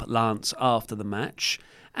beat up Lance after the match.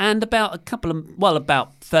 And about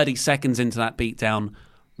 30 seconds into that beatdown,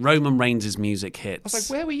 Roman Reigns' music hits. I was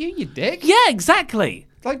like, where were you dick? Yeah, exactly.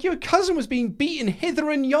 Like, your cousin was being beaten hither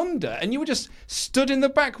and yonder, and you were just stood in the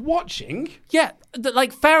back watching? Yeah,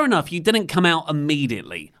 fair enough, you didn't come out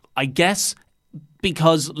immediately. I guess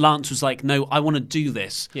because Lance was like, no, I want to do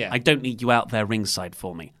this. Yeah. I don't need you out there ringside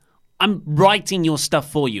for me. I'm writing your stuff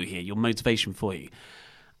for you here, your motivation for you.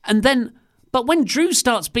 And then, but when Drew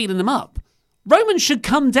starts beating him up, Roman should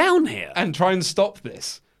come down here. And try and stop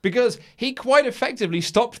this. Because he quite effectively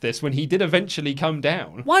stopped this when he did eventually come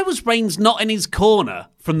down. Why was Reigns not in his corner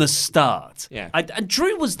from the start? Yeah. And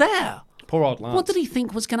Drew was there. Poor old Lance. What did he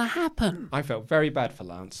think was going to happen? I felt very bad for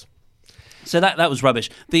Lance. So that was rubbish.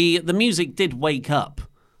 The music did wake up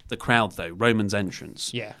the crowd, though. Roman's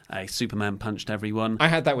entrance. Yeah. Superman punched everyone. I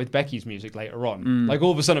had that with Becky's music later on. Like,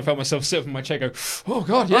 all of a sudden I felt myself sit up in my chair go, oh,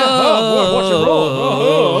 God, yeah. Watch it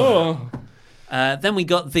roll. Then we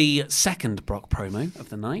got the second Brock promo of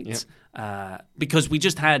the night. Yep. Because we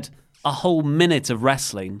just had a whole minute of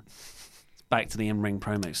wrestling. Back to the in-ring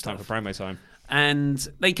promo stuff. Time for promo time. And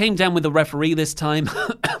they came down with a referee this time.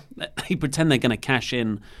 They pretend they're going to cash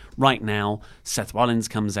in right now. Seth Rollins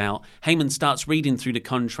comes out. Heyman starts reading through the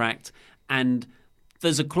contract. And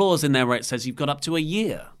there's a clause in there where it says you've got up to a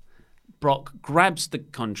year. Brock grabs the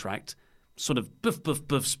contract, sort of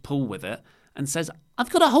buffs Paul with it, and says, I've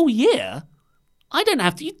got a whole year? I don't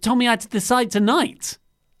have to. You told me I had to decide tonight.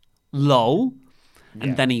 Lol.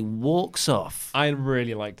 And then he walks off. I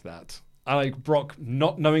really liked that. I like Brock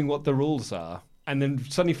not knowing what the rules are, and then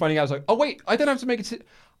suddenly finding out, I was like, oh wait, I don't have to make it.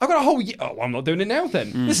 I've got a whole year. Oh, well, I'm not doing it now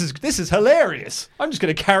then. This is hilarious. I'm just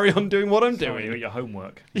going to carry on doing what I'm doing. You got your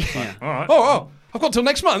homework. Yeah. All right. Oh, I've got till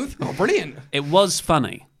next month. Oh, brilliant. It was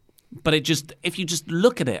funny, but if you just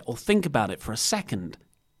look at it or think about it for a second,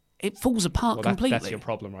 it falls apart completely. That's your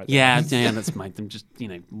problem right there. Yeah, that's my. I'm just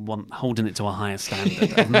holding it to a higher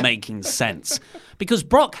standard of making sense, because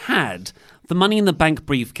Brock had the Money in the Bank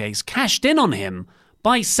briefcase cashed in on him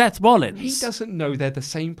by Seth Rollins. He doesn't know they're the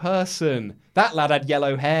same person. That lad had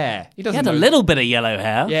yellow hair. He had a little bit of yellow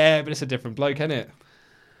hair. Yeah, but it's a different bloke, isn't it?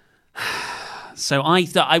 So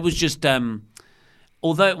I was just,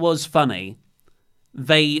 although it was funny,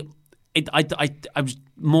 I was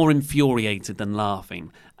more infuriated than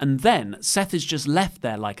laughing. And then Seth is just left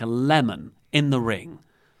there like a lemon in the ring.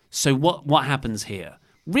 So what happens here?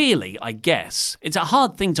 Really, I guess, it's a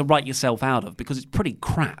hard thing to write yourself out of because it's pretty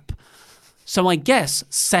crap. So I guess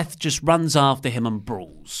Seth just runs after him and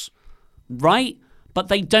brawls. Right? But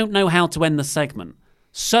they don't know how to end the segment.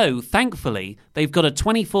 So, thankfully, they've got a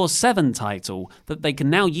 24/7 title that they can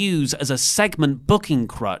now use as a segment booking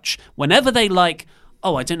crutch whenever they like,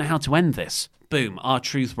 oh, I don't know how to end this. Boom,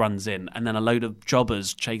 R-Truth runs in, and then a load of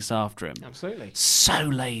jobbers chase after him. Absolutely. So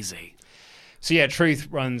lazy. So yeah, Truth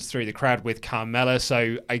runs through the crowd with Carmella.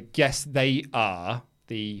 So I guess they are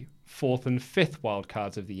the 4th and 5th wild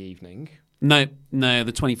cards of the evening. No,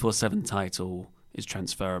 the 24/7 title is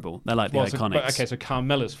transferable. They're like the Iconics. So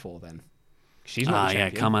Carmella's 4 then. She's not the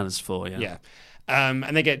champion. Carmella's 4, yeah. Yeah.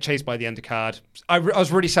 And they get chased by the undercard. I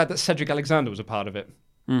was really sad that Cedric Alexander was a part of it.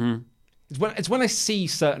 Mm-hmm. It's when I see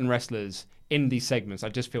certain wrestlers in these segments, I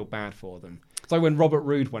just feel bad for them. It's like when Robert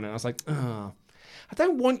Roode won it, I was like, I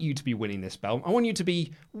don't want you to be winning this belt. I want you to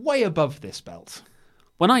be way above this belt.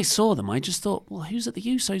 When I saw them, I just thought, well, who's at the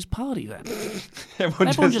Usos party then?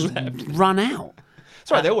 Everyone just run out.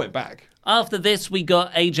 Sorry, they all went back. After this, we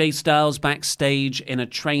got AJ Styles backstage in a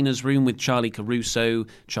trainer's room with Charlie Caruso.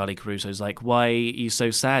 Charlie Caruso's like, why are you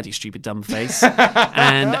so sad, you stupid dumb face?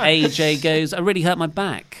 And AJ goes, I really hurt my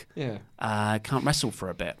back. Yeah. I can't wrestle for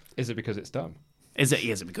a bit. Is it because it's dumb? Is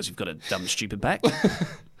it because you've got a dumb, stupid back?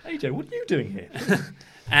 AJ, what are you doing here?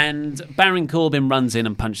 And Baron Corbin runs in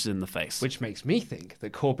and punches him in the face. Which makes me think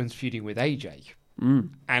that Corbin's feuding with AJ.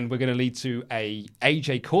 And we're going to lead to a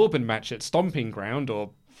AJ Corbin match at Stomping Ground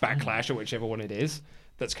or Backlash or whichever one it is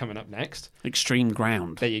that's coming up next. Extreme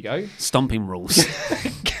Ground. There you go. Stomping rules.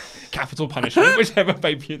 Capital Punishment, whichever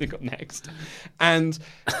pay-per-view they got next. And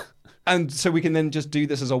so we can then just do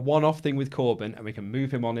this as a one-off thing with Corbin and we can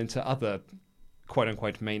move him on into other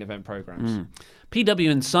quote-unquote main event programs. PW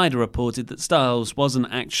Insider reported that Styles wasn't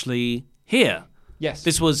actually here. Yes.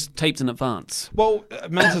 This was taped in advance. Well,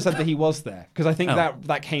 Meltzer said that he was there because I think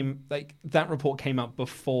that report came out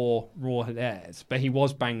before Raw had aired, but he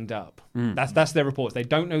was banged up. That's their reports. They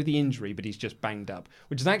don't know the injury, but he's just banged up,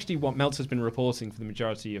 which is actually what Meltzer's been reporting for the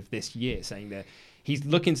majority of this year, saying that he's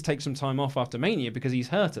looking to take some time off after Mania because he's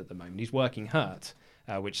hurt at the moment. He's working hurt.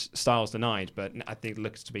 Which Styles denied, but I think it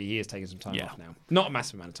looks to be he is taking some time off now. Not a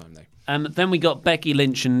massive amount of time, though. Then we got Becky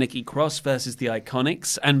Lynch and Nikki Cross versus the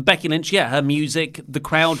Iconics. And Becky Lynch, her music, the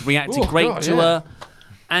crowd reacted to her.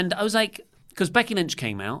 And I was like, because Becky Lynch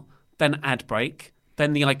came out, then ad break,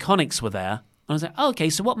 then the Iconics were there. And I was like, oh, okay,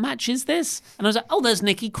 so what match is this? And I was like, oh, there's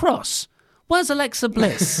Nikki Cross. Where's Alexa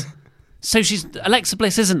Bliss? So Alexa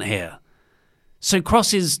Bliss isn't here. So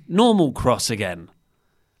Cross is normal Cross again.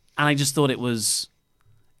 And I just thought it was...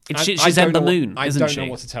 She's Ember Moon, isn't she? I don't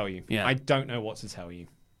know what to tell you. Yeah. I don't know what to tell you.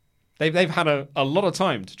 They've had a lot of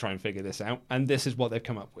time to try and figure this out, and this is what they've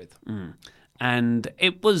come up with. And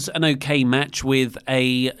it was an okay match with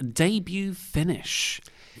a debut finish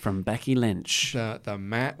from Becky Lynch. The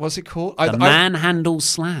man, what's it called? The Manhandle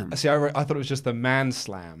Slam. See, I thought it was just the Man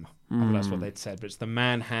Slam. I thought that's what they'd said, but it's the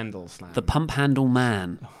Manhandle Slam. The Pump Handle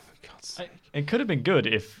Man. Oh, for God's sake. It could have been good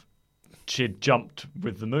if she had jumped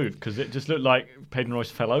with the move because it just looked like Peyton Royce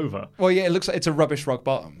fell over. Well, yeah, it looks like it's a rubbish rock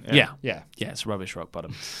bottom. Yeah, it's rubbish rock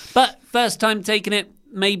bottom. But first time taking it,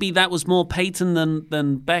 maybe that was more Peyton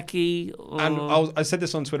than Becky. And I said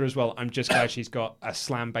this on Twitter as well. I'm just glad she's got a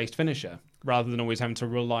slam-based finisher rather than always having to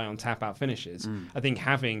rely on tap-out finishes. I think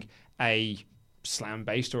having a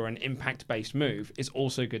slam-based or an impact-based move is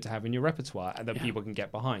also good to have in your repertoire and that people can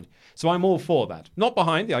get behind. So I'm all for that. Not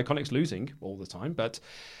behind the Iconics losing all the time, but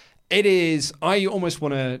it is... I almost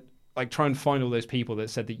want to try and find all those people that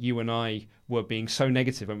said that you and I were being so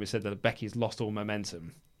negative when we said that Becky's lost all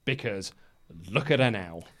momentum, because look at her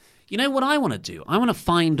now. You know what I want to do? I want to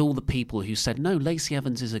find all the people who said, no, Lacey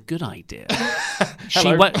Evans is a good idea.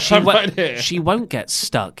 She won't get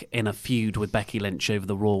stuck in a feud with Becky Lynch over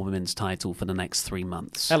the Raw Women's title for the next 3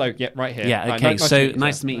 months. Hello, yeah, right here. Yeah, okay,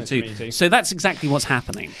 nice to meet you too. So that's exactly what's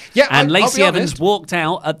happening. Yeah, and Lacey Evans walked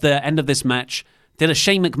out at the end of this match, did a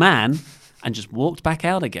Shane McMahon, and just walked back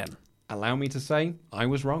out again. Allow me to say, I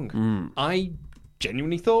was wrong. I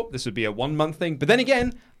genuinely thought this would be a 1 month thing. But then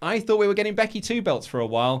again, I thought we were getting Becky 2 belts for a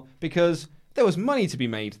while because there was money to be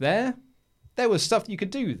made there. There was stuff you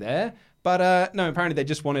could do there. But no, apparently they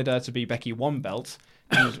just wanted her to be Becky 1 belt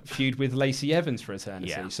and feud with Lacey Evans for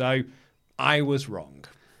eternity. Yeah. So I was wrong.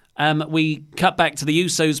 We cut back to the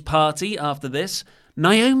Usos party after this.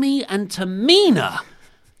 Naomi and Tamina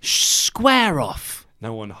square off.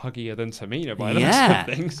 No one huggier than Tamina by the looks of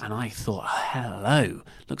things. And I thought, hello,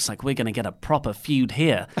 looks like we're going to get a proper feud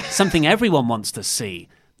here. Something everyone wants to see.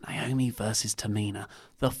 Naomi versus Tamina.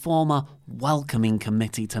 The former welcoming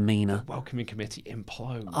committee Tamina. The welcoming committee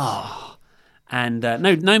implodes. Oh. And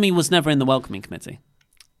no, Naomi was never in the welcoming committee.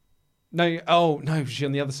 No, she's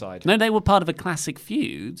on the other side. No, they were part of a classic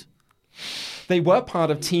feud. They were part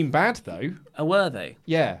of Team Bad, though. Oh, were they?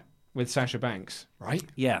 Yeah. with Sasha Banks, right?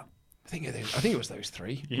 Yeah. I think it was those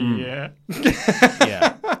three. Yeah.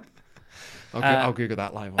 Yeah. I'll Google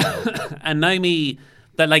that live on. And Naomi,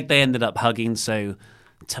 they ended up hugging, so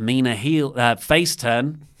Tamina face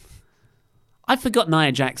turn. I forgot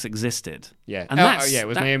Nia Jax existed. Yeah. And it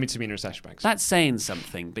was Naomi, Tamina, and Sasha Banks. That's saying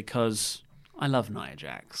something because I love Nia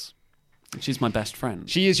Jax. She's my best friend.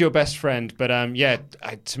 She is your best friend, but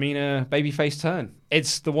Tamina, babyface turn.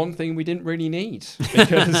 It's the one thing we didn't really need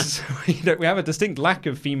because we have a distinct lack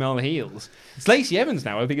of female heels. It's Lacey Evans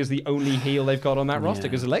now, I think, is the only heel they've got on that roster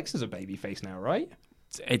because Alexa's a babyface now, right?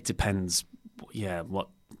 It depends. Yeah,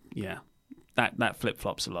 that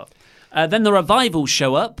flip-flops a lot. Then the Revival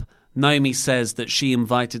show up. Naomi says that she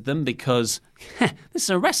invited them because this is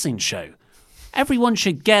a wrestling show. Everyone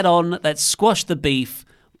should get on. Let's squash the beef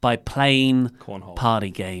by playing Cornhole. Party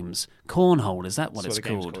games. Cornhole, is that what That's it's the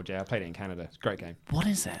game's called? Yeah, I played it in Canada. It's a great game. What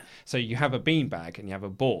is it? So you have a beanbag and you have a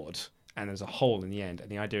board and there's a hole in the end, and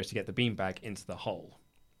the idea is to get the beanbag into the hole.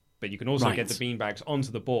 But you can also get the beanbags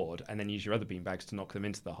onto the board and then use your other beanbags to knock them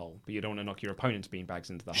into the hole. But you don't want to knock your opponent's beanbags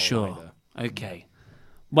into the hole either. Okay.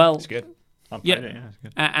 Well, It's good. It's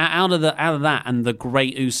good. out of that and the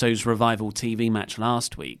Great Usos Revival TV match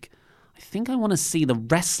last week, I think I want to see the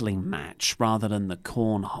wrestling match rather than the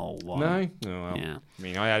cornhole one. No? Oh, well. Yeah. I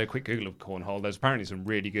mean, I had a quick Google of cornhole. There's apparently some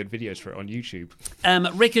really good videos for it on YouTube.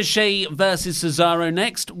 Ricochet versus Cesaro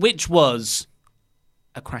next, which was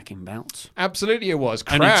a cracking bout. Absolutely it was.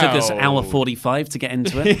 Only took us hour 45 to get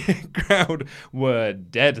into it. Crowd were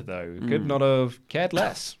dead, though. Could not have cared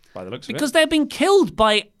less, by the looks of it. Because they've been killed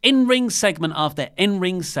by in-ring segment after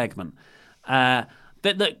in-ring segment.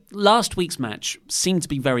 The last week's match seemed to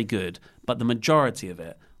be very good, but the majority of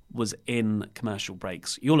it was in commercial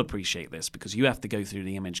breaks. You'll appreciate this because you have to go through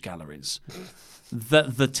the image galleries.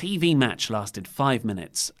 The TV match lasted 5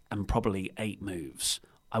 minutes and probably 8 moves.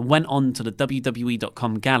 I went on to the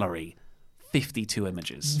WWE.com gallery, 52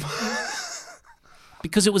 images.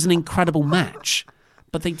 Because it was an incredible match,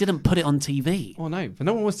 but they didn't put it on TV. Oh, no. But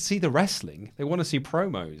no one wants to see the wrestling. They want to see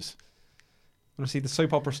promos. Want to see the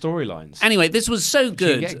soap opera storylines. Anyway, this was so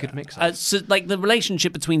good. get a good mix of. So, the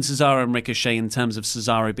relationship between Cesaro and Ricochet in terms of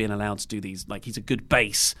Cesaro being allowed to do these, he's a good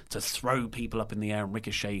base to throw people up in the air, and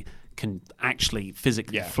Ricochet can actually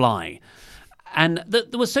physically fly. And there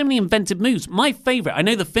were so many inventive moves. My favourite, I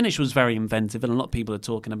know the finish was very inventive, and a lot of people are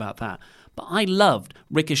talking about that, but I loved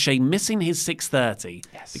Ricochet missing his 630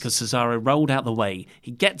 because Cesaro rolled out the way.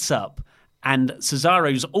 He gets up, and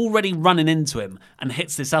Cesaro's already running into him and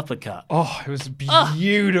hits this uppercut. Oh, it was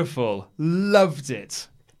beautiful. Loved it.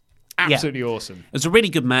 Absolutely awesome. It was a really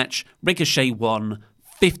good match. Ricochet won,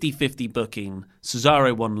 50-50 booking.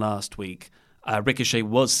 Cesaro won last week. Ricochet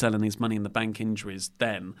was selling his Money in the Bank injuries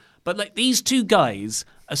then. But these two guys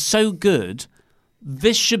are so good,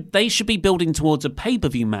 they should be building towards a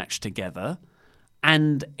pay-per-view match together.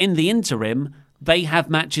 And in the interim, they have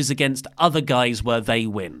matches against other guys where they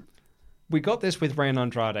win. We got this with Rey and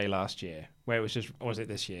Andrade last year, where it was just, or was it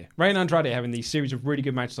this year? Rey and Andrade having these series of really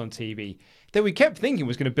good matches on TV that we kept thinking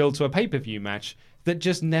was going to build to a pay-per-view match that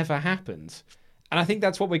just never happened. And I think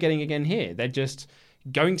that's what we're getting again here. They're just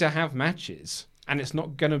going to have matches, and it's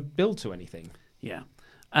not going to build to anything. Yeah.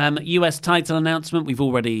 US title announcement, we've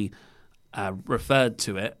already referred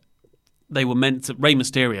to it. They were meant to, Rey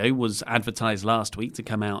Mysterio was advertised last week to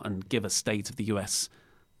come out and give a state of the US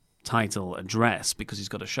title address because he's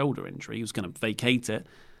got a shoulder injury. He was going to vacate it.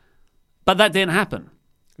 But that didn't happen.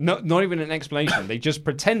 Not even an explanation. They just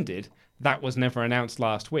pretended that was never announced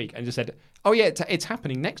last week and just said, oh yeah, it's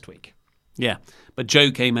happening next week. Yeah. But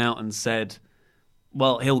Joe came out and said,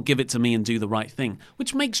 well, he'll give it to me and do the right thing,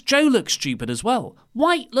 which makes Joe look stupid as well.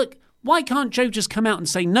 Why can't Joe just come out and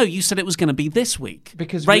say, no, you said it was going to be this week?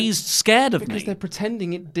 Because Ray's scared of me. Because they're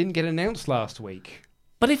pretending it didn't get announced last week.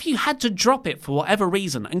 But if you had to drop it for whatever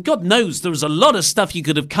reason, and God knows there was a lot of stuff you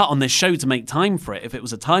could have cut on this show to make time for it if it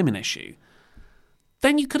was a timing issue,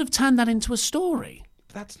 then you could have turned that into a story.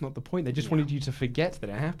 But that's not the point. They just wanted you to forget that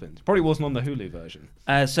it happened. Probably wasn't on the Hulu version.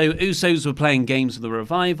 So Usos were playing games with the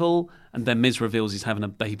Revival, and then Miz reveals he's having a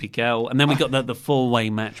baby girl, and then we got the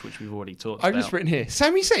four-way match, which we've already talked about. I've just written here,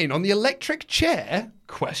 Sami Zayn on the electric chair? ?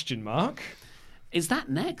 Is that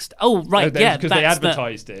next? Oh, right, no, yeah. Because they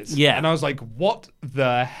advertised it. Yeah. And I was like, what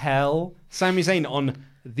the hell? Sami Zayn on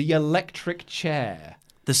the electric chair.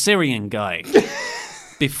 The Syrian guy.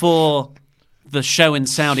 Before the show in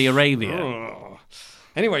Saudi Arabia. Oh.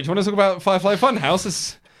 Anyway, do you want to talk about Firefly Funhouse?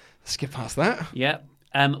 Let's skip past that. Yeah.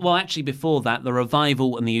 Well, actually, before that, the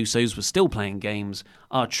Revival and the Usos were still playing games.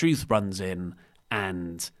 R-Truth runs in,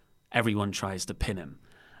 and everyone tries to pin him.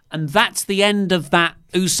 And that's the end of that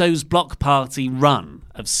Usos block party run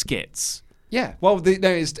of skits. Yeah. Well, it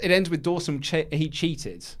ends with Dawson. He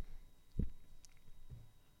cheated.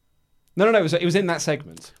 No. It was in that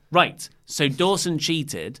segment. Right. So Dawson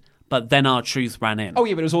cheated, but then R-Truth ran in. Oh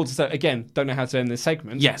yeah, but it was all to say again. Don't know how to end this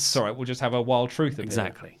segment. Yes. It's all right. We'll just have a wild truth.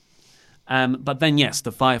 Exactly. But then yes,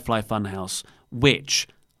 the Firefly Funhouse, which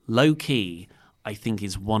low key I think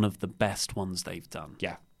is one of the best ones they've done.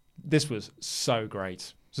 Yeah. This was so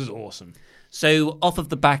great. This is awesome. So off of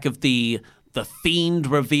the back of the Fiend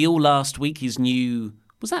reveal last week, his new...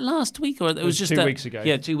 Was that last week? Or it was just 2 weeks ago.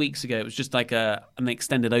 Yeah, 2 weeks ago. It was just like an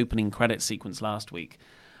extended opening credit sequence last week.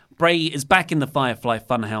 Bray is back in the Firefly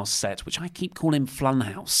Funhouse set, which I keep calling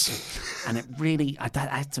Flunhouse. And it really... I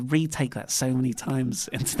had to retake that so many times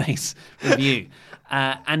in today's review.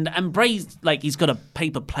 And Bray's like, he's got a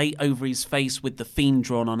paper plate over his face with the Fiend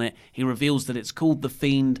drawn on it. He reveals that it's called the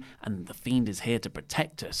Fiend, and the Fiend is here to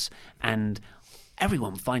protect us. And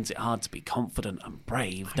everyone finds it hard to be confident and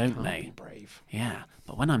brave, don't they? Be brave. Yeah,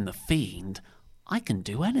 but when I'm the Fiend, I can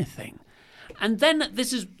do anything. And then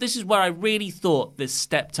this is where I really thought this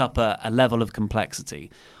stepped up a level of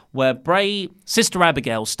complexity, where Sister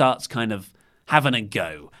Abigail starts kind of having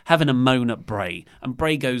a moan at Bray, and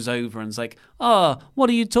Bray goes over and's like, "Oh, what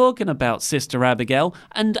are you talking about, Sister Abigail?"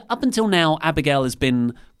 And up until now, Abigail has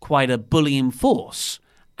been quite a bullying force,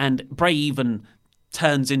 and Bray even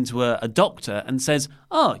turns into a doctor and says,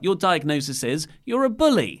 "Oh, your diagnosis is you're a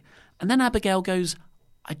bully." And then Abigail goes,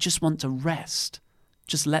 "I just want to rest.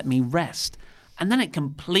 Just let me rest." And then it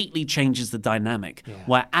completely changes the dynamic,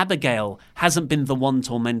 where Abigail hasn't been the one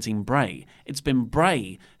tormenting Bray. It's been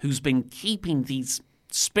Bray who's been keeping these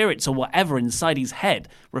spirits or whatever inside his head,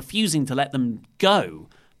 refusing to let them go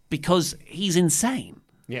because he's insane.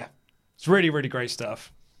 Yeah. It's really, really great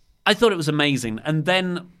stuff. I thought it was amazing. And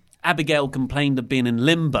then Abigail complained of being in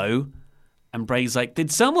limbo, and Bray's like,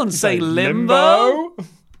 "Did someone say limbo?" I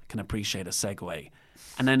can appreciate a segue.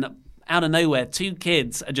 And then out of nowhere, 2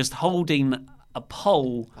 kids are just holding a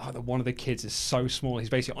pole. Oh, one of the kids is so small. He's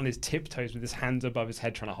basically on his tiptoes with his hands above his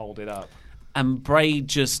head trying to hold it up. And Bray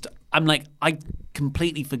I'm like, I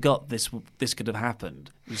completely forgot this could have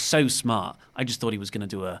happened. He was so smart. I just thought he was going to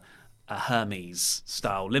do a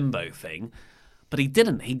Hermes-style limbo thing. But he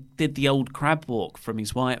didn't. He did the old crab walk from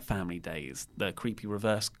his Wyatt family days, the creepy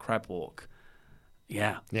reverse crab walk.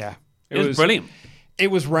 Yeah. Yeah. It was brilliant.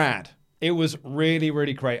 It was rad. It was really,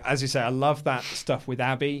 really great. As you say, I love that stuff with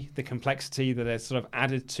Abby, the complexity that is sort of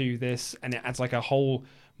added to this, and it adds like a whole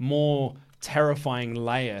more terrifying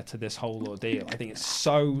layer to this whole ordeal. I think it's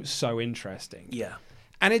so, so interesting. Yeah.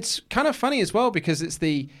 And it's kind of funny as well because it's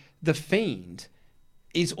the Fiend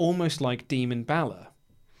is almost like Demon Balor.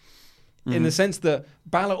 In the sense that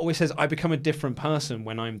Balor always says, "I become a different person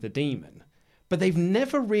when I'm the demon." But they've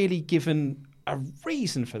never really given a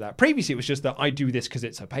reason for that. Previously, it was just that I do this because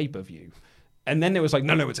it's a pay-per-view. And then it was like,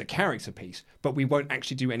 no, it's a character piece. But we won't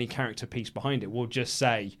actually do any character piece behind it. We'll just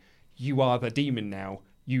say, you are the demon now.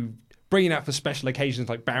 You bring it out for special occasions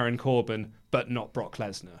like Baron Corbin, but not Brock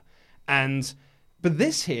Lesnar. But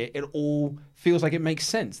this here, it all feels like it makes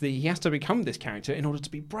sense. That he has to become this character in order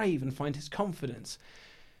to be brave and find his confidence.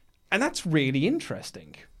 And that's really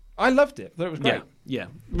interesting. I loved it. I thought it was great. Yeah.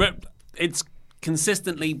 It's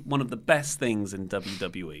consistently one of the best things in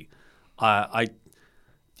WWE.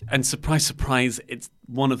 And surprise, surprise, it's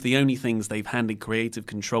one of the only things they've handed creative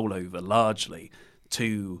control over largely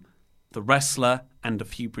to the wrestler and a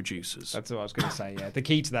few producers. That's what I was going to say, yeah. The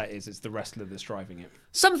key to that is it's the wrestler that's driving it.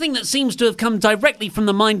 Something that seems to have come directly from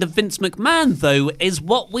the mind of Vince McMahon, though, is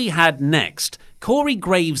what we had next. Corey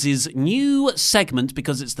Graves' new segment,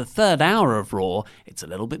 because it's the 3rd hour of Raw, it's a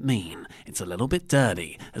little bit mean, it's a little bit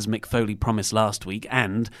dirty, as Mick Foley promised last week,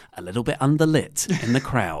 and a little bit underlit in the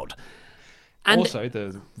crowd. And also,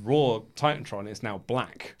 the Raw Titantron is now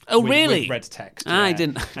black. Oh, really? With red text. I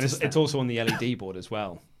didn't. And it's also on the LED board as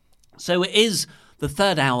well. So it is, the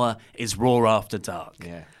 3rd hour is Raw After Dark.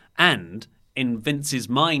 Yeah. And in Vince's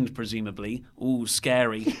mind, presumably, ooh,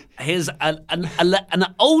 scary, here's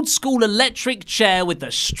an old school electric chair with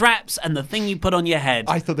the straps and the thing you put on your head.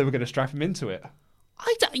 I thought they were going to strap him into it.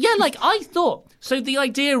 I thought. So the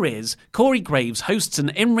idea is Corey Graves hosts an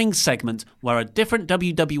in-ring segment where a different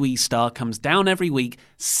WWE star comes down every week,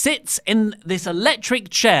 sits in this electric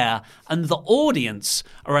chair, and the audience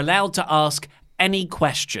are allowed to ask any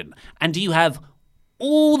question. And you have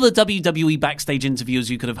all the WWE backstage interviews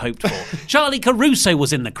you could have hoped for. Charlie Caruso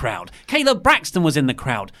was in the crowd. Kayla Braxton was in the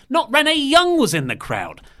crowd. Not Renee Young was in the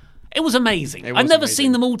crowd. It was amazing. It I've was never amazing.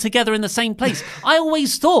 seen them all together in the same place. I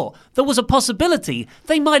always thought there was a possibility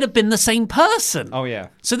they might have been the same person. Oh, yeah.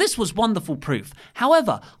 So this was wonderful proof.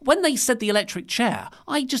 However, when they said the electric chair,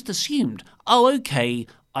 I just assumed, oh, okay,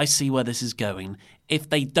 I see where this is going. If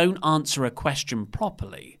they don't answer a question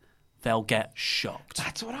properly, they'll get shocked.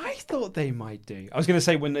 That's what I thought they might do. I was going to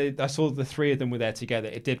say, when I saw the three of them were there together,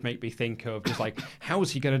 it did make me think of just like, how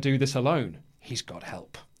is he going to do this alone? He's got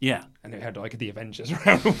help. Yeah. And it had like the Avengers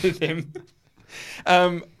around with him.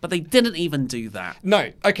 But they didn't even do that.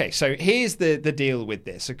 No. Okay, so here's the deal with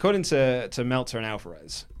this. According to Meltzer and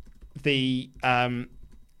Alvarez, they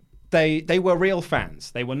were real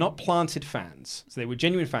fans. They were not planted fans. So they were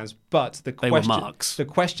genuine fans, but They were marks. the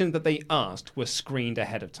question that they asked was screened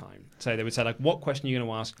ahead of time. So they would say, like, what question are you going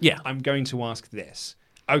to ask? Yeah. I'm going to ask this.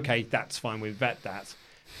 Okay, that's fine. We vet that.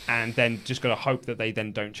 And then just got to hope that they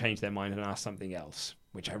then don't change their mind and ask something else,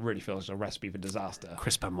 which I really feel is a recipe for disaster.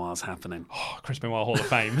 Chris Benoit's happening. Oh, Chris Benoit Hall of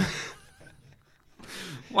Fame.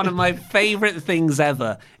 One of my favourite things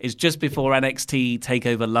ever is just before NXT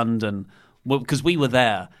TakeOver London, because we were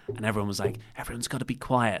there and everyone was like, everyone's got to be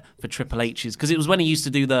quiet for Triple H's, because it was when he used to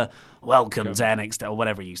do the welcome to NXT or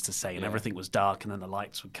whatever he used to say, and everything was dark and then the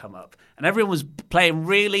lights would come up and everyone was playing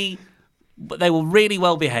really, they were really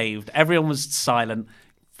well behaved. Everyone was silent.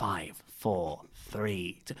 5, 4,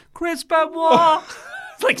 3, 2, Chris Benoit.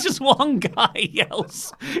 Like just one guy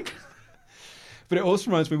yells. But it also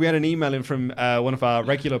reminds me, we had an email in from one of our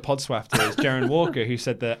regular Podswafters, Jaron Walker, who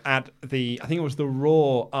said that at I think it was the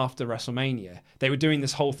Raw after WrestleMania, they were doing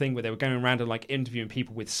this whole thing where they were going around and like interviewing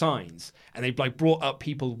people with signs, and they like brought up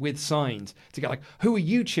people with signs to get like, who are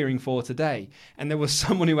you cheering for today? And there was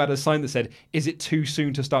someone who had a sign that said, "Is it too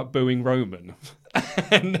soon to start booing Roman?"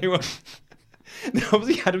 And they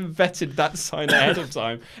obviously hadn't vetted that sign ahead of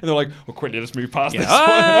time, and they're like, "Well, quickly, let's move past this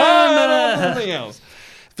one. Something else."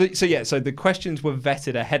 So the questions were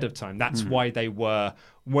vetted ahead of time. That's why they were,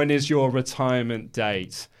 when is your retirement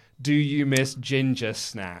date? Do you miss ginger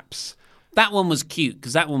snaps? That one was cute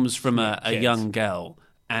because that one was from a Kid. young girl,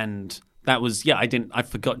 and that was I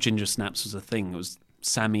forgot Ginger Snaps was a thing. It was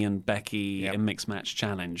Sammy and Becky in Mixed Match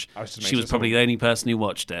Challenge. She was probably the only person who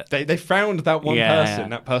watched it. They found that one person, Yeah.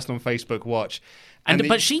 that person on Facebook watch.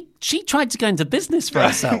 But she tried to go into business for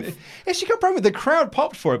herself. Yeah, she got problem with the crowd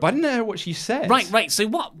popped for it, but I didn't know what she said. Right. So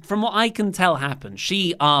from what I can tell happened,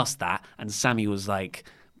 she asked that, and Sammy was like,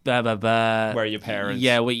 blah, blah, blah. Where are your parents?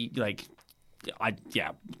 Yeah,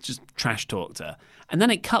 just trash talked her. And then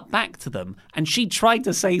it cut back to them, and she tried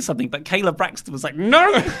to say something, but Kayla Braxton was like,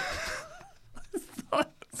 no!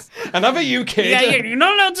 Another you kid. Yeah, you're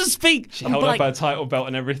not allowed to speak. She held up her title belt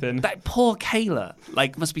and everything. That poor Kayla,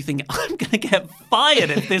 must be thinking, I'm going to get fired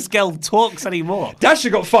if this girl talks anymore. Dasher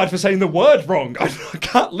got fired for saying the word wrong. I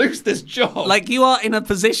can't lose this job. You are in a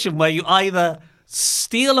position where you either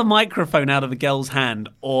steal a microphone out of a girl's hand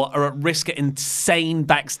or are at risk of insane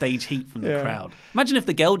backstage heat from the crowd. Imagine if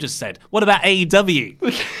the girl just said, "What about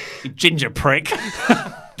AEW? You ginger prick."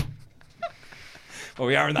 Well,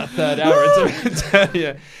 we are in that third hour.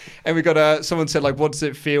 Yeah. And we got someone said, like, what does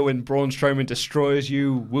it feel when Braun Strowman destroys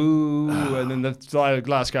you? Woo. And then the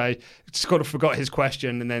last guy sort of forgot his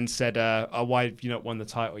question and then said, why have you not won the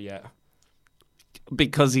title yet?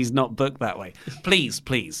 Because he's not booked that way. Please.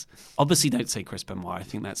 Obviously, don't say Chris Benoit. I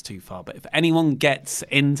think that's too far. But if anyone gets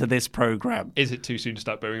into this program, Is it too soon to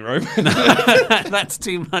start booing Roman? that's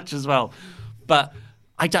too much as well. But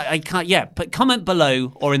I can't. Yeah, but comment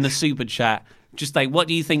below or in the super chat. Just like, what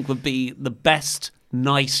do you think would be the best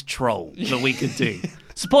nice troll that we could do?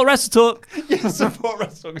 Support Wrestle Talk. Yeah, support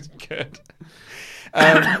Wrestle Talk is good.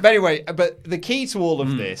 But anyway, but the key to all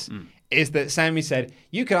of this is that Sammy said,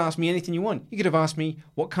 you could ask me anything you want. You could have asked me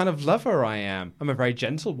what kind of lover I am. I'm a very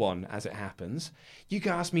gentle one, as it happens. You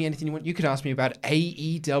could ask me anything you want. You could ask me about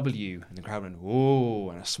AEW. And the crowd went, whoa,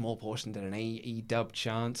 and a small portion did an AEW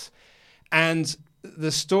chant. And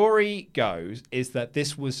the story goes is that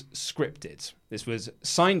this was scripted. This was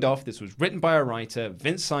signed off. This was written by a writer.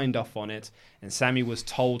 Vince signed off on it, and Sammy was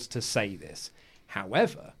told to say this.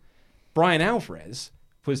 However, Brian Alvarez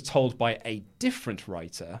was told by a different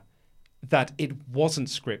writer that it wasn't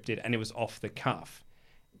scripted and it was off the cuff.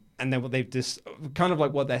 And then what they've just kind of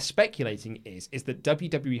like what they're speculating is that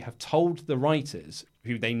WWE have told the writers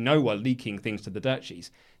who they know are leaking things to the dirt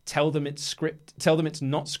sheets, tell them it's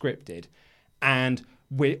not scripted. And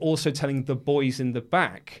we're also telling the boys in the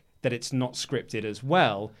back that it's not scripted as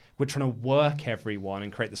well. We're trying to work everyone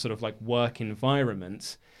and create this sort of like work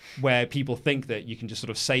environment where people think that you can just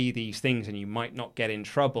sort of say these things and you might not get in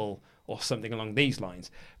trouble or something along these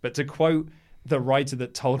lines. But to quote the writer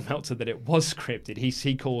that told Meltzer that it was scripted,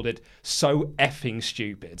 he called it so effing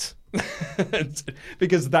stupid.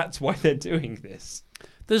 Because that's why they're doing this.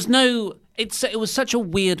 It was such a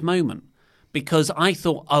weird moment because I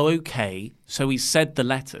thought, oh, okay, so he said the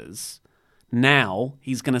letters. Now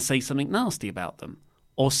he's going to say something nasty about them.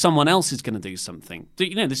 Or someone else is going to do something.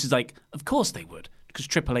 This is like, of course they would. Because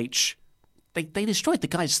Triple H, they destroyed the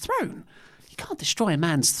guy's throne. You can't destroy a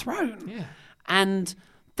man's throne. Yeah. And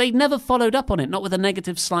they never followed up on it, not with a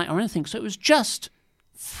negative slight or anything. So it was just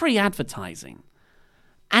free advertising.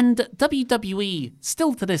 And WWE,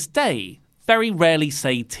 still to this day, very rarely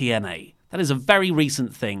say TNA. That is a very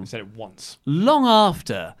recent thing. I said it once. Long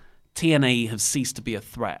after TNA has ceased to be a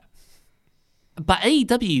threat. But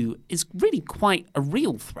AEW is really quite a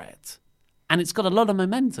real threat. And it's got a lot of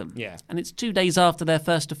momentum. Yeah. And it's 2 days after their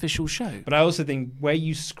first official show. But I also think where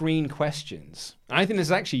you screen questions, I think this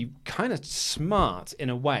is actually kind of smart in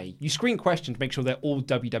a way. You screen questions, make sure they're all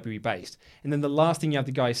WWE based. And then the last thing you have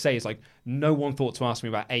the guys say is like, no one thought to ask me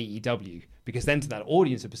about AEW. Because then to that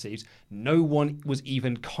audience it perceives, no one was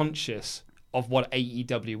even conscious of what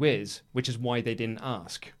AEW is, which is why they didn't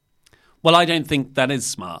ask. Well, I don't think that is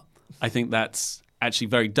smart. I think that's actually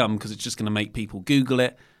very dumb because it's just going to make people Google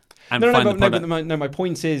it. And my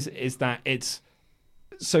point is that it's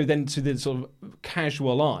so then to the sort of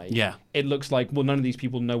casual eye, it looks like, well, none of these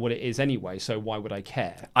people know what it is anyway, so why would I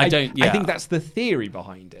care? I think that's the theory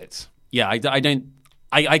behind it. Yeah,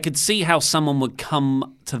 I could see how someone would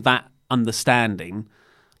come to that understanding,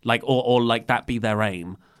 like or like that be their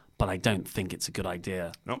aim, but I don't think it's a good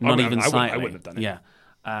idea. No, I wouldn't have done it.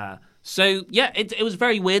 Yeah. So it was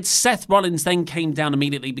very weird. Seth Rollins then came down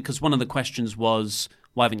immediately because one of the questions was,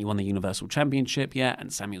 why haven't you won the Universal Championship yet?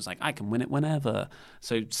 And Sami was like, I can win it whenever.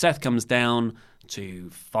 So Seth comes down to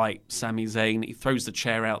fight Sami Zayn. He throws the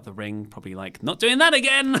chair out the ring, probably like, not doing that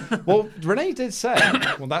again. Well, Renee did say,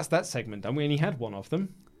 well, that's that segment done. We only had one of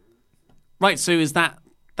them. Right, so is that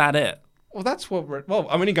it? Well, that's what.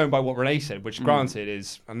 I'm only going by what Renee said, which granted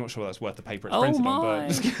is, I'm not sure that's worth the paper it's printed on.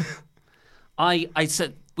 But I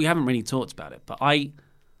said we haven't really talked about it, but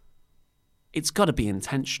it's got to be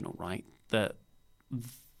intentional, right? That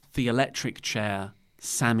the electric chair,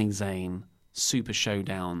 Sami Zayn, Super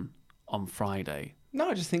Showdown on Friday. No,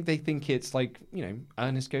 I just think they think it's like,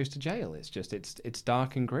 Ernest goes to jail. It's just it's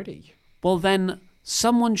dark and gritty. Well, then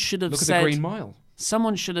someone should have said. Look at the Green Mile.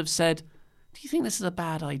 Someone should have said, do you think this is a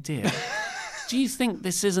bad idea? Do you think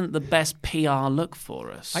this isn't the best PR look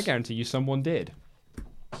for us? I guarantee you someone did.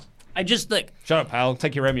 I just look. Shut up, pal.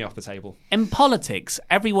 Take your Emmy off the table. In politics,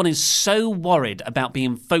 everyone is so worried about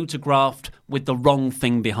being photographed with the wrong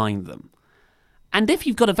thing behind them. And if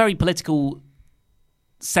you've got a very politically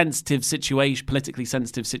sensitive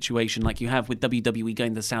situation like you have with WWE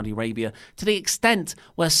going to Saudi Arabia, to the extent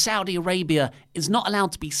where Saudi Arabia is not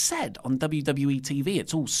allowed to be said on WWE TV,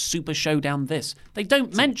 it's all Super Showdown this. They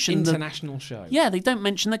don't mention an international show. Yeah, they don't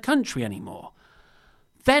mention the country anymore.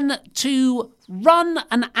 Then to run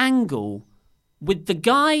an angle with the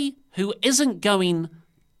guy who isn't going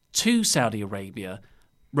to Saudi Arabia,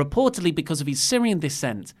 reportedly because of his Syrian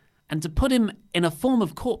descent, and to put him in a form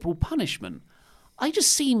of corporal punishment, I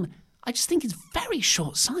just think it's very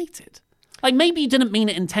short-sighted. Like, maybe you didn't mean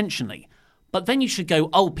it intentionally, but then you should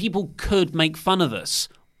go, oh, people could make fun of us,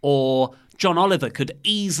 or John Oliver could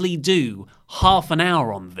easily do half an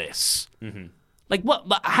hour on this. Mm-hmm. Like, what?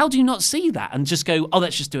 But how do you not see that and just go, oh,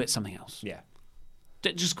 let's just do it something else? Yeah.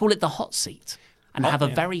 Just call it the hot seat and have a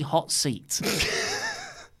very hot seat.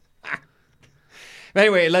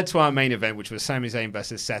 Anyway, it led to our main event, which was Sami Zayn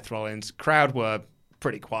versus Seth Rollins. Crowd were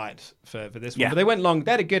pretty quiet for this one. But they went long.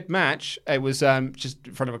 They had a good match. It was just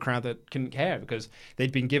in front of a crowd that couldn't care because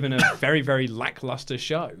they'd been given a very, very lackluster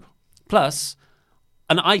show. Plus,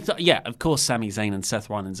 and I thought, of course, Sami Zayn and Seth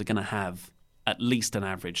Rollins are going to have at least an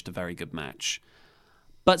average to very good match.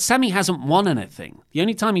 But Sami hasn't won anything. The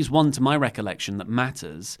only time he's won, to my recollection, that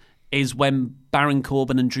matters is when Baron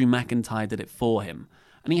Corbin and Drew McIntyre did it for him.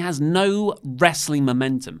 And he has no wrestling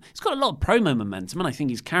momentum. He's got a lot of promo momentum, and I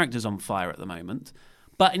think his character's on fire at the moment.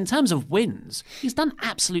 But in terms of wins, he's done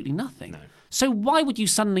absolutely nothing. No. So why would you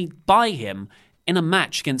suddenly buy him in a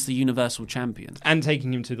match against the Universal Champion? And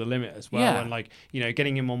taking him to the limit as well. Yeah. And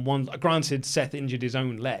getting him on one. Granted, Seth injured his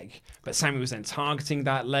own leg, but Sami was then targeting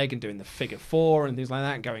that leg and doing the figure four and things like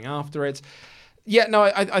that and going after it. Yeah, no,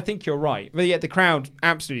 I think you're right. But yeah, the crowd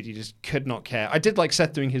absolutely just could not care. I did like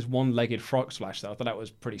Seth doing his one-legged frog splash, though. I thought that was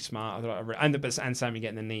pretty smart. And Sami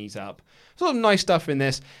getting the knees up. Sort of nice stuff in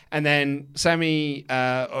this. And then Sami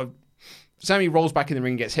rolls back in the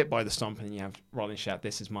ring, gets hit by the stomp, and then you have Rollins shout,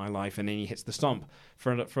 "This is my life," and then he hits the stomp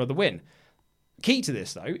for the win. Key to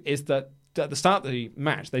this, though, is that at the start of the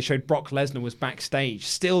match, they showed Brock Lesnar was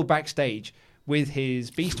still backstage with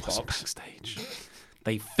his Beast Box. Backstage.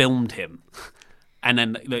 They filmed him. And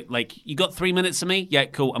then, like, you got 3 minutes of me? Yeah,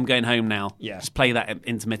 cool. I'm going home now. Yeah. Just play that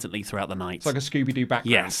intermittently throughout the night. It's like a Scooby-Doo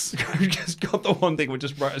background. Yes. Just got the one thing, we'll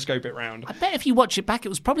just rotoscope it round. I bet if you watch it back, it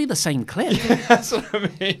was probably the same clip. That's what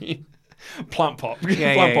I mean. Plant pop.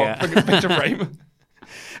 Yeah, Plant yeah, pop. yeah. Picture frame.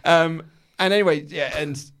 And anyway, yeah,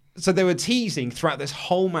 and so they were teasing throughout this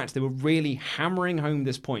whole match. They were really hammering home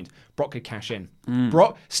this point. Brock could cash in.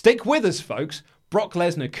 Brock, stick with us, folks. Brock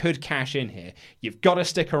Lesnar could cash in here. You've got to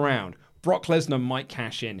stick around. Brock Lesnar might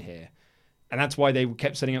cash in here. And that's why they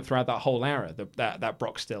kept setting up throughout that whole era that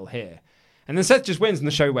Brock's still here. And then Seth just wins and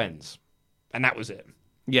the show ends. And that was it.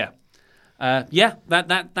 Yeah. That's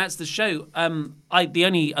the show. The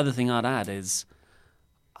only other thing I'd add is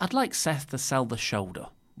I'd like Seth to sell the shoulder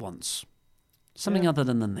once. Something other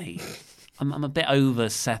than the knee. I'm a bit over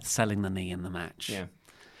Seth selling the knee in the match. Yeah.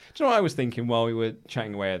 Do you know what I was thinking while we were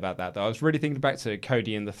chatting away about that, though? I was really thinking back to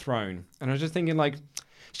Cody and the Throne. And I was just thinking, like,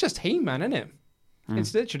 it's just He-Man, isn't it?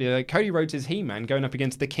 It's literally like Cody Rhodes is He-Man going up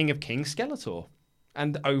against the King of Kings, Skeletor.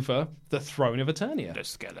 And over the Throne of Eternia. The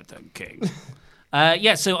Skeleton King.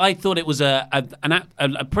 So I thought it was a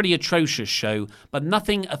pretty atrocious show, but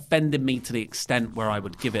nothing offended me to the extent where I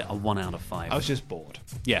would give it a 1 out of 5. I was just bored.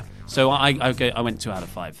 Yeah, so I went 2 out of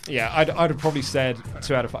 5. Yeah, I'd have probably said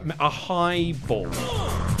 2 out of 5. A high ball.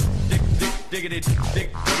 Diggity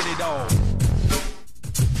dog.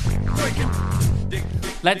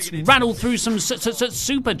 Let's rattle through some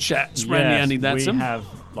super chats, Randy Andy. That's we have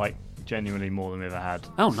like genuinely more than we've ever had.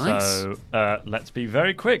 Oh, nice. So let's be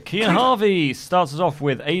very quick. Kian Harvey starts us off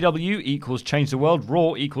with AW equals change the world,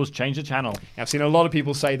 Raw equals change the channel. I've seen a lot of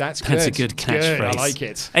people say that's good. That's a good catchphrase. I like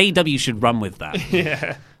it. AEW should run with that.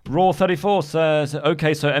 Yeah. Raw 34 says,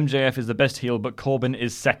 okay, so MJF is the best heel, but Corbin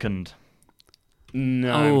is second.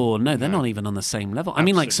 No. Oh, no, they're not even on the same level. I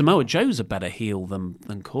mean, like, Samoa Joe's a better heel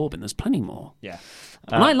than Corbin. There's plenty more. Yeah.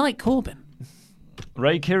 And I like Corbin.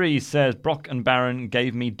 Ray Kiri says, Brock and Baron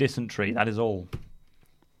gave me dysentery. That is all.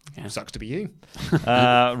 Yeah. Sucks to be you.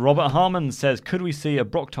 Robert Harmon says, could we see a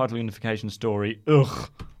Brock title unification story? Ugh.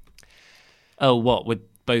 Oh, what, with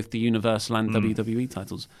both the Universal and WWE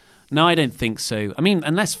titles? No, I don't think so. I mean,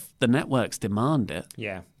 unless the networks demand it.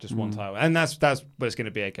 Yeah, just one title. And that's what it's going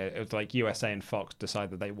to be. Okay. It's like USA and Fox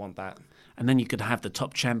decide that they want that. And then you could have the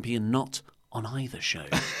top champion not on either show.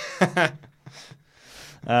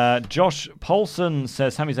 Josh Paulson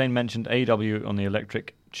says, Sami Zayn mentioned AW on the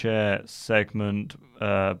electric chair segment,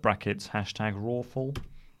 brackets, hashtag Rawful.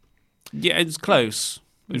 Yeah, it's close.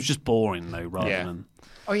 It was just boring, though, rather than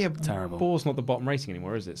Oh, yeah. terrible. Ball's not the bottom rating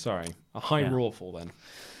anymore, is it? Sorry. A high Rawful then.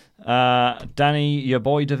 Danny, your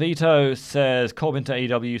boy DeVito, says Corbin to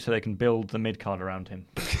AEW so they can build the mid-card around him.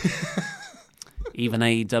 Even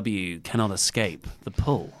AEW cannot escape the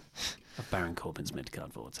pull of Baron Corbin's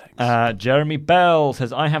mid-card vortex. Jeremy Bell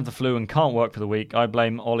says, I have the flu and can't work for the week. I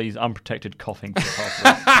blame Ollie's unprotected coughing for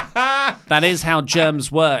the That is how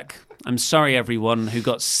germs work. I'm sorry, everyone who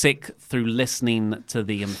got sick through listening to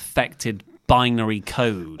the infected binary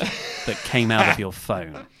code that came out of your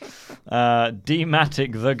phone.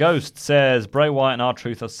 D-Matic the Ghost says, Bray Wyatt and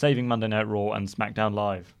R-Truth are saving Monday Night Raw and SmackDown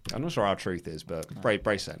Live. I'm not sure our truth is, but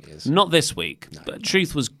Bray certainly is. Not this week, but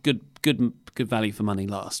Truth was good value for money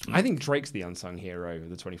last week. I think Drake's the unsung hero of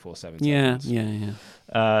the 24/7.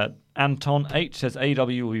 Yeah. Anton H says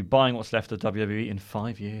AEW will be buying what's left of WWE in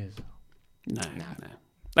 5 years. No.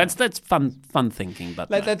 That's fun thinking, but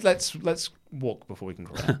Let's walk before we can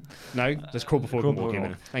crawl. No, let's crawl before we can walk.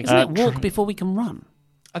 Even. Thanks. Isn't it walk before we can run?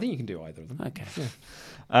 I think you can do either of them. Okay.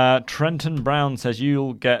 Yeah. Trenton Brown says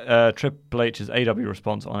you'll get Triple H's AW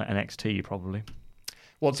response on NXT probably.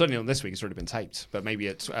 Well, certainly on this week it's already been taped, but maybe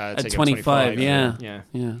at 25. Yeah.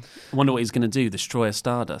 Yeah. I wonder what he's going to do. Destroy a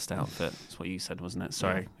Stardust outfit. That's what you said, wasn't it?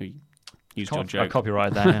 Sorry. You used your joke. I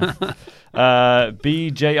copyright that.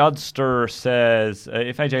 BJ Udster says,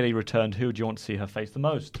 if AJ Lee returned, who would you want to see her face the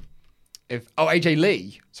most? AJ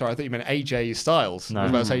Lee. Sorry, I thought you meant AJ Styles. No. I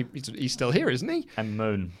was about to say he's still here, isn't he? And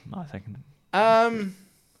Moon, I think.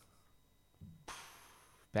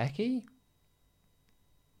 Becky.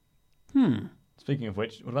 Speaking of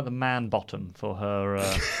which, what about the man bottom for her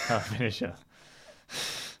finisher?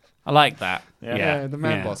 I like that. Yeah, the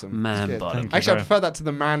man bottom. Man bottom. Actually, I prefer that to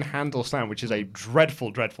the man handle slam, which is a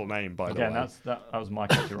dreadful, dreadful name, by the way. Again, that was my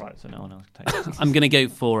copyright, so no one else can take it. I'm going to go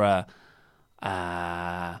for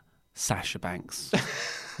Sasha Banks.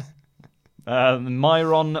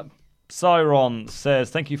 Myron Siron says,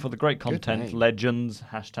 thank you for the great Good content, name. legends.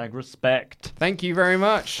 #respect. Thank you very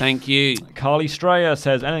much. Thank you. Carly Strayer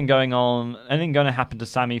says, anything going to happen to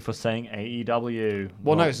Sammy for saying AEW?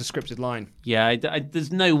 Well, no, it's a scripted line. Yeah,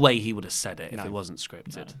 there's no way he would have said it if it wasn't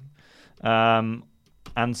scripted.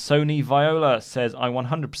 And Sony Viola says, I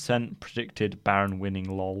 100% predicted Baron winning,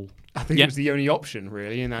 lol. I think it was the only option,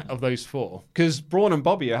 really, of those four. Because Braun and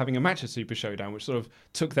Bobby are having a match at Super Showdown, which sort of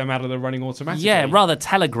took them out of the running automatically. Yeah, rather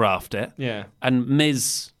telegraphed it. Yeah. And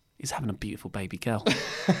Miz is having a beautiful baby girl.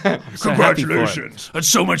 I'm so happy for it. That's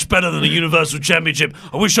so much better than the Universal Championship.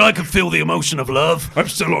 I wish I could feel the emotion of love. I'm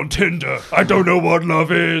still on Tinder. I don't know what love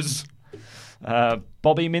is.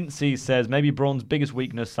 Bobby Mincy says, maybe Braun's biggest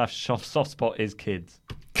weakness / soft spot is kids.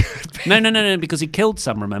 No, because he killed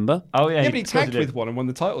some, remember? Oh, yeah. Yeah, but he tagged with one and won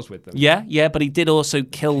the titles with them. Yeah, but he did also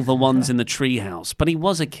kill the ones in the treehouse. But he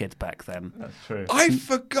was a kid back then. That's true. I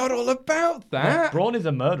forgot all about that. Braun is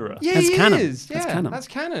a murderer. Yeah, That's he canon. is. That's Yeah, canon. that's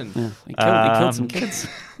canon. Yeah, he killed some kids.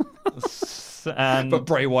 And But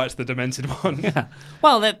Bray Wyatt's the demented one. Yeah.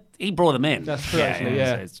 Well, he brought them in. That's true, actually,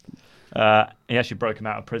 yeah. so it's- he actually broke him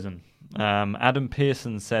out of prison. Adam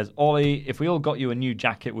Pearson says, Ollie, if we all got you a new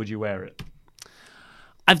jacket, would you wear it?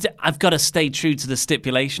 I've got to stay true to the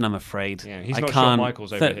stipulation, I'm afraid. Yeah, he's I not can't. Shawn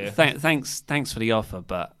Michaels over here. Thanks for the offer,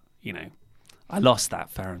 but, I lost that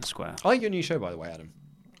fair and square. I like your new show, by the way, Adam.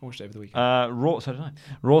 I watched it over the weekend. So did I.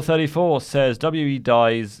 Raw 34 says, WE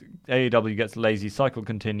dies, AEW gets lazy, cycle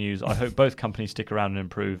continues. I hope both companies stick around and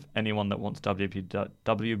improve. Anyone that wants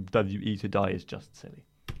WWE to die is just silly.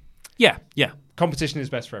 Yeah. Competition is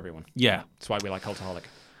best for everyone. Yeah. That's why we like Cultaholic.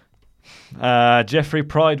 Jeffrey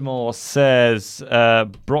Pridemore says,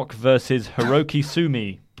 Brock versus Hiroki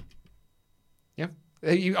Sumi. Yeah.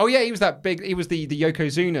 He was that big. He was the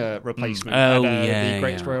Yokozuna replacement Oh, at yeah, the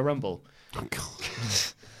Greatest yeah. Royal Rumble.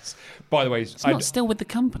 By the way, He's not still with the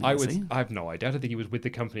company, is he? I have no idea. I don't think he was with the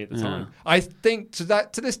company at the time. I think to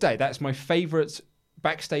this day, that's my favourite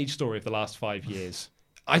backstage story of the last 5 years.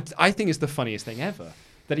 I think it's the funniest thing ever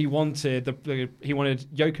that he wanted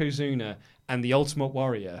Yokozuna and the Ultimate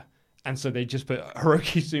Warrior. And so they just put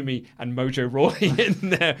Hiroki Sumi and Mojo Rawley in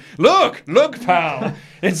there. Look, pal.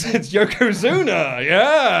 It's Yokozuna.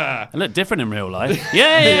 Yeah. I look different in real life.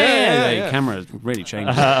 Yeah. Your camera really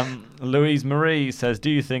changed. Louise Marie says, do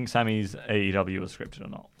you think Sammy's AEW was scripted or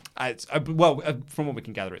not? From what we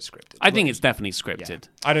can gather, it's scripted. I think it's definitely scripted.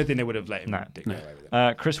 Yeah. I don't think they would have let him get away with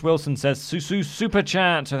it. Chris Wilson says, Susu Super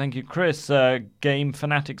Chat. So thank you, Chris. Game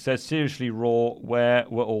Fanatic says, seriously, Raw, where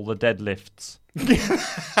were all the deadlifts?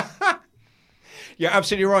 You're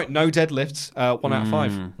absolutely right. No deadlifts. 1 out of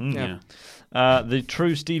 5. Yeah. The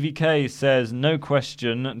true Stevie K says, no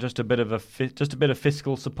question, just a bit of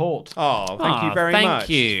fiscal support. Oh, thank you very much. Thank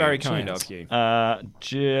you. Very kind of you.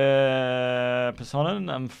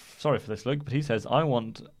 Personen, I'm sorry for this, Luke, but he says, I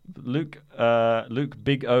want Luke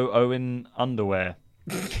Big O Owen underwear.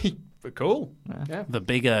 Cool. Yeah. The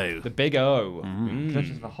Big O. The Big O.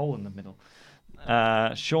 Just a hole in the middle.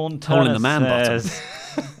 Sean Hole in Turner the man says,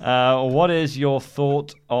 what is your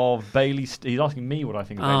thought of Bailey? He's asking me what I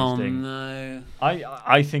think of Bailey Sting. No.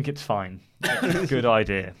 I think it's fine. Good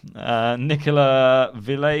idea. Nicola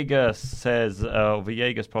Villegas says,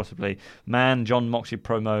 Villegas possibly, man, John Moxley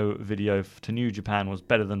promo video to New Japan was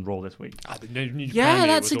better than Raw this week. Yeah,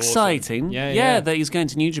 that's exciting. Awesome. Yeah, that he's going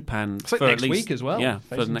to New Japan It's like for next at least week as well. Yeah,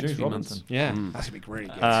 for the Facing next Juice few Robinson. months. Yeah, that's going to be really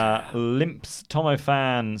good. Limps Tomo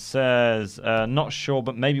fan says, not sure,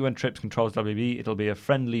 but maybe when Trips controls WWE, it'll be a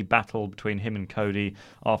friendly battle between him and Cody.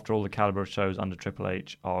 After all, the caliber of shows under Triple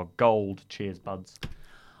H are gold. Cheers, buds.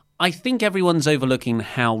 I think everyone's overlooking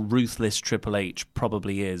how ruthless Triple H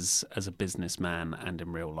probably is as a businessman and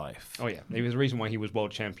in real life. Oh, yeah. There was a reason why he was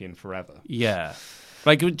world champion forever. Yeah.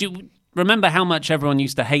 Like, do you remember how much everyone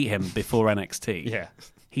used to hate him before NXT? Yeah.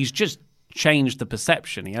 He's just changed the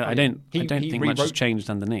perception. I don't think much has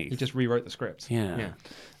changed underneath. He just rewrote the script. Yeah.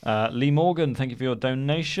 Lee Morgan, thank you for your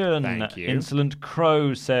donation. Thank you. Insolent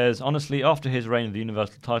Crow says, honestly, after his reign of the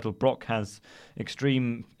Universal title, Brock has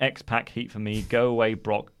extreme X-Pac heat for me. Go away,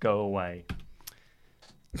 Brock, go away.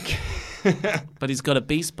 But he's got a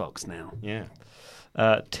beast box now. Yeah.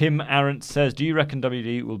 Tim Arendt says, do you reckon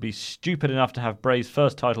WWE will be stupid enough to have Bray's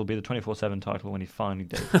first title be the 24/7 title when he finally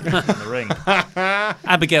did in the ring?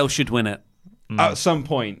 Abigail should win it. At some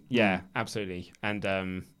point, yeah, absolutely. And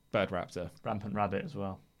Bird Raptor. Rampant Rabbit as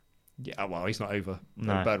well. Yeah, well, he's not over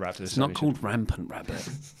No. Bird Raptor. It's not called Rampant Rabbit.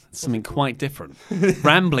 It's something quite different.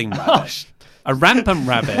 Rambling Rabbit. A rampant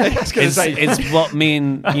rabbit is what me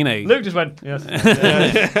and, Luke just went, yes.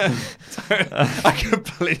 I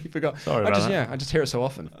completely forgot. Sorry about that. I just hear it so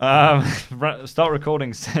often. Start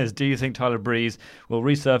Recording says, do you think Tyler Breeze will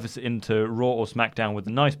resurface into Raw or SmackDown with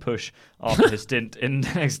a nice push after his stint in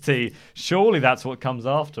NXT? Surely that's what comes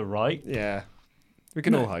after, right? Yeah. We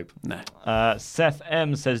can all hope. No. Seth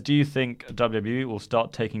M says, do you think WWE will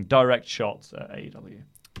start taking direct shots at AEW?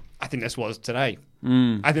 I think this was today.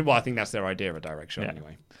 I think that's their idea of a direct shot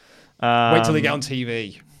anyway. Wait till they get on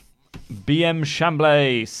TV. BM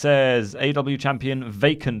Chamblay says, AEW champion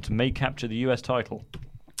vacant may capture the US title.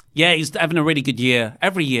 Yeah, he's having a really good year.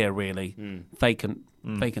 Every year, really. Vacant,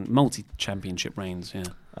 multi-championship reigns,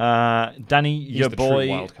 yeah. Danny, He's your the boy,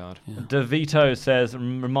 true wild card. DeVito says,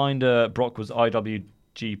 reminder, Brock was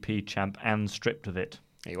IWGP champ and stripped of it.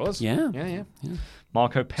 He was. Yeah.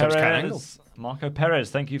 Marco was Kurt Angle. Perez. Marco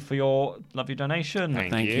Perez, thank you for your lovely donation.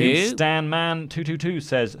 Thank you. Stan Man 222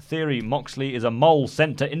 says, theory, Moxley is a mole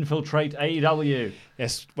sent to infiltrate AEW.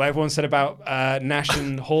 Yes, what everyone said about Nash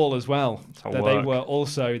and Hall as well. how That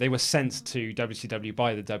work. they were sent to WCW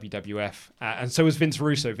by the WWF, and so was Vince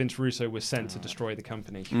Russo. Vince Russo was sent to destroy the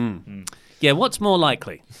company. Yeah, what's more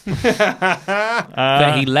likely?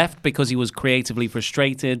 That he left because he was creatively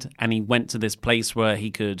frustrated and he went to this place where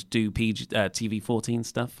he could do TV-14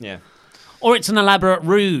 stuff? Yeah. Or it's an elaborate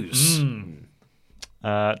ruse?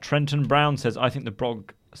 Trenton Brown says, I think the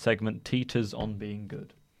Brock segment teeters on being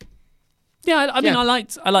good. Yeah, I mean, Yeah. I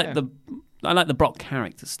like the Brock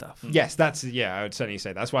character stuff. Yes, I would certainly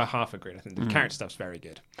say that's why I half agree. I think the character stuff's very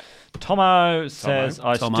good. Tomo says,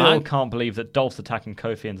 I Tomo. still can't believe that Dolph's attacking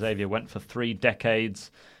Kofi and Xavier went for 3 decades,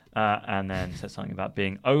 and then says something about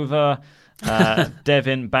being over.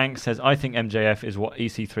 Devin Banks says, I think MJF is what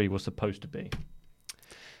EC3 was supposed to be.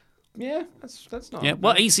 Yeah, that's not. Yeah,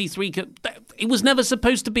 well, EC3, it was never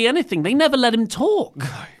supposed to be anything. They never let him talk.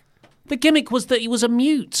 No. The gimmick was that he was a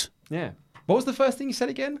mute. Yeah. What was the first thing you said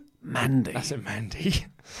again? Mandy. That's it, Mandy.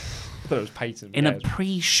 I thought it was Peyton. In a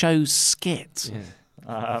pre-show skit.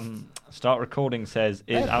 Yeah. Start Recording says,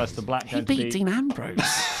 is Aleister Black He going to beat be... Dean Ambrose.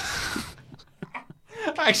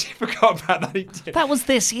 I actually forgot about that. He did. That was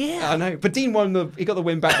this year. I know, but Dean he got the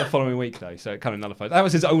win back the following week though, so it kind of nullified. That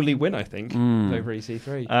was his only win, I think, over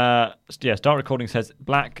EC3. Start Recording says,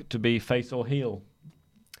 Black to be face or heel.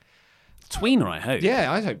 Tweener, I hope.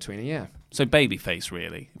 Yeah, I hope Tweener. Yeah. So babyface,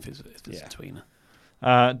 really, if it's Yeah. a tweener.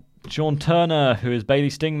 John Turner, who is Bailey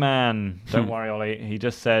Stingman. Don't worry, Ollie. He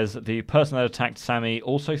just says, the person that attacked Sammy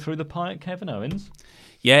also threw the pie at Kevin Owens.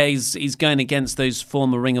 Yeah, he's going against those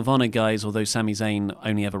former Ring of Honor guys, although Sami Zayn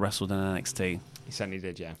only ever wrestled in NXT. He certainly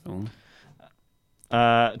did, yeah.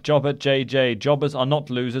 Jobber JJ. Jobbers are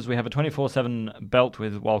not losers. We have a 24/7 belt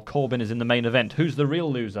while Corbin is in the main event. Who's the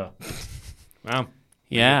real loser? Wow.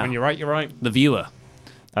 Yeah. When you're right, you're right. The viewer.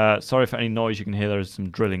 Sorry for any noise you can hear. There is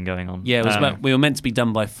some drilling going on. Yeah, we were meant to be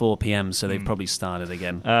done by 4 p.m, so they've probably started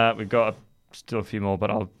again. We've got still a few more,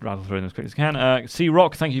 but I'll rattle through them as quick as I can.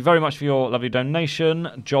 C-Rock, thank you very much for your lovely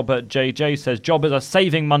donation. Jobber JJ says, Jobbers are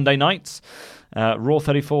saving Monday nights. Raw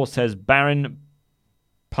 34 says, Baron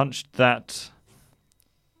punched that...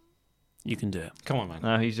 You can do it. Come on, man.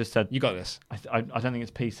 No, he's just said... You got this. I don't think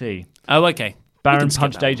it's PC. Oh, okay. Baron can skip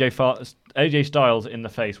punched that AJ Styles in the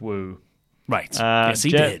face. Woo. Right. Yes,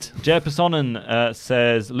 he did. Jer Personen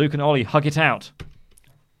says, Luke and Ollie, hug it out.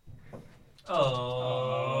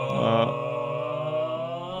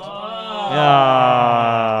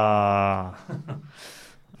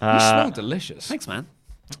 You smell delicious. Thanks, man.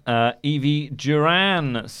 Evie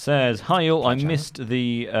Duran says, hi all, I missed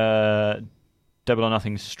the Double or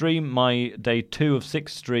Nothing stream. My day 2 of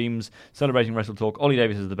 6 streams celebrating Wrestle Talk. Ollie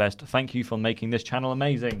Davis is the best. Thank you for making this channel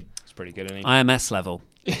amazing. It's pretty good, isn't he? IMS level.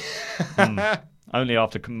 Only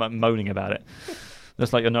after moaning about it.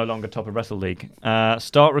 Looks like you're no longer top of Wrestle League.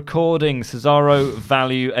 Start Recording. Cesaro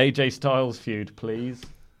value AJ Styles feud, please.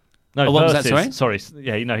 No, what was that, sorry?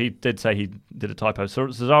 Yeah, he did say he did a typo. So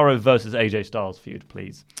Cesaro versus AJ Styles feud,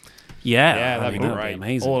 please. Yeah, that'd be great.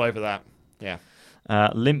 Amazing. All over that. Yeah.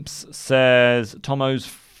 Limps says, Tomo's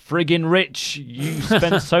friggin' rich. You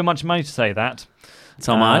spent so much money to say that.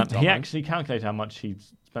 Tomo. He actually calculated how much he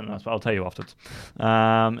spent on us, but I'll tell you afterwards.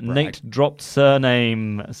 Nate dropped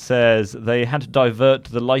surname says, they had to divert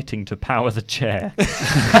the lighting to power the chair.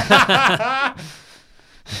 I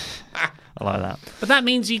like that. But that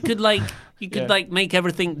means you could make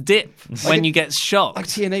everything dip when you get shot. Like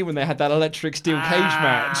TNA when they had that electric steel cage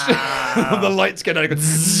match. The lights go down.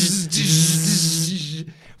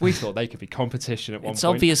 We thought they could be competition at one It's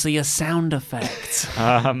point. obviously a sound effect.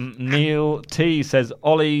 Neil T says,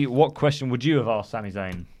 Ollie, what question would you have asked Sami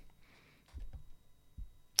Zayn?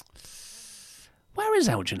 Where is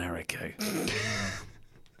El Generico?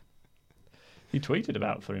 He tweeted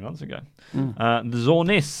about 3 months ago. The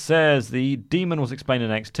Zornis says the demon was explained in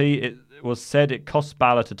NXT. It was said it costs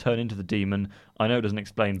Balor to turn into the demon. I know it doesn't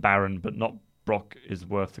explain Baron, but not Brock is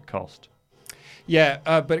worth the cost. Yeah,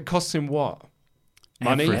 but it costs him what?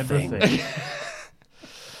 Money? Everything.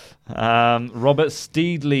 Robert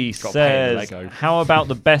Steedley Got paid in says, Lego. how about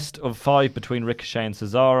the best of 5 between Ricochet and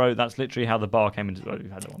Cesaro? That's literally how the bar came into...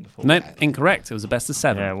 We've had that one before. Nope, incorrect. It was the best of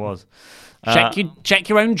 7. Yeah, it was. Check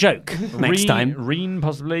your own joke next time. Reen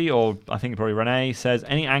possibly, or I think probably Renee, says,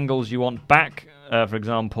 any angles you want back? For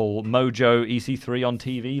example, Mojo, EC3 on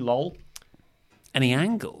TV, lol. Any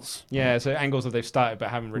angles? Yeah, so angles that they've started but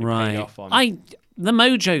haven't really paid off on. The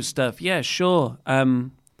Mojo stuff, yeah, sure.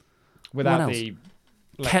 Without what the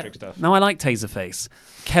electric stuff. No, I like Taserface.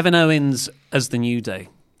 Kevin Owens as the New Day.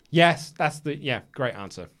 Yes, that's the... Yeah, great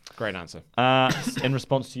answer. Great answer. In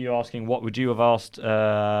response to you asking, what would you have asked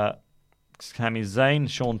Sami Zayn?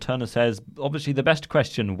 Sean Turner says, obviously the best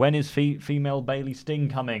question, when is female Bailey Sting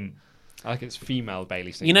coming? I think it's female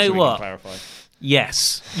Bailey Sting. You know so we what? can clarify.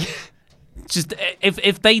 Yes. Just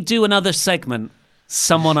if they do another segment,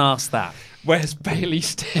 someone ask that. Where's Bailey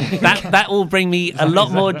Sting? That will bring me a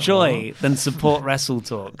lot more joy than support Wrestle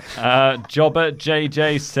Talk. Jobber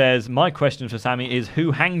JJ says, my question for Sammy is,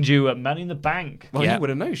 who hanged you at Money in the Bank? Well, he would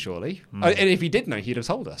have known, surely. And if he did know, he'd have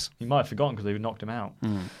told us. He might have forgotten because they knocked him out.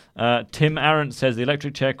 Tim Arendt says, the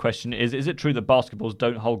electric chair question is it true that basketballs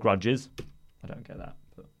don't hold grudges? I don't get that.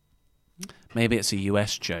 But... Maybe it's a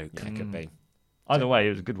US joke. Yeah, it could be. Either way, it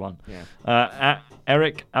was a good one. Yeah.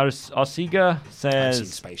 Eric Arcega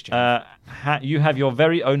says, Space Jam. you have your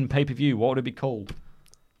very own pay-per-view. What would it be called?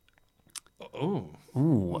 Ooh.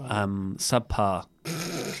 Subpar.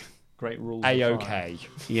 Great rules. A-OK.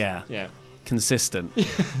 Yeah. Yeah. Consistent.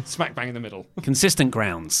 Smack bang in the middle. Consistent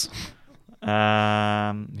grounds.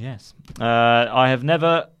 Yes. I have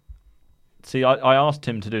never... See, I asked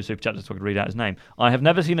him to do a super chat just so I could read out his name. I have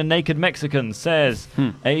never seen a naked Mexican, says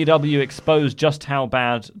AEW exposed just how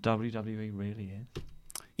bad WWE really is.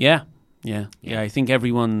 Yeah. I think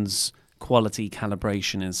everyone's quality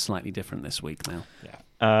calibration is slightly different this week now.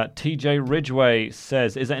 Yeah. TJ Ridgway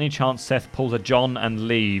says, is there any chance Seth pulls a John and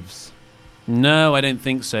leaves? No, I don't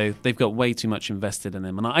think so. They've got way too much invested in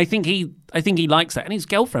him, and I think he likes that, and his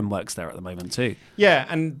girlfriend works there at the moment too. Yeah,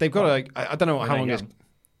 and they've got I don't know how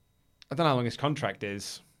long his contract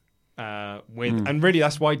is and really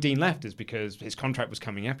that's why Dean left, is because his contract was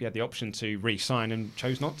coming up. He had the option to re-sign and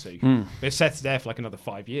chose not to. But if Seth's there for like another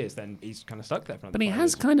 5 years, then he's kind of stuck there for another 5 years. But he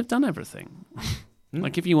has kind of done everything.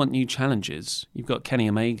 Like if you want new challenges, you've got Kenny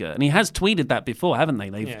Omega, and he has tweeted that before, haven't they?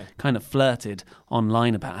 They've kind of flirted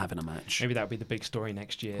online about having a match. Maybe that'll be the big story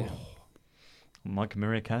next year. Mike and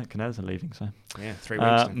Maria Canales are leaving, so... Yeah, 3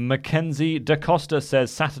 weeks. Mackenzie DaCosta says,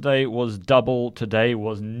 Saturday was double, today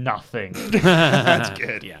was nothing. That's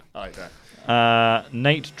good. Yeah, I like that.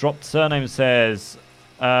 Nate Dropped Surname says,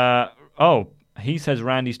 he says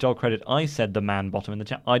Randy stole credit. I said the man bottom in the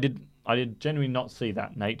chat. I did genuinely not see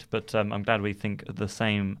that, Nate, but I'm glad we think the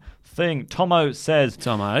same thing. Tomo says,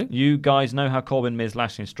 you guys know how Corbin, Miz,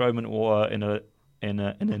 Lashley, and Strowman were in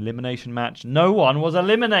an elimination match. No one was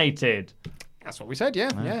eliminated. That's what we said,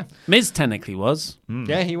 yeah. Miz technically was.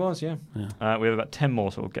 Yeah, he was, yeah. We have about 10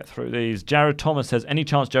 more, so we'll get through these. Jared Thomas says, any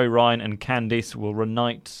chance Joey Ryan and Candice will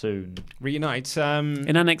reunite soon? Reunite? In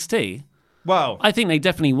NXT? Well... I think they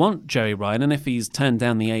definitely want Joey Ryan, and if he's turned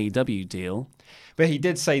down the AEW deal... But he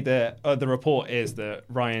did say that the report is that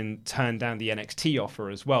Ryan turned down the NXT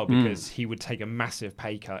offer as well because he would take a massive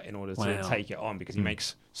pay cut in order to take it on, because he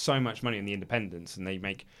makes so much money in the independents and they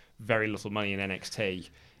make very little money in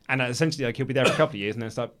NXT. And essentially, like, he'll be there for a couple of years and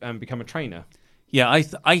then start become a trainer. Yeah,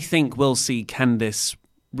 I think we'll see Candice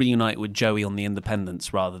reunite with Joey on the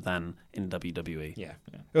independents rather than in WWE. Yeah.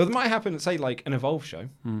 Well, it might happen at, say, like an Evolve show.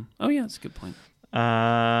 Oh, yeah, that's a good point.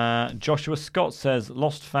 Joshua Scott says,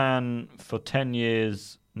 lost fan for 10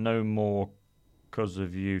 years, no more because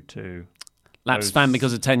of you two. Lapsed fan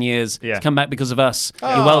because of 10 years. Yeah. Come back because of us.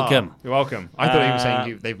 You're welcome. You're welcome. I thought he was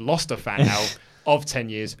saying they've lost a fan now of 10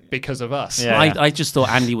 years because of us. Yeah. I just thought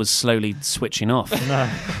Andy was slowly switching off.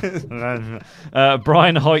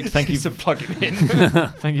 Brian Hoyt, thank you for plugging in.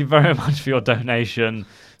 Thank you very much for your donation.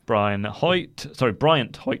 Bryant Hoyt.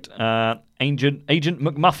 Agent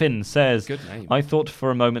McMuffin says, good name. I thought for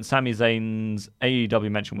a moment Sami Zayn's AEW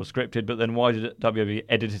mention was scripted, but then why did WWE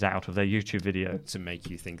edit it out of their YouTube video? To make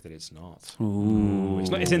you think that it's not. Ooh.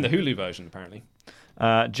 It's in the Hulu version, apparently.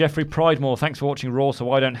 Jeffrey Pridemore, thanks for watching Raw,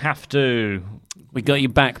 so I don't have to. We got you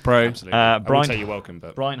back, bro. Absolutely. I would say you're welcome,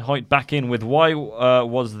 but Brian Hoyt back in with why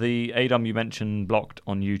was the AW you mentioned blocked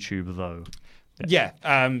on YouTube though? yeah,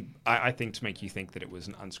 I think to make you think that it was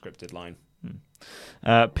an unscripted line.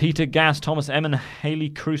 Peter Gass, Thomas M, and Haley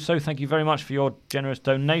Crusoe, thank you very much for your generous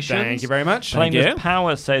donations. Thank you very much. Flameless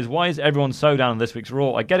Power says, why is everyone so down on this week's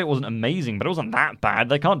Raw? I get it wasn't amazing, but it wasn't that bad.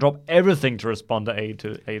 They can't drop everything to respond to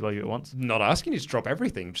AEW at once. Not asking you to drop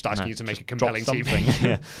everything, just asking you to make a compelling drop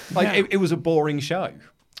TV. It was a boring show.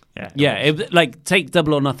 Yeah, take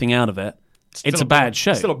Double or Nothing out of it. It's a bad show.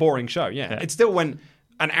 It's still a boring show, yeah. It still went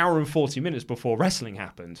an hour and 40 minutes before wrestling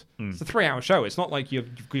happened. It's a 3-hour show. It's not like you're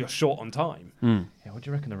short on time. Yeah, what do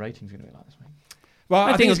you reckon the rating's going to be like this week? Well,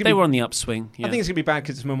 I think they were on the upswing. Yeah. I think it's going to be bad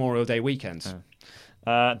because it's Memorial Day weekend.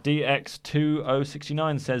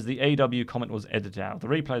 DX2069 says the AW comment was edited out. The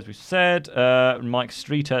replay, as we said. Mike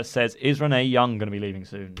Streeter says, is Renee Young going to be leaving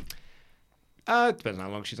soon? Depends on how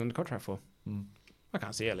long she's under contract for. I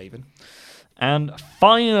can't see her leaving. And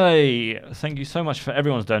finally, thank you so much for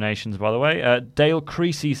everyone's donations, by the way. Dale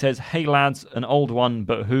Creasy says, hey lads, an old one,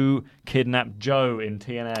 but who kidnapped Joe in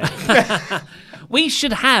TNA? We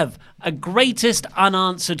should have a greatest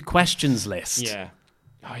unanswered questions list. Yeah.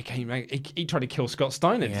 Oh, he tried to kill Scott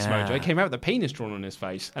Steiner this mojo. He came out with a penis drawn on his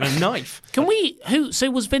face and a knife.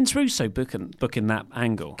 So was Vince Russo booking that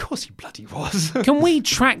angle? Of course he bloody was. Can we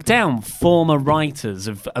track down former writers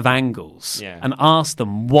of angles and ask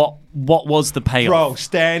them what was the payoff? Bro,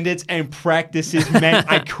 standards and practices meant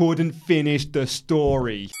I couldn't finish the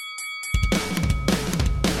story.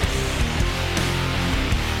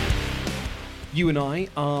 You and I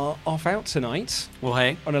are off out tonight. Well,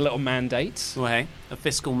 hey. On a little mandate. Well, hey. A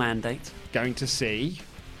fiscal mandate. Going to see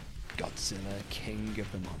Godzilla, King of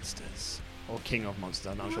the Monsters. Or King of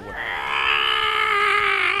Monsters, I'm not sure what.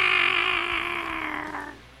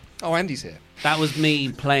 Oh, Andy's here. That was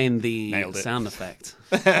me playing the Nailed it. sound effect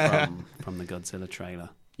from the Godzilla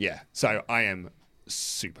trailer. Yeah, so I am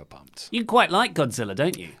super pumped. You quite like Godzilla,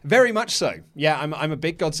 don't you? Very much so. Yeah, I'm a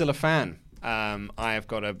big Godzilla fan. I have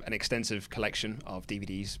got an extensive collection of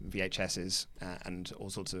DVDs, VHSs, and all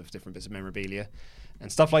sorts of different bits of memorabilia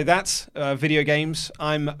and stuff like that. Video games.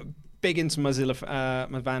 I'm big into Mozilla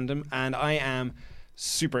fandom, and I am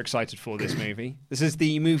super excited for this movie. This is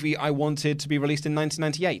the movie I wanted to be released in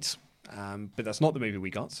 1998. But that's not the movie we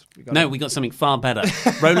got. We got something far better.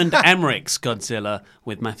 Roland Emmerich's Godzilla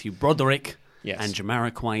with Matthew Broderick and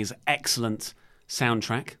Jamiroquai's excellent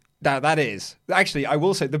soundtrack. That is. Actually, I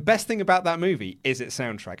will say the best thing about that movie is its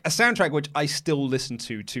soundtrack. A soundtrack which I still listen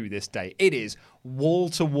to this day. It is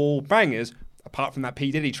wall-to-wall bangers, apart from that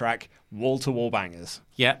P. Diddy track, wall-to-wall bangers.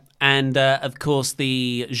 Yeah, and of course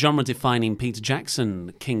the genre-defining Peter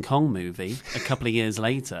Jackson King Kong movie a couple of years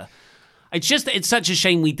later. It's such a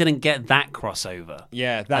shame we didn't get that crossover.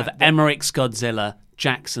 Yeah, of Emmerich's Godzilla,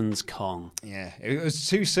 Jackson's Kong. Yeah, it was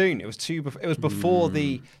too soon. It was before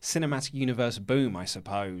the cinematic universe boom, I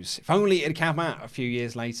suppose. If only it had come out a few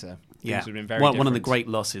years later. Yeah, would have been very one of the great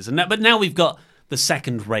losses. But now we've got the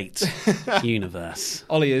second-rate universe.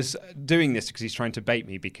 Ollie is doing this because he's trying to bait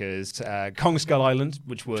me because Kong Skull Island,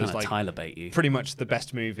 which was like Tyler bait you. Pretty much the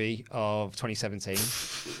best movie of 2017.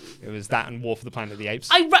 It was that and War for the Planet of the Apes.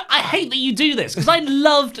 I hate that you do this because I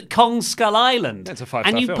loved Kong Skull Island. It's a 5-star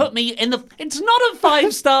and you film. put me in the. It's not a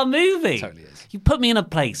 5-star movie. It totally is. You put me in a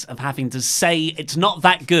place of having to say it's not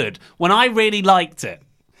that good when I really liked it.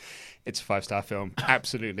 It's a 5-star film.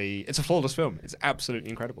 Absolutely. It's a flawless film. It's absolutely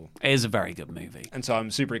incredible. It is a very good movie. And so I'm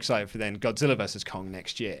super excited for then Godzilla vs. Kong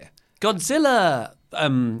next year. Godzilla,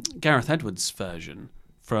 Gareth Edwards' version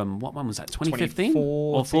from, what one was that, 2015?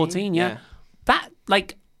 Or 14, yeah. That,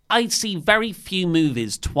 I see very few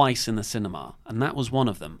movies twice in the cinema, and that was one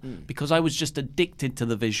of them, because I was just addicted to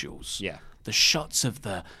the visuals. Yeah. The shots of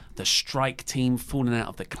the strike team falling out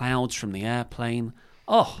of the clouds from the airplane.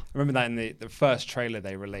 Oh, I remember that in the first trailer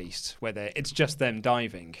they released, where it's just them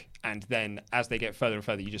diving, and then as they get further and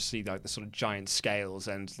further, you just see the sort of giant scales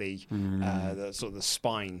and the sort of the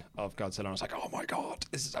spine of Godzilla. And I was like, oh my god,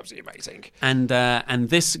 this is absolutely amazing. And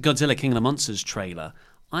this Godzilla King of the Monsters trailer,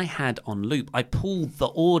 I had on loop. I pulled the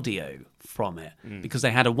audio from it because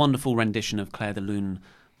they had a wonderful rendition of Claire de Lune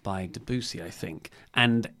by Debussy, I think,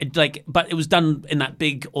 and but it was done in that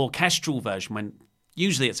big orchestral version when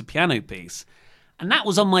usually it's a piano piece. And that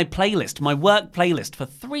was on my playlist, my work playlist, for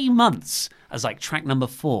 3 months as track number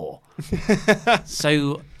 4.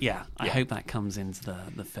 So, I hope that comes into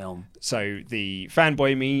the film. So the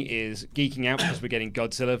fanboy me is geeking out because we're getting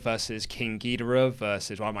Godzilla versus King Ghidorah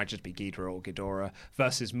versus, well, it might just be Ghidorah or Ghidorah,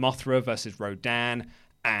 versus Mothra versus Rodan.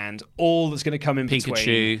 and all that's going to come in between.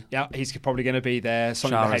 Pikachu. Yeah, he's probably going to be there.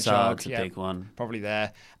 Sonic the Charizard's Hedgehog, a big one. probably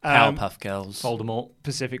there. Powerpuff Girls. Voldemort.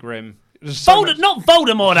 Pacific Rim. Not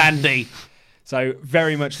Voldemort, Andy. So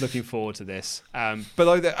very much looking forward to this.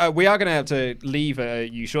 But we are going to have to leave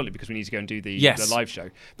you shortly because we need to go and do the live show.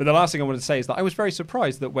 But the last thing I wanted to say is that I was very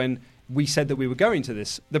surprised that when we said that we were going to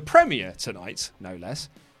the premiere tonight, no less,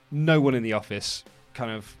 no one in the office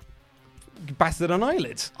kind of batted an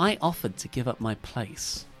eyelid. I offered to give up my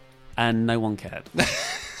place, and no one cared.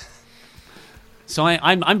 So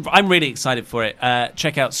I'm really excited for it.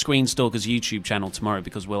 Check out Screen Stalker's YouTube channel tomorrow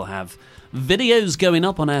because we'll have videos going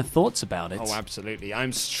up on our thoughts about it. Oh, absolutely.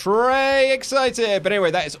 I'm straight excited. But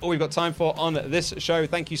anyway, that is all we've got time for on this show.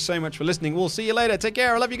 Thank you so much for listening. We'll see you later. Take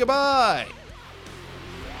care. I love you. Goodbye.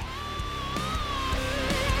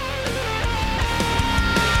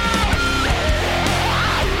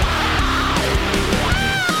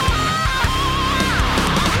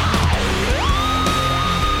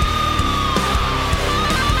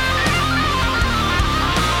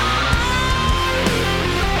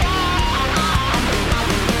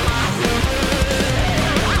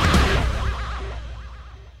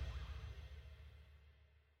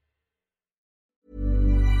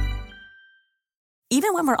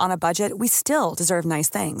 Even when we're on a budget, we still deserve nice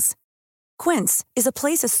things. Quince is a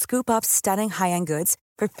place to scoop up stunning high-end goods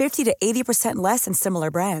for 50 to 80% less than similar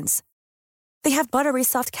brands. They have buttery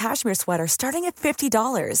soft cashmere sweaters starting at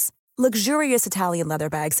 $50, luxurious Italian leather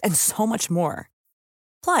bags, and so much more.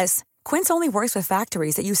 Plus, Quince only works with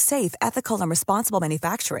factories that use safe, ethical, and responsible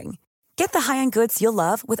manufacturing. Get the high-end goods you'll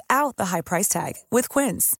love without the high price tag with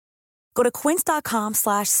Quince. Go to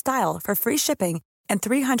quince.com/style for free shipping and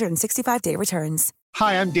 365-day returns.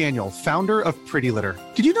 Hi, I'm Daniel, founder of Pretty Litter.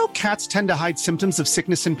 Did you know cats tend to hide symptoms of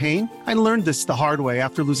sickness and pain? I learned this the hard way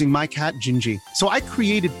after losing my cat, Gingy. So I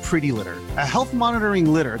created Pretty Litter, a health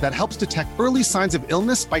monitoring litter that helps detect early signs of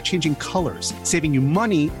illness by changing colors, saving you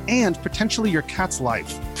money and potentially your cat's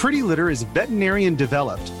life. Pretty Litter is veterinarian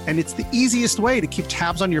developed, and it's the easiest way to keep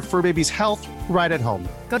tabs on your fur baby's health right at home.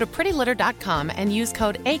 Go to prettylitter.com and use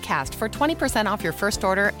code ACAST for 20% off your first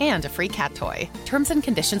order and a free cat toy. Terms and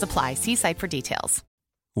conditions apply. See site for details.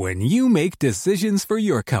 When you make decisions for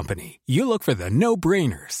your company, you look for the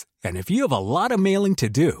no-brainers. And if you have a lot of mailing to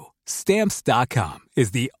do, Stamps.com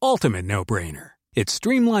is the ultimate no-brainer. It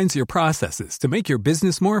streamlines your processes to make your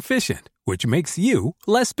business more efficient, which makes you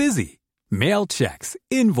less busy. Mail checks,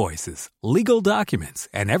 invoices, legal documents,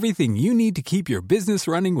 and everything you need to keep your business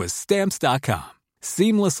running with Stamps.com.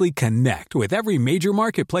 Seamlessly connect with every major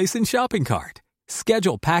marketplace and shopping cart.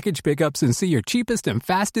 Schedule package pickups and see your cheapest and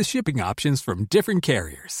fastest shipping options from different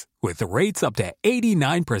carriers. With rates up to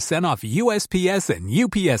 89% off USPS and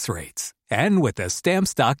UPS rates. And with the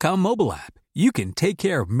Stamps.com mobile app, you can take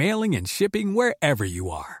care of mailing and shipping wherever you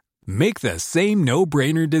are. Make the same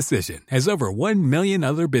no-brainer decision as over 1 million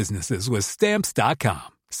other businesses with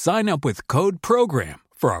Stamps.com. Sign up with code PROGRAM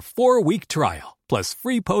for a 4-week trial, plus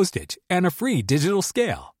free postage and a free digital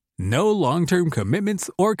scale. No long-term commitments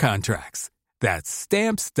or contracts. That's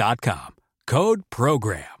Stamps.com. Code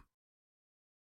PROGRAM.